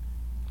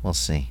 We'll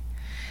see.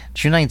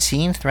 June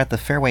 19th, they're at the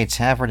Fairway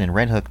Tavern in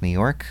Red Hook, New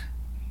York.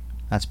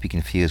 Not to be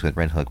confused with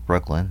Red Hook,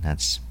 Brooklyn.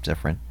 That's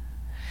different.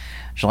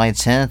 July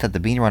 10th at the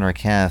Bean Runner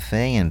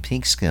Cafe in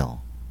Peekskill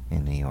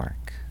in New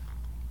York.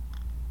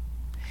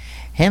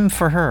 Hymn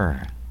for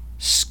Her,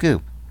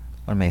 Scoop,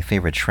 one of my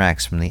favorite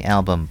tracks from the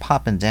album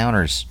Poppin'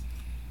 Downers.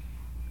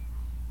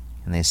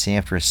 And they say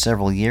after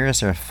several years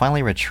they're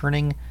finally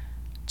returning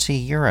to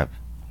Europe.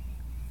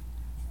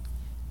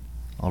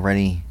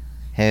 Already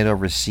headed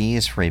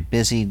overseas for a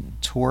busy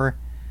tour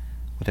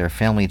with their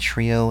family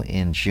trio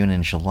in June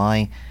and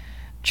July.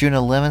 June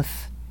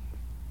 11th,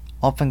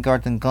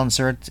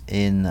 Offengarten-Konzert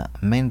in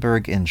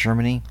Mainburg in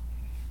Germany.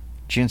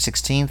 June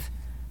 16th,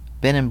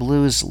 Ben and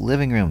Blues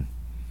Living Room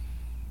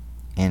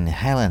in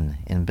Haarlem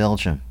in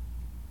Belgium.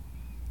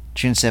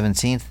 June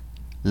 17th,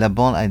 La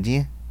Bonne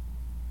Idée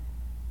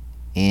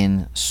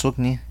in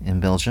Soignies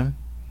in Belgium.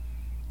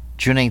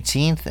 June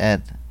 18th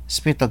at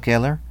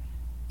Spittelkeller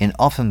in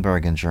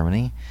Offenburg in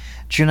Germany.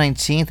 June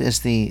 19th is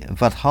the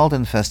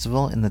Wathalden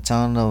Festival in the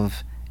town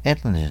of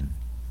Ettlingen.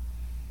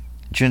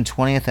 June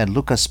 20th at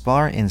Lucas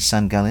Bar in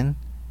St. Gallen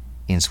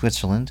in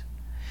Switzerland.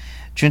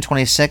 June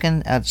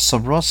 22nd at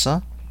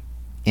Sobrosa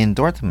in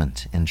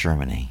Dortmund in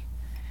Germany.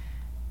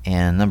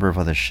 And a number of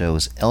other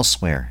shows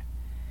elsewhere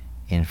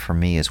in, for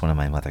me, is one of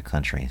my mother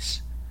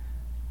countries.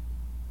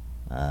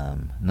 A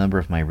number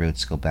of my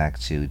roots go back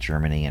to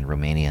Germany and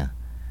Romania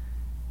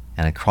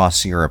and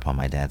across Europe on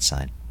my dad's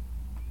side.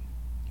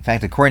 In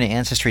fact, according to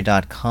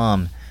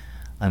Ancestry.com,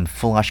 I'm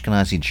full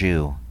Ashkenazi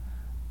Jew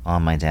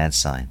on my dad's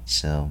side.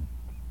 So,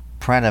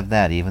 proud of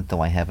that, even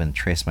though I haven't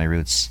traced my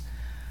roots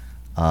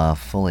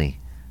fully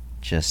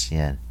just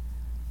yet.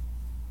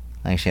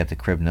 I actually have to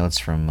crib notes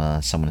from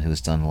someone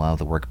who's done a lot of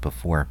the work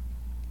before.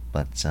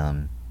 But,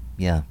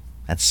 yeah,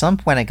 at some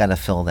point I gotta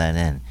fill that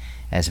in,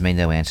 as you may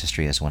know,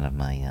 Ancestry is one of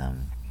my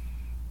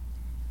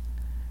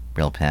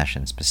real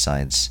passions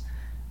besides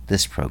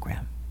this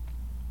program.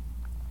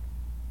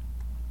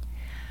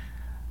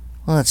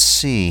 Well, let's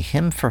see,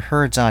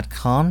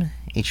 hymnforher.com,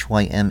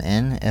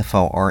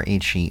 HYMNFORHER,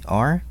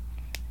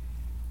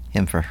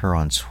 Hymn for Her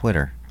on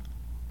Twitter.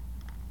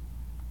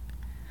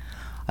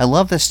 I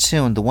love this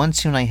tune, the one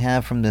tune I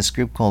have from this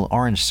group called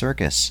Orange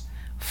Circus,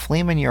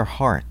 Flame in Your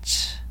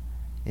Heart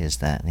is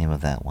that name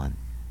of that one.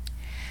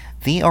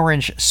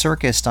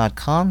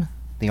 TheOrangeCircus.com,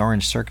 The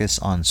Orange Circus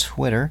on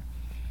Twitter.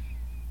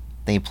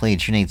 They played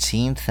June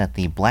 18th at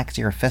the Black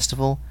Deer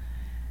Festival,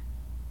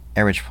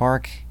 Erridge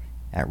Park,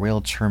 at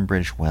Royal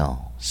Turnbridge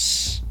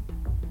Wells.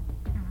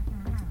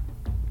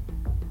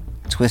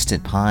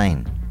 Twisted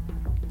Pine,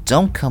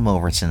 Don't Come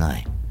Over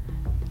Tonight,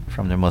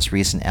 from their most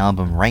recent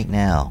album Right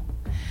Now.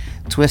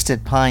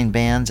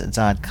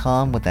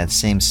 TwistedPineBand.com with that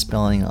same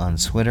spelling on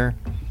Twitter.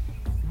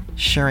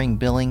 Sharing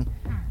billing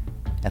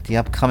at the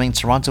upcoming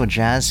Toronto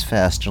Jazz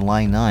Fest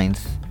July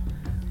 9th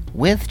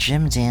with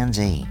Jim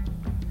Dandy.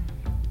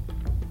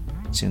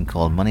 A tune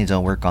called Money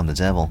Don't Work on the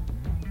Devil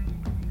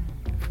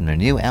from their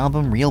new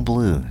album Real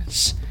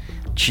Blues.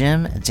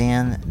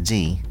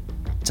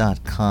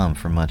 JimDandy.com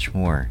for much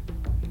more.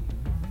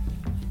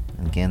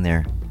 And again,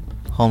 they're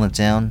holding it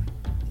down,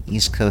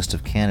 east coast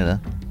of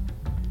Canada.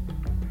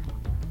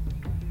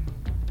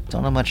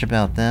 Don't know much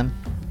about them,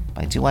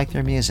 but I do like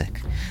their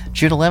music.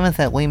 June 11th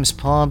at Williams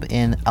Pub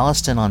in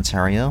Alliston,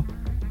 Ontario.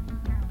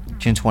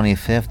 June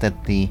 25th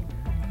at the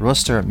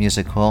Roster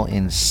Music Hall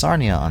in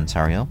Sarnia,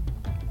 Ontario.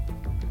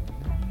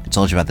 I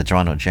told you about the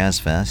Toronto Jazz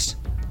Fest.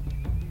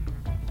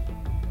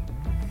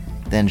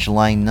 Then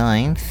July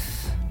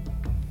 9th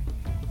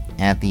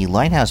at the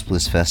Lighthouse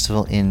Blues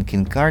Festival in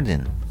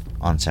Kincardine,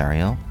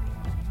 Ontario.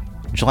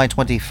 July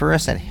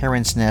 21st at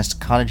Heron's Nest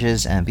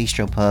Cottages and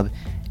Bistro Pub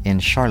in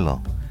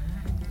Charlotte,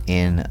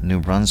 in New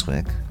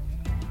Brunswick.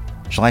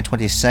 July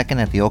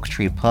 22nd at the Oak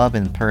Tree Pub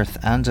in Perth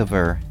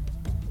Andover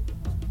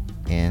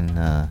in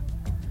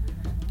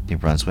New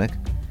Brunswick.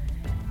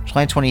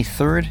 July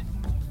 23rd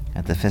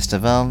at the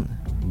Festival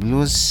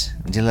Blues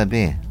de la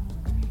Baie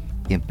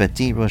in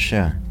Petit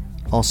Rocher,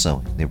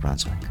 also New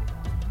Brunswick.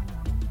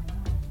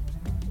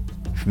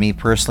 For me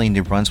personally,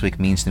 New Brunswick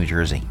means New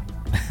Jersey.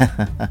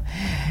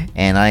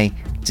 And I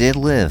did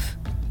live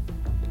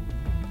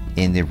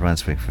in New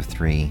Brunswick for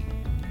 3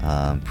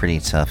 pretty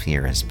tough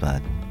years,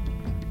 but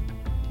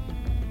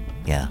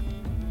yeah,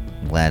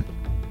 I'm glad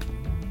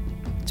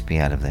to be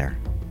out of there.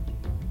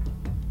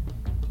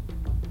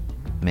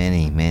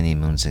 Many, many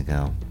moons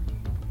ago.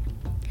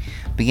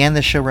 Began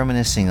the show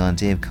reminiscing on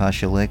Dave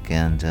Kochulik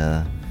and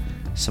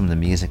some of the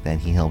music that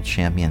he helped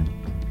champion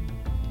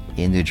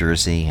in New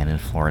Jersey and in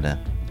Florida.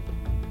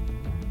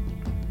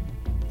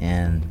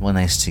 And well,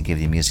 nice to give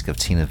you music of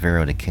Tina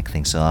Vero to kick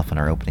things off in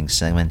our opening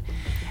segment.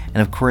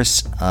 And of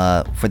course,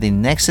 for the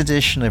next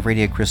edition of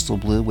Radio Crystal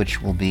Blue,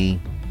 which will be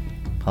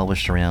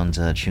published around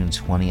June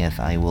 20th,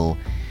 I will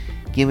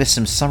give us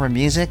some summer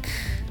music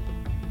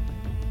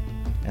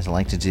as I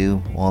like to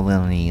do, all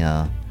in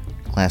the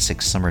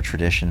classic summer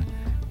tradition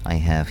I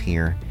have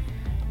here,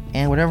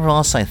 and whatever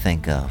else I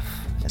think of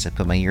as I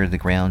put my ear to the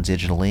ground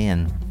digitally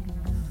and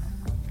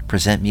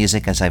present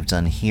music as I've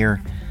done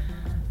here,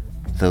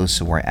 those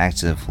who are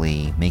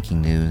actively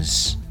making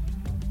news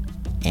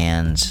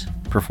and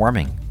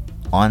performing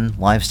on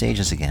live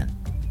stages again.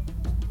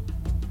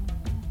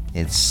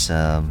 It's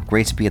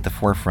great to be at the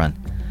forefront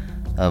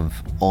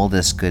of all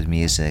this good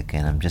music,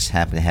 and I'm just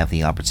happy to have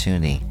the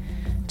opportunity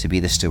to be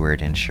the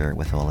steward and share it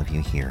with all of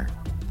you here.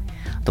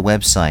 The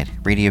website,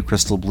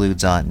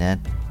 radiocrystalblue.net.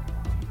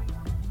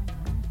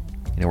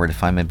 You know where to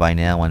find me by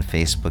now on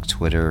Facebook,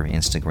 Twitter,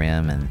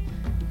 Instagram, and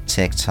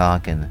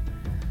TikTok. And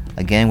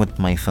again, with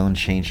my phone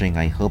changing,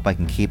 I hope I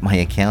can keep my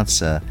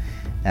accounts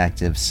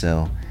active.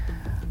 So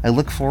I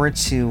look forward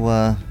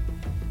to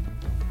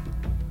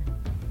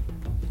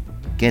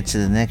get to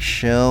the next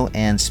show.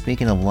 And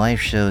speaking of live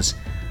shows,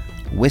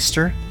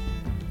 Wister,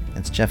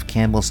 that's Jeff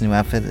Campbell's new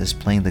outfit, is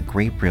playing the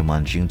Grape Room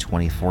on June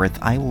 24th.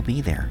 I will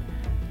be there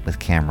with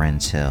camera in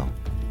tow.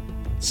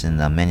 It's in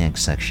the Maniac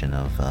section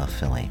of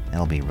Philly.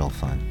 That'll be real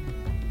fun.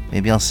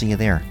 Maybe I'll see you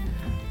there,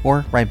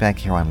 or right back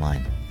here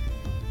online.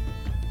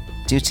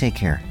 Do take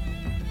care.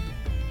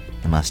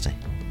 Namaste.